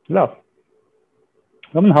 Լավ։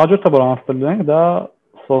 Ուրեմն հաջորդը որ անցնելու ենք, դա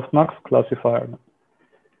Softmax Classifier-ն է։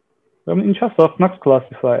 Ուրեմն ինչա Softmax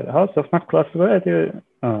Classifier-ը, հա, Softmax Classifier-ը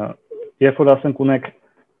դա երբ որ ասենք ունեք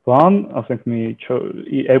բան, ասենք մի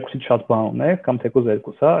երկուսից շատ բան ունեք կամ թեկուզ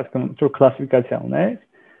երկուս, հա, այսինքն ինչ որ classification ունեք,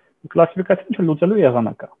 classification-ը ինչ լուծելու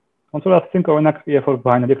եղանակ է։ Ոնց որ ասենք օրինակ, երբ որ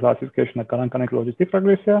binary classification-ը կարող անենք logistic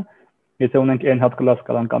regression, եթե ունենք n հատ class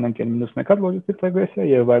կարող անենք n-1 հատ logistic regression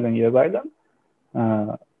եւ այլն եւ այլն։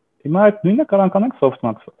 Հիմա այդ նույնը կարող անենք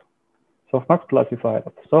Softmax-ով։ Softmax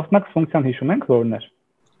Classifier-ով։ Softmax ֆունկցիան հիշում ենք որն էր։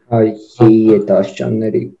 Այ այդ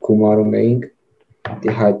աշճանների գումարում էինք,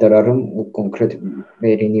 դի հայտարարում ու կոնկրետ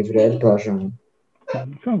վերինի վրա էլ բաժանում։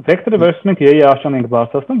 Վեկտորը versus մենք y-ի աշճան ենք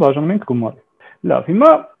բարձրացնում, բաժանում ենք գումար։ Լավ,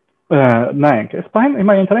 հիմա նայենք, այս բանը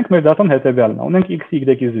հիմա ենթադրենք մեր դատան հետեւյալն է։ Ունենք x,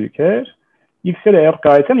 y-ի զույգեր, x-երը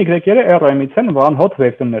r-կայից են, y-երը r-ից են one hot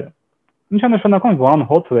վեկտորները։ Ինչ է նշանակում one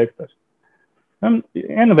hot վեկտոր։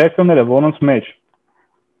 Այն վեկտորները, որոնց մեջ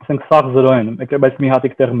ասենք սաղ 0 են, բայց մի հատ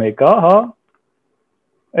տեղ 1 է, հա,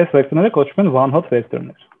 այս վեկտորները կոչվում են one hot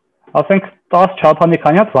վեկտորներ։ Ասենք 10 չափանի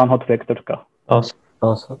քանի հատ one hot վեկտոր կա։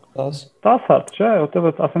 10 հատ, չէ, որտեղ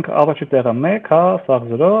ասենք առաջի տեղը 1, հա, սաղ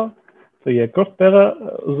 0, երկրորդ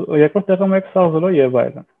տեղը 1, սաղ 0 եւ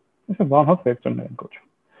այլն։ Այսինքն one hot վեկտորներ են կոչվում։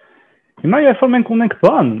 Հիմա երբ որ մենք ունենք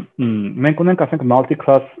բան, մենք ունենք ասենք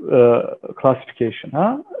multi-class classification, հա,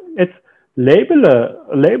 այդ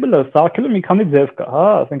label-ը սարքելու մի քանի ձև կա, հա,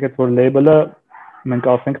 ասենք այդ որ label-ը մենք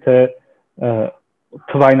ասենք թե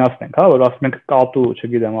թվայնացնենք, հա, որ ասում ենք կատու,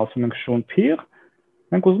 չգիտեմ, ասում ենք շուն փիղ,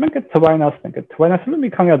 Մենք ուզում ենք այդ թվայնացնենք, այդ թվայնացնելը մի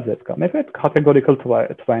քանի հատ ձև կա։ Մեկը այդ categorical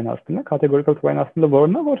թվայնացնելն է, categorical թվայնացնելը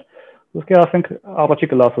որն է, որ ուստի ասենք առաջի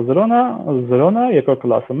կլասը 0-ն է, 0-ն է, երկրորդ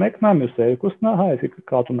կլասը 1-ն է, մյուսը 2-ն է, հա, այսինքն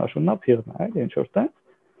կատունաշունն է, փիղն է, այլ ինչ որ տենց։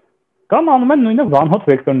 Կամ անում են նույնը վանհոտ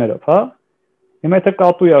վեկտորներով, հա։ Հիմա եթե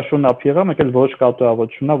կատույա շուննա փիղա, մեկ էլ ոչ կատույա,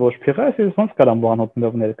 ոչ շուննա, ոչ փիղա, այսինքն ոնց կարամ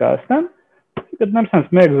վանհոտներով ներկայացնեմ։ Գտնեմ sense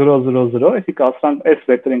 1 0 0 0, այսինքն ասրան s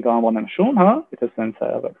վեկտորին կանանվանեմ շուն, հա, եթե sense է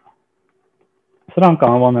եղել։ Սրան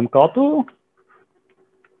կանանվանեմ կատու։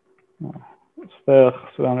 Այստեղ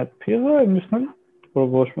սրան այդ փիղը, մյուսն էլ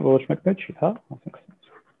ոչ մեկն չի, հա, ասենք sense։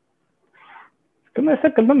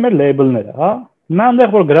 Կնեսը կլնում մեր label-ները, հա։ Նա այնտեղ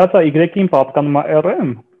որ գրած է y-ին պատկանում է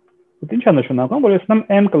rm, դա ինչ է նշանակում, որ ես ունեմ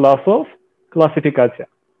m կլասով classification։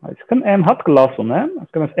 Այսինքն m հատ կլաս ունեմ,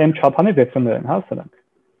 այսինքն m չափանի վեկտորներ են, հա, սրանք։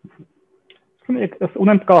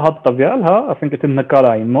 Ունեմ կա հատ տվյալ, հա, ասենք եթե նկար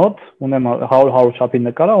է իմ մոտ, ունեմ 100 չափի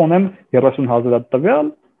նկար, ունեմ 30,000 հատ տվյալ,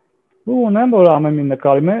 ու ունեմ որ ամեն մի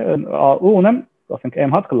նկարի ու ունեմ, ասենք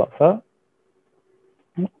m հատ կլաս, հա։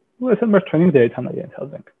 Ու այսօր մեր training data-ն է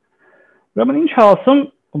ենթադրենք։ Ուրեմն ինչ է ասում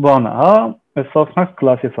բանը, հա, այս Softmax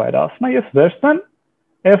Classifier-ը, ասում է ես վերցնեմ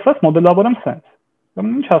f-ը մոդելավորեմ sense։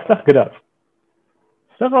 Ուրեմն ինչ աստեղ գրած։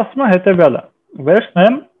 Այստեղ ասում է հետևյալը.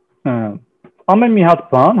 վերցնեմ ամեն մի հատ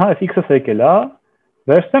բան, հա, այս x-ը եկել է,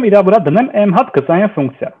 վերցնեմ իր վրա դնեմ m հատ գծային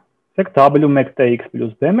ֆունկցիա։ Ասեք w1tx +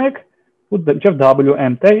 b1 ու դեպի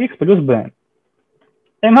wmtx + b1։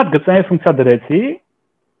 m հատ գծային ֆունկցիա դրեցի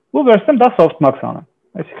ու վերցնեմ դա softmax անեմ։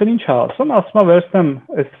 Այսինքն ինչ է ասում, ասում է վերցնեմ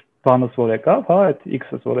այս բանս որ եկավ, հա, այդ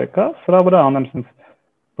x-ը որ եկավ, սրա վրա անեմ sense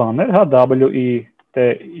բաներ, հա,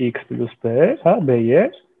 w(tx + b), հա, b-ը,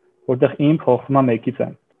 որտեղ ին փոխվում է 1-ից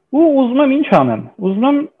n։ Ու ուզում եմ ինչ անեմ,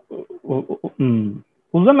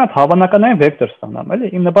 ուզում եմ այդ հավանականային վեկտոր ստանամ, էլի,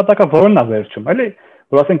 իմ նպատակը որն է վերջում, էլի,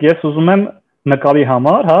 որ ասենք ես ուզում եմ նկարի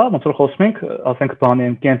համար, հա, ոնց որ խոսում ենք, ասենք բանի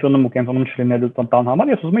եմ կենտրոնում ու կենտրոնում չլինելու տան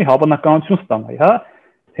համար, ես ուզում եմ հավանականություն ստանալ, հա,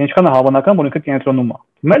 թե ինչքան է հավանական, որ ինքը կենտրոնում է։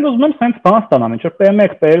 Մենք ուզում եմ sense բան ստանամ, ինչ որ p1,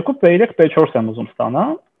 p2, p3, p4 եմ ուզում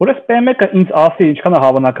ստանալ, որ այս p1-ը ինձ ասի ինչքան է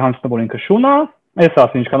հավանականությունը, որ ինքը շուն է, այս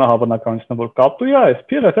ասի ինչքան է հավանականությունը, որ կատու է, այս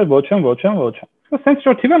փիղը, եթե ոչ եմ։ Sense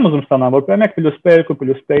շոր թիվ եմ ուզում ստանալ, որ p1 + p2 + p3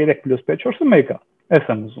 + p4-ը 1 է։ Այս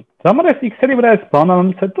եմ ուզում։ Դրա համար այս x-երի վրա այս բանը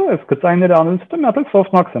անելուց հետո, այս գծայինները անելուց հետո մի հատ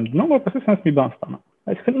softmax եմ դնում, որպեսզի sense մի բան ստանամ։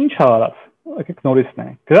 Այսինքն ինչ է արած։ Եկեք նորից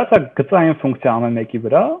նայենք։ Գրած է գծային ֆունկցիա ամեն մեկի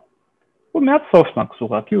վրա, ու մի հատ softmax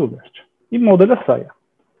ուղղակի ու վերջ։ Իմ մոդելը սա է։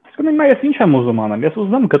 Իսկ հիմա ես ինչ եմ ուզում անեմ։ Ես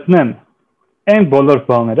ուզում եմ գտնեմ n բոլոր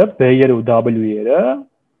բաները, b-երը ու w-երը,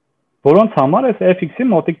 որոնց համար այս f(x)-ի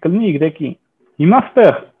մոտիկ կլինի y-ին։ Հիմա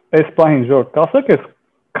ստեղ այս պահին ժորդ կասեք, այս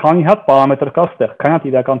քանի հատ պարամետր կա ստեղ, քանի հատ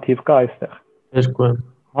իրական թիվ կա այստեղ։ Երկու եմ։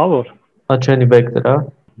 Հա որ։ Աչենի վեկտոր, հա։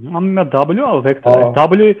 Ամենա w-ը վեկտոր է։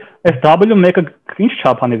 Այս w1-ը ինչ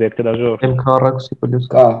չափանի վեկտոր է ժորդ։ m քառակուսի պլյուս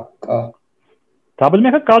Կա։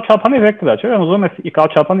 W1-ը կա չափանի վեկտոր է, չէ՞, ուզում եմ այս կա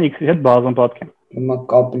չափանի x-ի հետ բազում պատկեմ։ Հիմա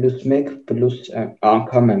k + 1 +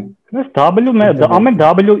 անգամ եմ։ Այս w-ը ամեն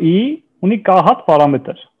w-ի ունի k հատ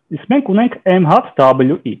պարամետր։ Իսկ մենք ունենք m հատ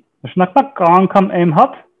w-ի։ Նշանակում է k անգամ m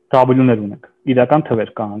հատ w-ներ ունենք։ Իրական թվեր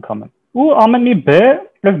k անգամ m։ Ու ամեն մի b,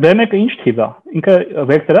 այս b1-ը ինչ թիվ է։ Ինքը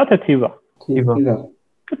վեկտոր է թե թիվ է։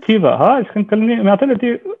 Թիվ է, հա, այսինքն կլինի մի հատ էլ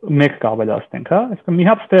դի 1 կավելացնենք, հա։ Այսինքն մի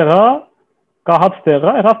հատ ստեղ է, k հատ ստեղ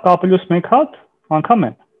է, եղավ k + 1 հատ անգամ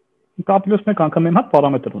m։ K + 1 անգամ m հատ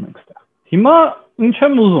պարամետր ունենք ստեղ։ Հիմա ինչ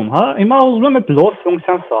եմ ուզում, հա։ Հիմա ուզում եմ այդ loss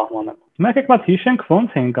ֆունկցիան սահմանեմ։ Մենք եկեք մատ հիշենք ոնց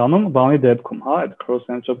ենք անում բանի դեպքում, հա, այդ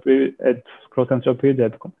cross entropy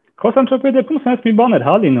դեպքում։ Cross entropy դեպքում sense մի բան էր,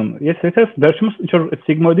 հա, լինում։ Ես եթե վերջումս ինչ որ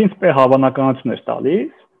sigmoid-ին p հավանականություն էր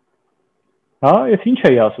տալիս, հա, ես ինչ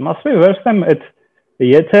էի ասում, ասում եմ վերցնեմ այդ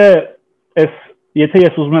եթե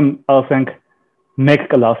ես ուզում եմ, ասենք 1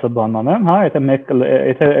 կլասը բան անեմ, հա,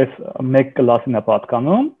 եթե այս 1 կլասին է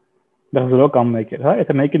պատկանում, դա 0 կամ 1 էր, հա,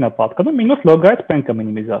 եթե 1-ին է պատկանում, մինուս լոգարիթմ p-ն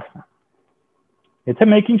կմինիմիզացնեմ։ Եթե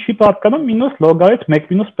 1-ին չի պատկանում, մինուս լոգարիթմ 1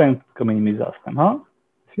 - p-ն կմինիմիզացնեմ, հա։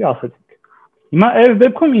 Չի ասեցինք։ Հիմա այս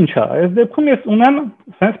դեպքում ինչ է։ Այս դեպքում ես ունեմ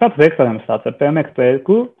sense մատ վեկտոր եմ ստացել p1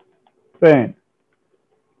 p2 pn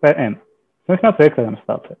pm։ Sense մատ վեկտոր եմ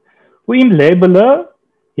ստացել։ Ու իմ label-ը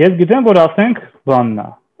ես գիտեմ, որ ասենք բանն է,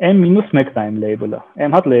 m-1-ն է իմ label-ը։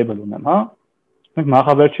 M հատ label ունեմ, հա։ Մենք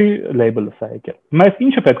նախավերջի label-ը սա եկել։ Հիմա ես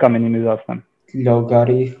ինչը պետք է մինիմիզացնեմ։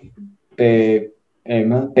 Լոգարիթմ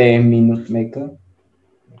pm-ը, pm-1-ը։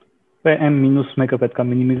 pm-1-ը պետք է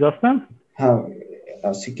մինիմիզացնեմ։ Հա,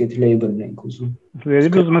 ասիկ այդ label-ն ենք ուզում։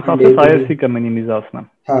 Label-ը ուզում ես ասես ISC-ը կմինիմիզացնեմ։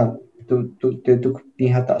 Հա, դուք մի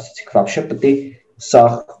հատ ասացիք, вообще պետք է սա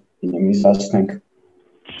մինիմիզացնենք։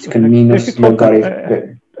 Իսկ մինուս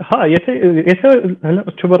լոգարիթմ Հա, եթե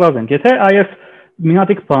չվրազենք, եթե IS մի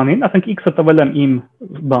հատիկ բանին, ասենք x-ը տվել եմ իմ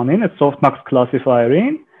բանին, այդ softmax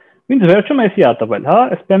classifier-ին, ինձ վերջում էսի է տվել, հա,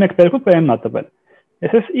 այս p1 p2 p-ն է տվել։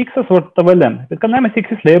 Ես x-ը որ տվել եմ, պետք է նայեմ այս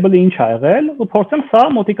x-ից label-ը ինչ է եղել ու փորձեմ սա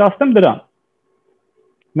մոտիկացնեմ դրան։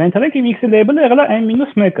 Մենք թվենք իմ x-ի label-ը եղել է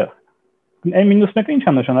n-1-ը։ n-1-ը ինչ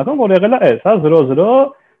է նշանակում, որ եղել է s, հա, 0 0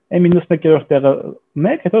 n-1-րդ տեղը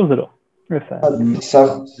 1, հետո 0։ Սա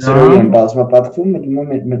 0-ի են բազմապատկվում,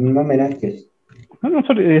 մնում մենակ ես։ Ոնց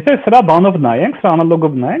որ եթե սրա բանով նայենք, սրա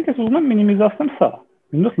անալոգով նայենք, ես ուզում եմ մինիմիզացնեմ սա,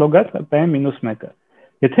 մինուս լոգարիթմ p-1։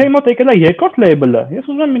 Եթե իմ մոտ եկել է երկրորդ label-ը, ես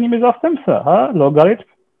ուզում եմ մինիմիզացնեմ սա, հա, լոգարիթմ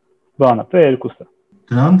բանը p2-ը։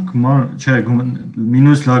 Դրանք գումար, չէ,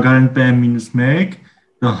 մինուս լոգարիթմ p-1,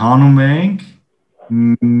 դա հանում ենք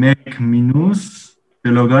 1 մինուս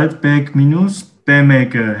լոգարիթմ p մինուս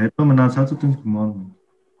p1-ը, հետո մնացածը դենք գումարում ենք։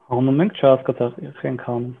 Հանում ենք, չհասկացա, ենք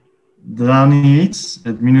հանում։ Դրանից,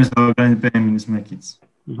 այդ մինուս լոգարիթմ p-1-ից,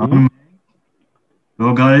 հանում ենք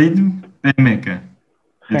լոգարիթմ p1-ը։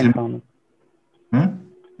 Ենք հանում։ Հա?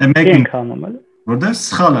 Ենք հանում, էլի։ Որտեղ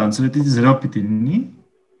սխալ է, անցրետից 0 պիտի լինի,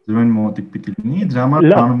 0-ին մոտիկ պիտի լինի, դրա համար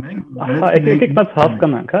հանում ենք։ Հա, եկեք բաց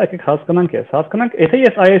հասկանանք, հա, եկեք հասկանանք ես։ Հասկանանք, եթե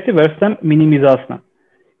ես IS-ի վերցնեմ մինիմիզացնեմ,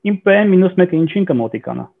 իմ p-1-ը ինչին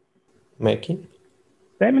կմոտիկանա։ 1-ին։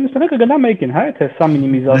 p-1-ը կգնա 1-ին, հա, եթե սա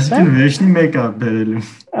մինիմիզացնեմ։ Այսինքն վերջնի 1-ը բերելու։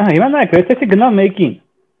 Ահա, հիմա նայեք, եթե գնա 1-ին,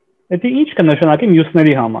 դա ինչ կնշանակի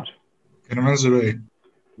մյուսների համար։ Գնում են 0-ի։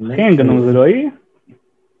 Քեն գնում 0-ի։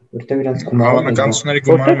 Որտեղ իրանց գումարը հավանականությունների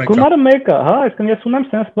գումարը 1-ը։ Գումարը 1-ը, հա, այսինքն ես ունեմ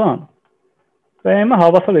sense բան։ PM-ը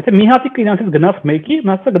հավասար է, եթե մի հատիկը իրանցից գնաց 1-ի,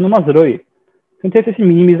 մնացածը գնում է 0-ի։ Եթե ես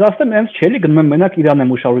մինիմիզացնեմ, այնց չէ՞ լի գնում եմ մենակ իրան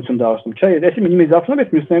եմ ուշադրություն դարձնում, չէ՞, եթե մինիմիզացնում եմ, ես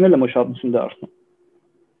մյուսներին եմ ուշադրություն դարձնում։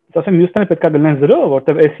 Ասեմ մյուսները պետք է գնան 0,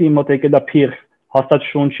 որտեվ S-ի մոտ եկել է փիղ, հաստատ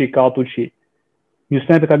շունչի, կատու չի։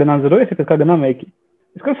 Մյուսները պետք է գնան 0, ես պետք է գնամ 1-ի։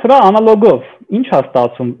 Իսկ սրա անալոգով ինչ է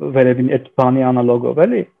ստացվում վերևին այդ բանի անալոգով,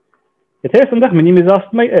 էլի։ Եթե ես այնտեղ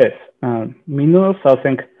մինիմիզացնում եմ S, մինուս,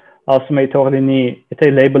 ասենք, ասում եմ թող լինի,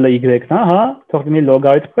 եթե label-ը y-ն է, հա, թող լինի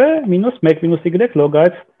logarithm p մինուս 1 մինուս y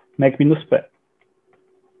logarithm 1 մինուս p։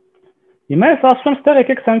 Հիմա ես ասում եմ, ստեղ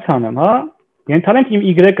եկեք sense անեմ, հա։ Ենթադրենք իմ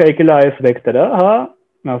y-ը եկել է այս վեկտորը, հա,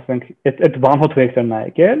 ասենք, այդ one-hot vector-ն է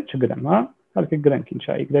եկել, չգրեմ, հա։ Հարկե գրենք ինչ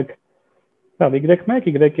է y, հա, y1,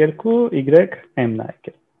 y2, ym-ն է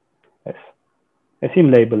եկել։ Այս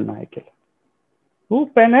իմ label-ն է եկել։ Ու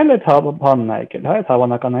p-ն էլ այդ բանն է եկել, հա, այդ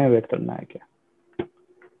հավանականային վեկտորն է եկել։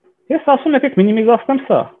 Ես ասում եկեք մինիմիզացնեմ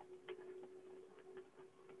սա։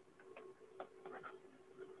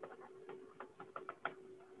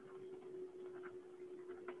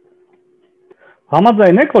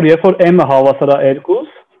 Համաձայն եք, որ երբ որ m-ը հավասար է 2,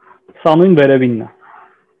 սա նույն վերևինն է։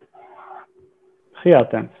 Խի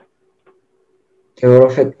ատենց։ Թե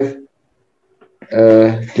որովհետև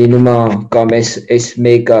լինում է կամ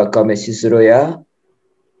S1-ը կամ S0-ը,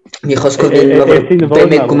 մի խոսքով լինում է, որ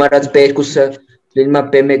p1 գումարած p2-ը լինում է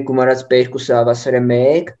p1 գումարած p2-ը հավասար է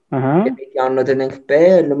 1, p1-ի անունը դնենք p,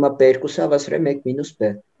 լինում է p2-ը հավասար է 1 մինուս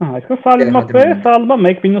p։ Ահա, այսինքն սա լինում է p, սա լինում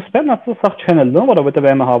է 1 մինուս p, նացը սա չեն լինում, որովհետև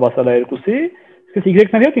m-ը հավասար է 2-ի, իսկ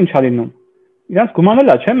y-ների հետ ինչ է լինում։ Իրանց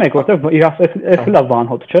գումանել է, չէ՞, 1, որտեղ S-ը լավ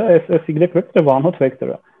one-hot, չէ՞, S y վեկտորը one-hot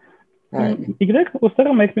վեկտոր է։ Y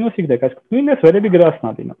ուստեղը 1 մինուս y, այսինքն նույնն է վերևի գրասն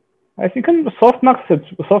է լինում։ Այսինքն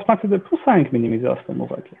softmax-ը դեպքում սա ենք մինիմիզացնում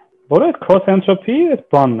ուղղակի։ Որը cross entropy այդ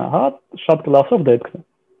բանն է, հա, շատ կլասով դեպքն է։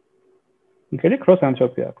 Ինքերի cross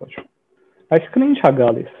entropy է կոչվում։ Այսինքն ինչ է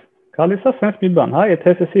գալիս։ Գալիս է sense մի բան, հա,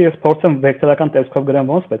 եթե ես փորձեմ վեկտորական տեսքով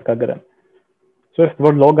գրեմ, ոնց պետք է գրեմ։ Սույս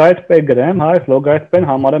որ logarithm p գրեմ, հա, այս logarithm p-ն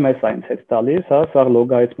համարեմ այս այնց հետ տալիս, հա, սա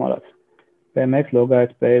logarithm արած։ p1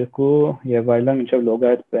 logarithm p2 եւ այլն մինչեւ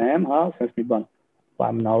logarithm p-ն, հա, sense մի բան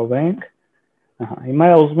պայմանավորով ենք։ Ահա, հիմա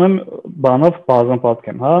ուզում եմ բանով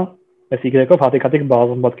բազմապատկեմ, հա, այս y-ով հատիկ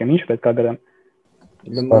բազմապատկեմ, ինչ պետք է գրեմ։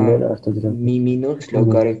 Մի մինուս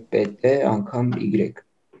logarithm p-ը անգամ y։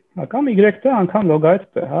 Հա, կամ y-ը անգամ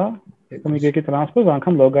logarithm p, հա, կամ y-ի տրանսպոզ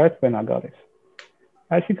անգամ logarithm p-ն է գալիս։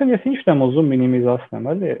 Այսինքն ես ինչն եմ ուզում մինիմիզացնեմ,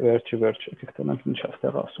 էլի, վերջի, եկեք տոնեմ ինչ է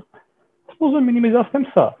ստեղ ասում։ Ուզում մինիմիզացնեմ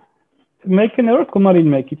սա։ 1/9 գումարին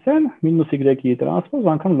 1-ից են մինուս y-ի տրանսպոզ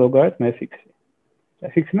անգամ logarithm f(x)-ի։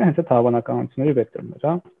 f(x)-ն է հենց այդ հավանականությունների վեկտորներ,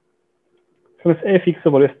 հա։ Այսպես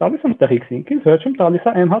f(x)-ը որ ես տալիս եմ տեղ x-ինքից, վերջում տալիս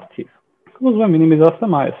է m հատ թիվ։ Ուզում եմ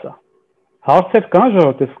մինիմիզացնեմ այսա։ Հարցեր կան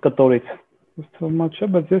ժողովուրդ այս կտորից։ Ըստ թվում է չէ,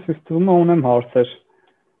 բայց ես ըստ թվում է ունեմ հարցեր։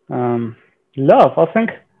 Լավ,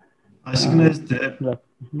 ասենք այսինքն այս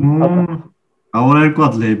դեպքում අවարարկու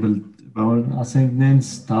հատ label, ասենք նենց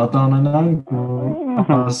data անանանք,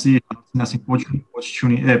 ասի ասենք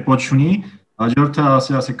պոչունի, հաջորդը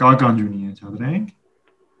ասի կականջունի ենթադրենք։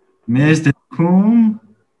 Մեզ դեպքում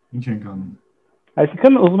ինչ ենք անում։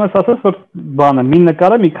 Այսինքն ուզում ես ասես, որ բանը մի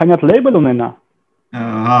նկարը մի քանի հատ label ունենա։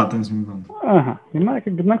 Հա, տենց մի բան։ Ահա, հիմա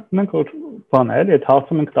եկեք գտնենք որ բան է, էլի, այդ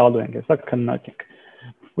հարցը մենք տալու ենք, հեսա քննարկենք։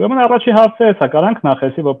 Ուրեմն առաջի հարցը է, սա կարանք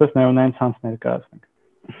նախեսի որպես նեյրոնային ցանց ներկայացնենք։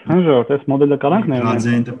 Հնժորդ, այս մոդելը կարանք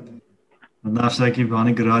նեյրոնային։ Նաշակի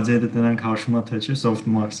բանի գրադիենտը տնանք հաշվում է թե չէ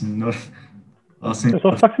softmax-ին նոր ասենք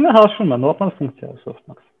softmax-ը հաշվում է, նորմալ ֆունկցիա է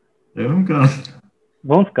softmax։ Դեռում կա։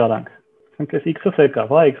 Ոնց կարանք։ Ասենք այս x-ը եկավ,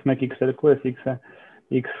 հա, x1, x2, x-ը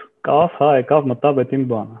x կավ, հա, եկավ մտավ այդ իմ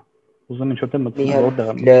բանը։ Ուզում ինչ-որ տեղ մտցնեմ որտեղ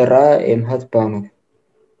եմ։ Լերա m հատ բանով։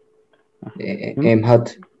 M հատ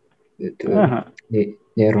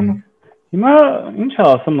նեյրոնով։ Հիմա ինչ է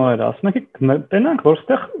ասում նորերը, ասում եք տենանք որ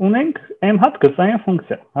ստեղ ունենք m հատ գծային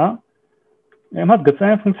ֆունկցիա, հա։ M հատ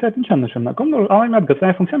գծային ֆունկցիա ինչ է նշանակում, որ ամեն մի հատ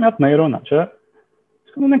գծային ֆունկցիա մի հատ նեյրոն է, չէ՞։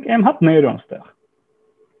 Իսկ ունենք m հատ նեյրոն ստեղ։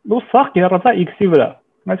 Ու սա կերածա x-ի վրա։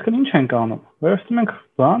 Այսինքն ինչ ենք անում։ Վերցնում ենք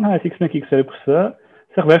բան, հա, x1, x2-ը,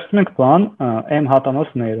 այստեղ վերցնում ենք բան m հատանոց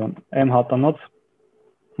նեյրոն, m հատանոց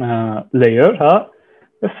layer, հա։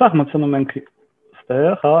 Այս սա մտնում ենք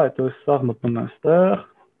ստեղ, հա, հետո սա մտնում են ստեղ։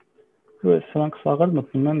 Ու սրանք սաղալ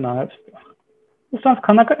մտնում են նաև ստեղ։ Ու սրանք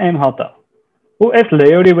քանակը m հատ է։ Ու այս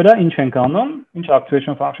layer-ի վրա ինչ ենք անում, ինչ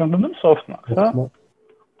activation function դնում softmax, հա։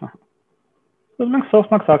 Ուզում ենք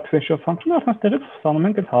softmax activation function-ը այստեղից ստանում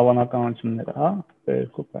ենք այդ հավանականությունները, հա,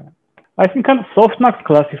 երկուպը։ Այսինքն softmax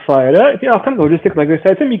classifier-ը, դա արդեն logistic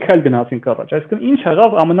regression-ից մի քիչ գնացինք առաջ։ Այսինքն ինչ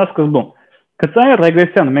եղավ ամենասկզբում։ Գծային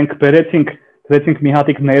ռեգրեսիան մենք դրեցինք մի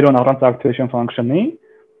հատիկ նեյրոն առանց activation function-ի,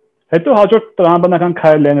 հետո հաջորդ տրամաբանական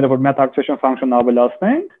քայլերները, որ մի հատ activation function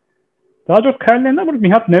ավելացնենք, դա հաջորդ քայլերն է, որ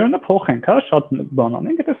մի հատ նեյրոնը փոխենք, հա, շատ բան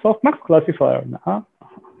անենք, դա softmax classifier-ն է, հա։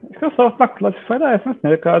 Իսկ softmax classifier-ը այսպես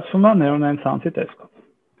ներկայացվում է նեյրոնային ցանցի տեսքով։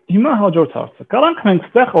 Հիմա հաջորդ հարցը։ Կարանք մենք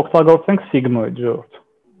ստեղ օգտագործենք sigmoid, ժողովուրդ։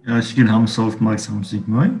 Այսինքն համ softmax, համ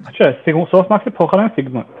sigmoid։ Չէ, softmax-ի փոխարեն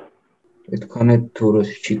sigmoid։ Այդքան է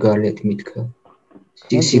դուրս չի գալի այդ միտքը։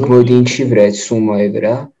 Sigmoid-ը ինչի վրա է, սումայի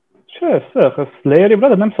վրա։ Չէ, ստեղ այս layer-ի վրա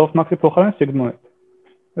դնեմ softmax-ի փոխարեն sigmoid։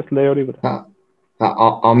 Այս layer-ի վրա։ Հա,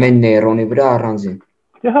 ամեն նեյրոնի վրա առանձին։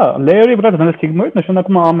 Հա, layer-ի վրա դնել sigmoid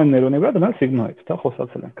նշանակում է ամեն նեյրոնի վրա դնել sigmoid, դա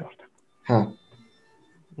խոսացել ենք արդեն։ Հա։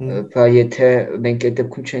 Բա եթե մենք այդ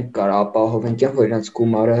դեպքում չենք կարող ապահովենք, որ իրանց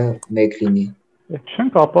գումարը 1 լինի։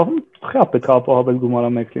 Չենք ապահովում, խա պետք է ապահովել գումարը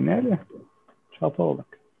 1 լինի, էլի։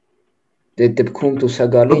 Չապահովենք։ Դե դեպքում դուս է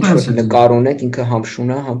գալի ինչ-որ նկար ունեք, ինքը համ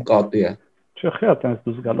շուն է, համ կատու է։ Չէ, խա տենց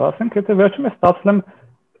դուս գալու, ասենք եթե վերջում է ստացել եմ,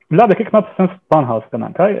 լավ, եկեք նա sense բան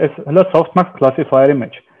հասկանանք, հա, այս հələ softmax classifier-ի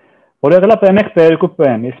մեջ։ Որ եղել է p1, p2,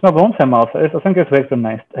 pn, իսկ նա ոնց եմ ասել, այս ասենք այս վեկտորն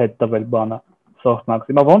է հետ տվել բանը softmax։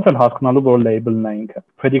 Հիմա ոնց եմ հասկանալու, որ label-ն է ինքը։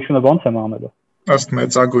 Prediction-ը ոնց եմ անելու։ Ըստ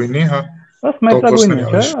մեծագույնի, հա։ Ըստ մեծագույնի,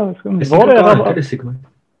 չէ՞,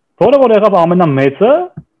 որը եղավ ամենամեծը,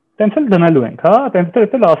 տենց էլ դնելու ենք, հա, տենց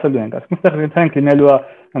էլ ասելու ենք, ասենք այստեղ ինքնենք լինելու է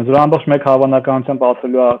 0.1 հավանականությամբ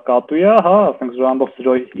ասելու է կատու է, հա, ասենք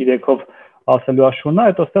 0.03-ով ասելու է շունը,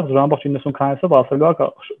 հետո այստեղ 0.90-ով ասելու է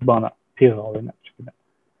բանը, փիղը օրինակ, չգիտեմ։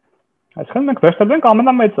 Այսինքն մենք վերցնելու ենք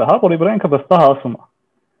ամենամեծը, հա, որի վրա ինքը վստահ ասում է։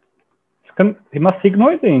 Այսինքն հիմա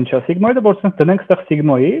sigmoid-ը ինչ է, sigmoid-ը որ դնենք այստեղ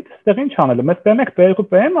sigmoid, այստեղ ինչ անելու, մեզ p1, p2,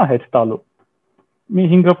 pm-ը հետ տալու։ Մի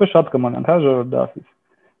 5 րոպե շատ կմնանք, հա, ժողովուրդ դասից։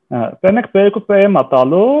 P1, P2, PM-ը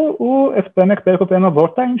տալու ու այս P1, P2, PM-ը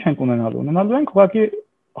որտեղ ինչ ենք ունենալու։ Ունենալու ենք ուղղակի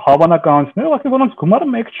հավանականություններ, ուղղակի որոնց գումարը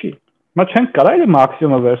 1 չի։ Հիմա չենք կարող էլի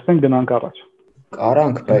մաքսիմումը վերցնենք գնանք առաջ։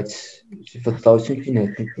 Կարանք, բայց վստահություն չի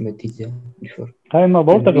մեթիդիա ինչ-որ։ Հա հիմա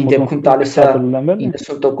որտեղ եմ դեպքում տալիս է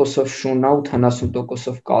 90%-ով շուն է,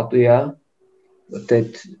 80%-ով կատու է,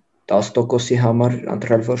 այդ 10%-ի համար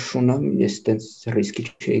ընտրել որ շունը, ես տենց ռիսկի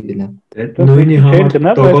չի գնա։ Նույնի համար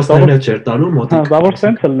տոկոսներն էլ չէր տալու մոտիկ։ Դա որ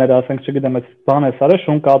սենց լներ, ասենք, չգիտեմ, այս բան է սարը,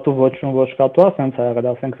 շուն կատու, ոչ շուն, ոչ կատու, սենց ա եղել,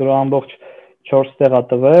 ասենք 0.4 տեղա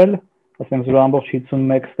տվել, ասենք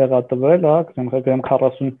 0.51 տեղա տվել, հա, գրեմ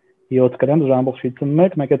 47 գրեմ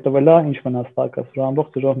 0.51, մեկ է տվել է ինչ վնասակը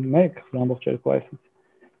 0.01, 0.2 այսինքն։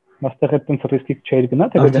 Մաստեղ այդ տենց ռիսկի չէր գնա,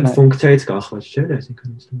 թե արդեն ֆունկցիայից կախված չէ,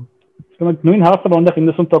 այսինքն նույն հարցը որտեղ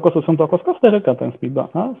 90% 80% կա, տեղը կա տենց մի բան,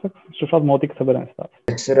 հա, շատ մոտիկ թվեր են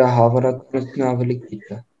ստացել։ Սրա հավանականությունը ավելի քիչ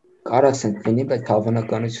է։ Կարա սենց լինի, բայց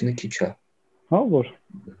հավանականությունը քիչ է։ Հա, որ։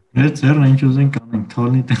 Ես ձեռն ինչ ուզենք անենք,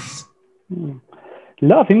 թողնի տենց։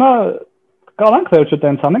 Լավ, հիմա կարանք վերջը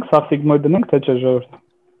տենց անենք, սա sigmoid դնենք, թե չէ ժողովուրդ։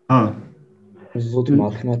 Հա։ Զուտ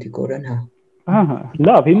մաթեմատիկորեն, հա։ Ահա,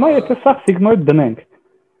 լավ, հիմա եթե սա sigmoid դնենք,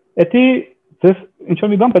 էդի ձեզ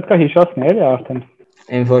ինչ-որ մի բան պետք է հիշացնի, էլի արդեն։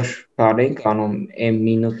 Այն որ բարենք անում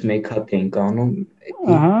m-1 հատ ենք անում,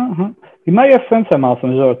 ահա, ահա։ Հիմա ես սենց եմ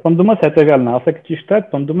ասում, ժողովուրդ, պնդումը հետևյալն է, ասեք ճիշտ է,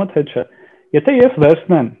 պնդումը թե չէ։ Եթե ես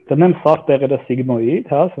վերցնեմ, դնեմ սաղ տեղերը սիգմոիդ,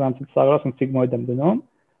 հա, սրանցից սաղրած եմ սիգմոիդ եմ դնում,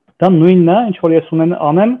 դա նույնն է, ինչ որ ես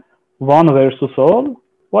անեմ 1 versus all,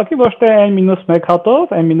 ուղղակի ոչ թե n-1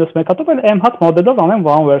 հատով, n-1 հատով, այլ m հատ մոդելով անեմ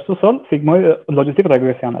 1 versus all սիգմոյի logistic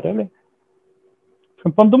regression-ներ, էլի։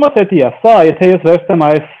 Պնդումը հետի է, սա, եթե ես վերցնեմ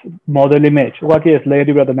այս մոդելի մեջ, ուղղակի ես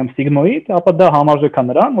layer-ի վրա դնեմ սիգմոիդ, ապա դա համարժեք է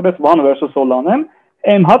նրան, որ ես 1 versus all անեմ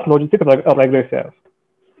m հատ logistic regression-ով։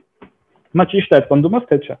 Հիմա ճիշտ է այդ պնդումս,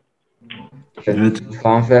 թե չէ։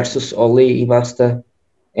 1 versus all-ի իմաստը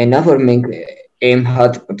այնա, որ մենք m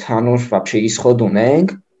հատ ընդհանուր вообще իսխոդ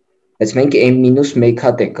ունենք, բայց մենք m-1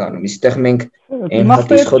 հատ ենք անում, իստեղ մենք m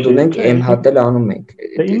հատ իսխոդ ունենք, m հատ էլ անում ենք։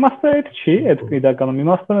 Դե իմաստը այդ չի, այդ իրականում,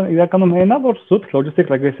 իմաստը իրականում այնա, որ զուտ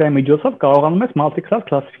logistic regression-ի միջոցով կարողանում ես multi-class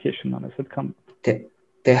classification անես, այդքան։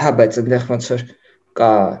 Դե հա, բայց այնտեղ ոնց որ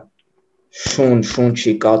կա շուն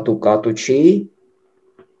չի, կատու չի,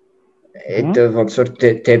 այդ ոնց որ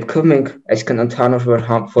դեպքը մենք այսքան ընդհանուր որ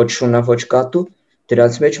ոչ շունա, ոչ կատու,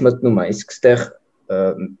 դրանց մեջ մտնում է, իսկ այստեղ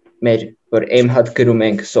մեր որ m հատ գրում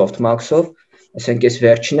ենք Softmax-ով, ասենք ես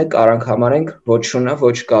վերջինը կարանք համարենք ոչ շունա,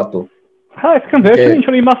 ոչ կատու։ Հա, այսքան վերջինը ինչ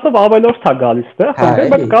որ իմաստով ավելորդ է գալիս, թե,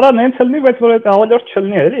 բայց կարա նենց լինի, բայց որ այդ ավելորդ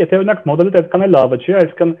չլինի, էլի, եթե օրինակ մոդելը այդքան էլ լավը չի,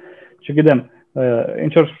 այսքան, չգիտեմ,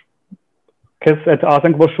 ինչ որ քեզ այդ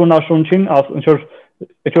ասենք որ շունա շունչին, ինչ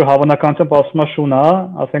որ հավանականությամբ ասում է շունա,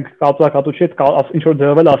 ասենք կատու չի, ինչ որ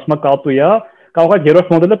ձևով ասում է կատու է, կարող է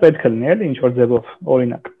երրորդ մոդելը պետք է լինի, էլի, ինչ որ ձևով,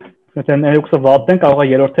 օրինակ։ Եթե n-ը վատն կարող է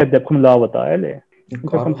երրորդը այդ դեպքում լավը տա, էլի։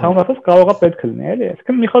 Ընդհանուր ասած կարող է պետք է լինի, էլի։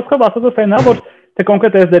 Այսինքն մի խոսքով ասածս այնա, որ թե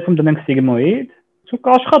կոնկրետ այս դեպքում դնենք սիգմոիդ, ու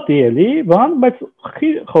կաշխատի էլի, բան, բայց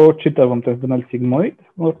խորհուրդ չի տրվում դες դնել սիգմոիդ,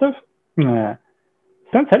 որովհետև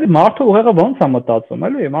սենց էլի մարդու ուղեղը ոնց է մտածում,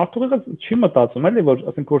 էլի, մարդու ուղեղը չի մտածում, էլի, որ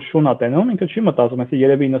ասենք որ շուն է տենում, ինքը չի մտածում, այսի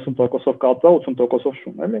երևի 90%-ով կատու, 80%-ով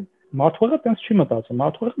շուն, էլի։ Մարդու ուղեղը տենց չի մտածում,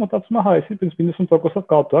 մարդու ուղեղը մտածում է, հա, այսի 90%-ով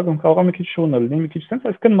կատու է, կարող է մի քիչ շուն լինի, մի քիչ սենց,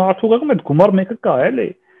 այսինքն մարդու ուղեղում այդ գումար մեկը կա, էլի։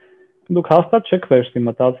 Դուք հաստատ չեք վերցնի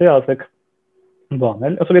մտածի, ասեք բան,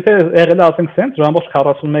 էլի, ասում եթե եղել է ասենք սենց,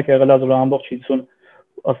 0.41 եղել է 0.50,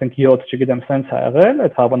 ասենք 7, չգիտեմ, սենց է եղել,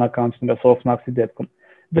 այդ հավանականությունը Softmax-ի դեպքում։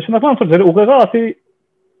 Դա շնորհակալ ոնց որ ձեր ուղեղը ասի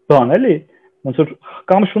բան, էլի, ոնց որ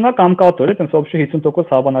կամ շունա կամ կատու, էլի, տենց օբշե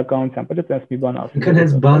 50% հավանականությամբ, էլի, տենց մի բան ասի։ Ինքն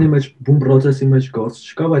հենց բանի մեջ, բում process-ի մեջ գործ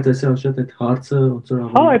չկա, բայց այսի շատ այդ հարցը ոնց որ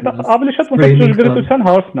հա, այդ ավելի շատ ոնց որ ճշգրտության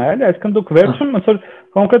հարցն է, էլի, այսինքն դուք վերջում ոնց որ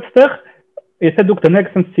կոնկրետ ստեղ եթե դուք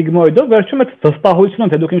դնեք sense sigmoid-ով, վերջում այդ վստահությունը,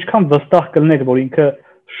 թե դուք ինչքան վստահ կլինեք, որ ինքը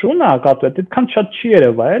շուն է կատու, այդքան շատ չի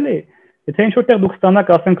երևա, էլի։ Եթե ինչ որտեղ դուք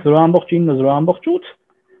ստանաք, ասենք 0.9, 0.8,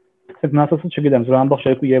 ասենք մասը չգիտեմ,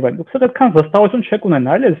 0.2 եւ այլն, դուք այդքան վստահություն չեք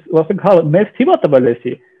ունենա, էլի, ասենք հա, մեծ թիվը տվել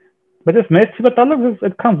էսի։ Բայց այս մեծ թիվը տալով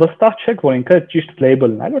այդքան վստահ չեք, որ ինքը ճիշտ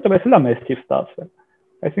label-ն է, որտեղ էսի լա մեծ թիվ ստացվել։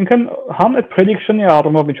 Այսինքն համ այդ prediction-ի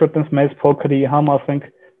առումով ինչ որ տենց մեծ փոքրի, համ ասենք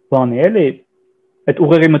բանի, էլի, այդ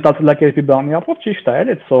ուղեղի մտածելակերպի բանի ապով ճիշտ է,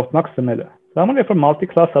 էլի, այդ Softmax դնելը։ Դա մոտ երբ որ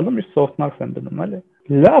multi-class ալում, իսկ Softmax են դնում, էլի։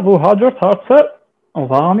 Լավ, ու հաջորդ հարցը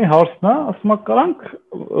Վահանի հարցն է, ասում եք կարանք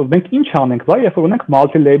մենք ինչ անենք, վայ, երբ որ ունենք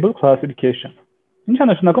multi-label classification։ Ինչ է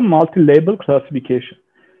նշանակում multi-label classification։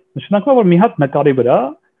 Նշանակում է, որ մի հատ նկարի վրա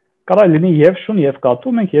կարա լինի եւ շուն եւ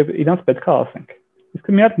կատու, մենք եւ իրանց պետք է ասենք։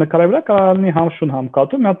 Իսկ մի հատ նկարի վրա կարա լինի համ շուն, համ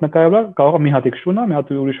կատու, մի հատ նկարի վրա կարող է մի հատ շունը, մի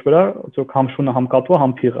հատ ուրիշ վրա, ցոք համ շունը, համ կատուը,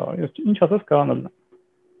 համ փիղը։ Ինչ ասես կարան լինի։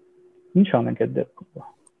 Ինչ անենք այդ դեպքում։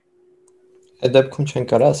 Այդ դեպքում չեն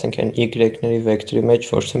կարա, ասենք այն y-ների վեկտորի մեջ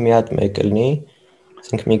ոչ թե մի հատ մեկը լինի,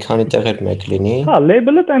 ասենք մի քանի տեղեր մեկ լինի։ Հա,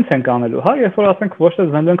 label-ը տենց ենք անելու, հա, երբ որ ասենք ոչ թե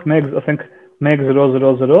զննենք 1, ասենք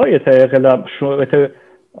 1000, եթե եղել է, եթե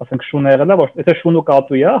ասենք շուն եղել է, ոչ, եթե շուն ու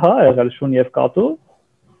կատու է, հա, եղել շուն եւ կատու,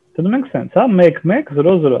 դնում ենք սենց, հա,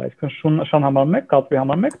 1-1-0-0, այսինքն շան համար 1, կատուի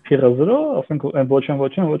համար 1, փիղը 0, ասենք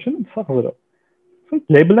ոչին, սա 0։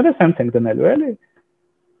 Ասենք label-ները սենց ենք դնելու, էլի։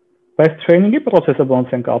 Բայց training-ի process-ը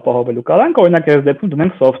ոնց ենք ապահովելու։ Կարանք օրինակ այս դեպքում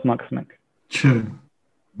դնենք Softmax մենք։ Չէ։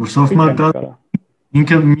 Որ Softmax-ը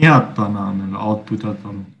ինքը մի հատ տան անել, output-ը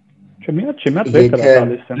տան։ Չէ, մի հատ չի, մի հատ վեկտոր է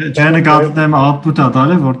տալիս։ Չէ, նկատեմ output-ը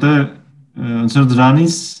տալը, որտեղ ոնց որ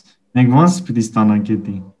դրանից մենք ոնց պիտի ստանանք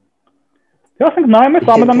դա։ Դե ասենք նայում ես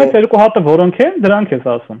ամենամեծ երկու հատը որոնք են, դրանք ես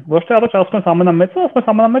ասում։ Ոչ թե առաջ ասում ես ամենամեծը, ասում ես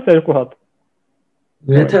ամենամեծ երկու հատ։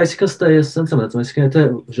 Եթե այսինքն ստա ես sense եմ ասում, այսինքն եթե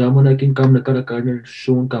ժամանակին կամ նկարակարներ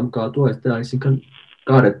շուն կամ կատու, այստեղ այսինքն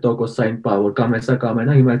կար է տոկոսային power կամ հեսա կամ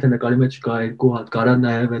այնա, հիմա եթե նկարի մեջ կա երկու հատ, կարա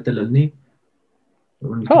նաև դա լինի։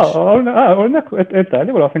 Հա, օրինակ այդ է,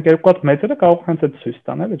 էլի, որ ասենք երկու հատ մեծերը կարող հենց այդ ցույց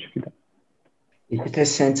տան, էլի, չգիտեմ։ Եթե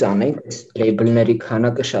sense անենք, label-ների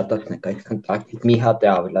քանակը շատացնենք, այսինքն տակտիկ մի հատ է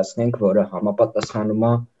ավելացնենք, որը համապատասխանում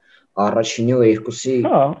է առաջինի ու երկուսի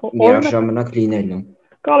միաժամանակ լինելուն։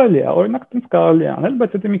 Կարելի է, օրինակ տենց կարելի է անել,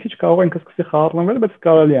 բայց դա մի քիչ կարող ենք սկսի խառնվել, բայց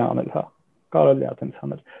կարելի է անել, հա։ Կարելի է տենց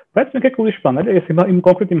անել։ Բայց մենք եք ուրիշ բան էլի, ես հիմա իմ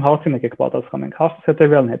կոնկրետ իմ հարցին եկեք պատասխանենք։ Հարցը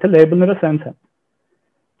հետեւյալն է, թե լեյբլները սենց են։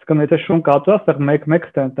 Իսկ եթե շուն կատու, այստեղ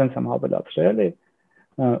 1-1 տենց եմ հավելացրել, էլի։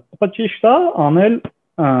 Ապա ճիշտ է անել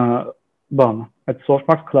բան, այդ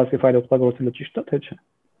Softmax Classifier օգտագործելը ճիշտ է, թե չէ։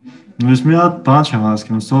 Ես մի հատ բան չեմ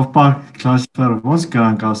հասկանում, Softmax Classifier ոնց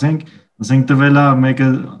կրանք ասենք տվել է մեկը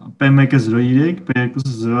P1-ը 0.3, P2-ը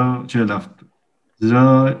 0, չէ լավ։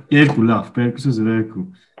 0.2 լավ, P2-ը 0.2։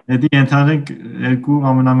 Դա ենթադրենք երկու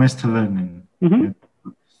ամենամեծ թվերն են։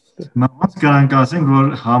 Ոնց կրանք ասենք, որ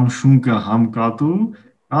համ շուն կա, համ կատու,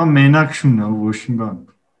 կամ մենակ շունն է, ոչ մի բան։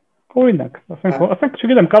 Օրինակ, ասենք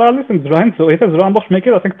չգիտեմ, կարող է ասենք 0.1, եթե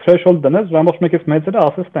 0.1-ը ասենք threshold դնես, 0.1-ից մեծերը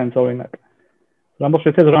ասես տենց օրինակ։ 0.1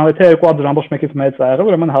 եթե 0.1-ից մեծ է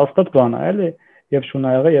եղել, ուրեմն հաստատ բան է, էլի, եւ շուն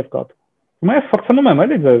է եղել եւ կատու։ Հիմա ես ֆրկցնում եմ,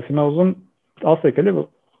 էլի ձեզ, հիմա ուզում ասեք, էլի,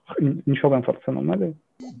 ինչով եմ ֆրկցնում, էլի։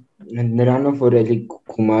 Նրանով որ էլի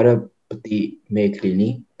գումարը պետք է 1 լինի,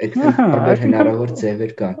 այդքան տարբեր հնարավոր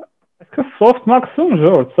ձևեր կան։ Այսինքն Softmax-ում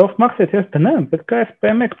ժողովուրդ, Softmax-ը եթե ես դնեմ, պետք է այս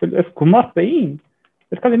P1, այս գումար P-ին,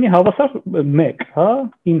 պետք է լինի հավասար 1, հա,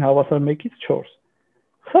 9 հավասար 1-ից 4։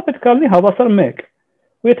 Սա պետք է լինի հավասար 1։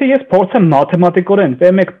 Ու եթե ես փորձեմ մաթեմատիկորեն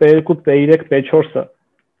P1, P2, P3, P4-ը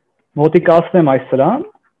մոտիկացնեմ այս սրան,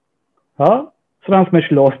 հա, սրանց մեջ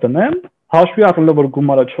լոս տնեմ, հաշվի առնելով որ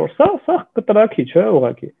գումարը 4 է, սա կտրակի, չէ,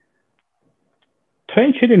 ուղղակի։ Թե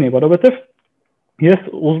ինչի լինի, որովհետև ես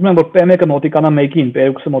ուզում եմ որ P1-ը մոտիկանա 1-ին,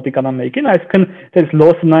 P2-ը մոտիկանա 1-ին, այսինքն դες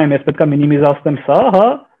լոսը նայեմ, ես պետք է մինիմիզացնեմ սա, հա,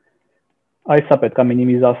 այսա պետք է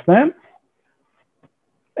մինիմիզացնեմ։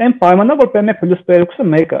 Այն պայմանով որ P1 + P2-ը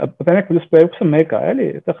 1 է, P1 + P2-ը 1 է, էլի,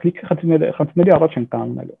 դա խնդիրների առաջ են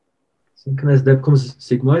կանգնելու։ Այսինքն այս դեպքում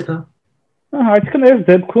սիգմոիդ է։ Ահա, այսինքն այս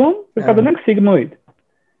դեպքում պետք է դնենք սիգմոիդ։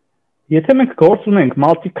 Եթե մենք գործ ունենք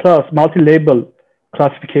multi-class, multi-label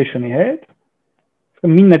classification-ի հետ,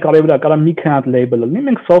 մի նկարի վրա կարող մի քանի հատ label լինի,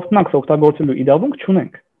 մենք Softmax օգտագործելու իրավունք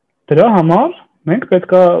չունենք։ Դրա համար մենք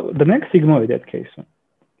պետք է դնենք sigmoid այդ case-ում։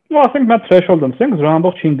 Ու ասենք մենք threshold ընտրենք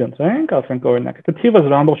 0.5 ընտրենք, ասենք օրինակ, եթե թիվը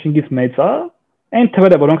 0.5-ից մեծ է, այն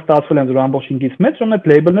թվերը, որոնք ստացվել են 0.5-ից մեծ, ուրեմն այդ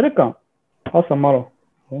label-ները կան։ Հասա մարո։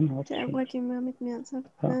 Չէ, ուղղակի միացավ,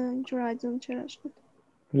 ինչ որ այդում չէր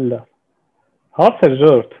աշխատում։ Լավ։ Հարց է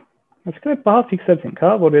ժողովուրդ։ Այսինքն պահ ֆիքսեցինք,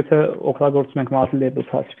 հա, որ եթե օգտագործում ենք multi-label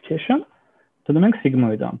classification, դնում ենք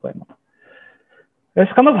sigmoid անպայման։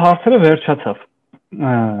 Այսքանով հարցերը վերջացավ։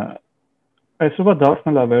 Այսօրվա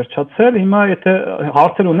դասն էլ է վերջացել, հիմա եթե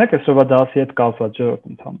հարցեր ունեք այսօրվա դասի հետ կապված ժողովուրդ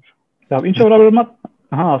ընդհանուր։ Լավ, ինչ որակորմա,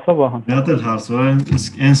 հա, ասա Վահան։ Դա էլ հարց, որ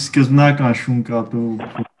այն սկզբնական շուն կատու,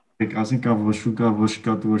 ասենք կա ոչ շուն կա, ոչ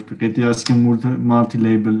կատու, ոչ պետք է ասենք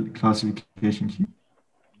multi-label classification չի։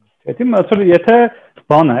 Եթե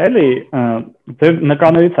բանը էլի ձեր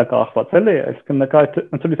նկարներից է կախված էլի,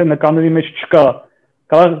 այսինքն եթե նկարների մեջ չկա,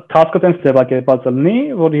 կարող task-ը տենց ձևակերպած լինի,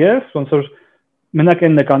 որ ես ոնց որ մենակ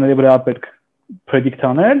այն նկարների վրա պետք predict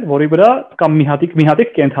անել, որի վրա կամ մի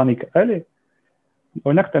հատիկ կենթանի կա, էլի։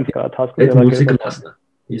 Օրինակ տենց կա task-ը ձևակերպած։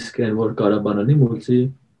 Իսկ այն որ կարա բանանի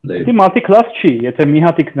multi-label։ Multi-class չի, եթե մի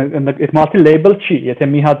հատիկ այդ multi-label չի,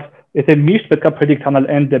 եթե միշտ պետք է predict անել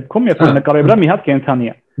այն դեպքում, երբ որ նկարի վրա մի հատ կենթանի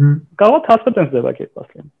է։ Կարող է task-ը տենց ձևակերպած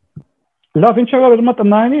լինի։ Լավ, ինչ եղավ ուրեմն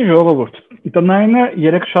տնայինի ժողովուրդ։ Տնայինը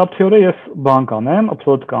 3 շաբթի օրը ես բան կանեմ,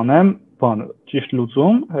 upload կանեմ, բան ճիշտ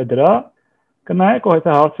լուծում, դրա կնայեք ու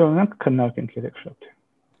եթե հարցեր ունենք քննարկենք 3 շաբթի։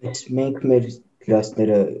 Այս մենք մեր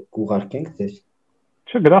գրասները կուղարկենք դες։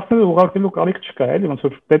 Չէ, գրասները ուղարկելու կարիք չկա, էլի, ոնց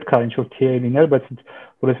որ պետք է ինչ որ TA լիներ, բայց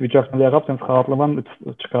որ այս վիճակն եղավ, տենց խաղաղլավան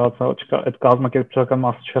չկա, այդ կազմակերպչական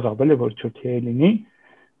մասը չեղավ, էլի, որ ինչ որ TA լինի,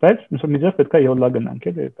 բայց ոնց որ միջև պետք է յոլա գնանք,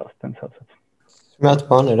 էլի, դա տենց ասած։ Մի հատ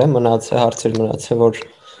բաներ է մնացել, հարցեր մնացել, որ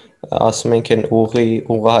ասում ենք այն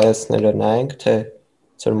ուղղահայացները նայենք, թե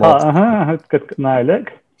ծեր մոտ։ Ահա, հետ նայել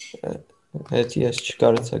եք։ Այդ ես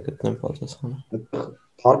չկարողացա գտնեմ պատասխանը։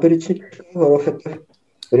 Տարբերություն չկա, որովհետև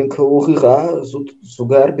ինքը ուղիղ է,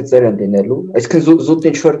 զուգահեռ գծեր են լինելու։ Այսինքն զուտ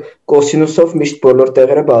ինչ որ կոսինուսով միշտ բոլոր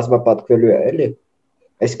տեղերը բազմապատկվելու է, էլի։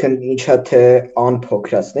 Այսինքն ինչա թե ան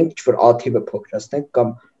փոքրացնենք, ինչ որ a թիվը փոքրացնենք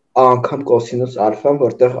կամ a անգամ կոսինուս ալֆան,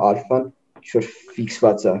 որտեղ ալֆան ինչ որ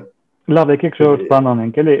ֆիքսված է։ Լավ, եկեք ժողովուրդ բան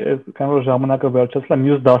անենք, էլի, քանի որ ժամանակը վերջացել է,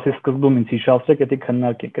 մյուս դասի սկզբում ինձ հիշացրեք, եթե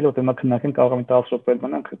քննարկենք, էլի, որտեղ նա քննարկենք կարող եմ 10 րոպե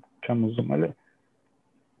մնանք, չեմ ուզում, էլի։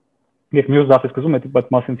 Եվ մյուս դասի սկզբում եթե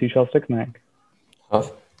այդ մասին հիշացրեք նայենք։ Հավ։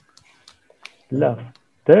 Լավ։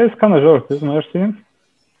 Դե այսքանը ժողովուրդ, մերսի։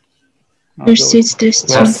 Մերսի,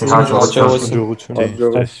 Հաջողություն։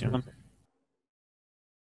 Հաջողություն։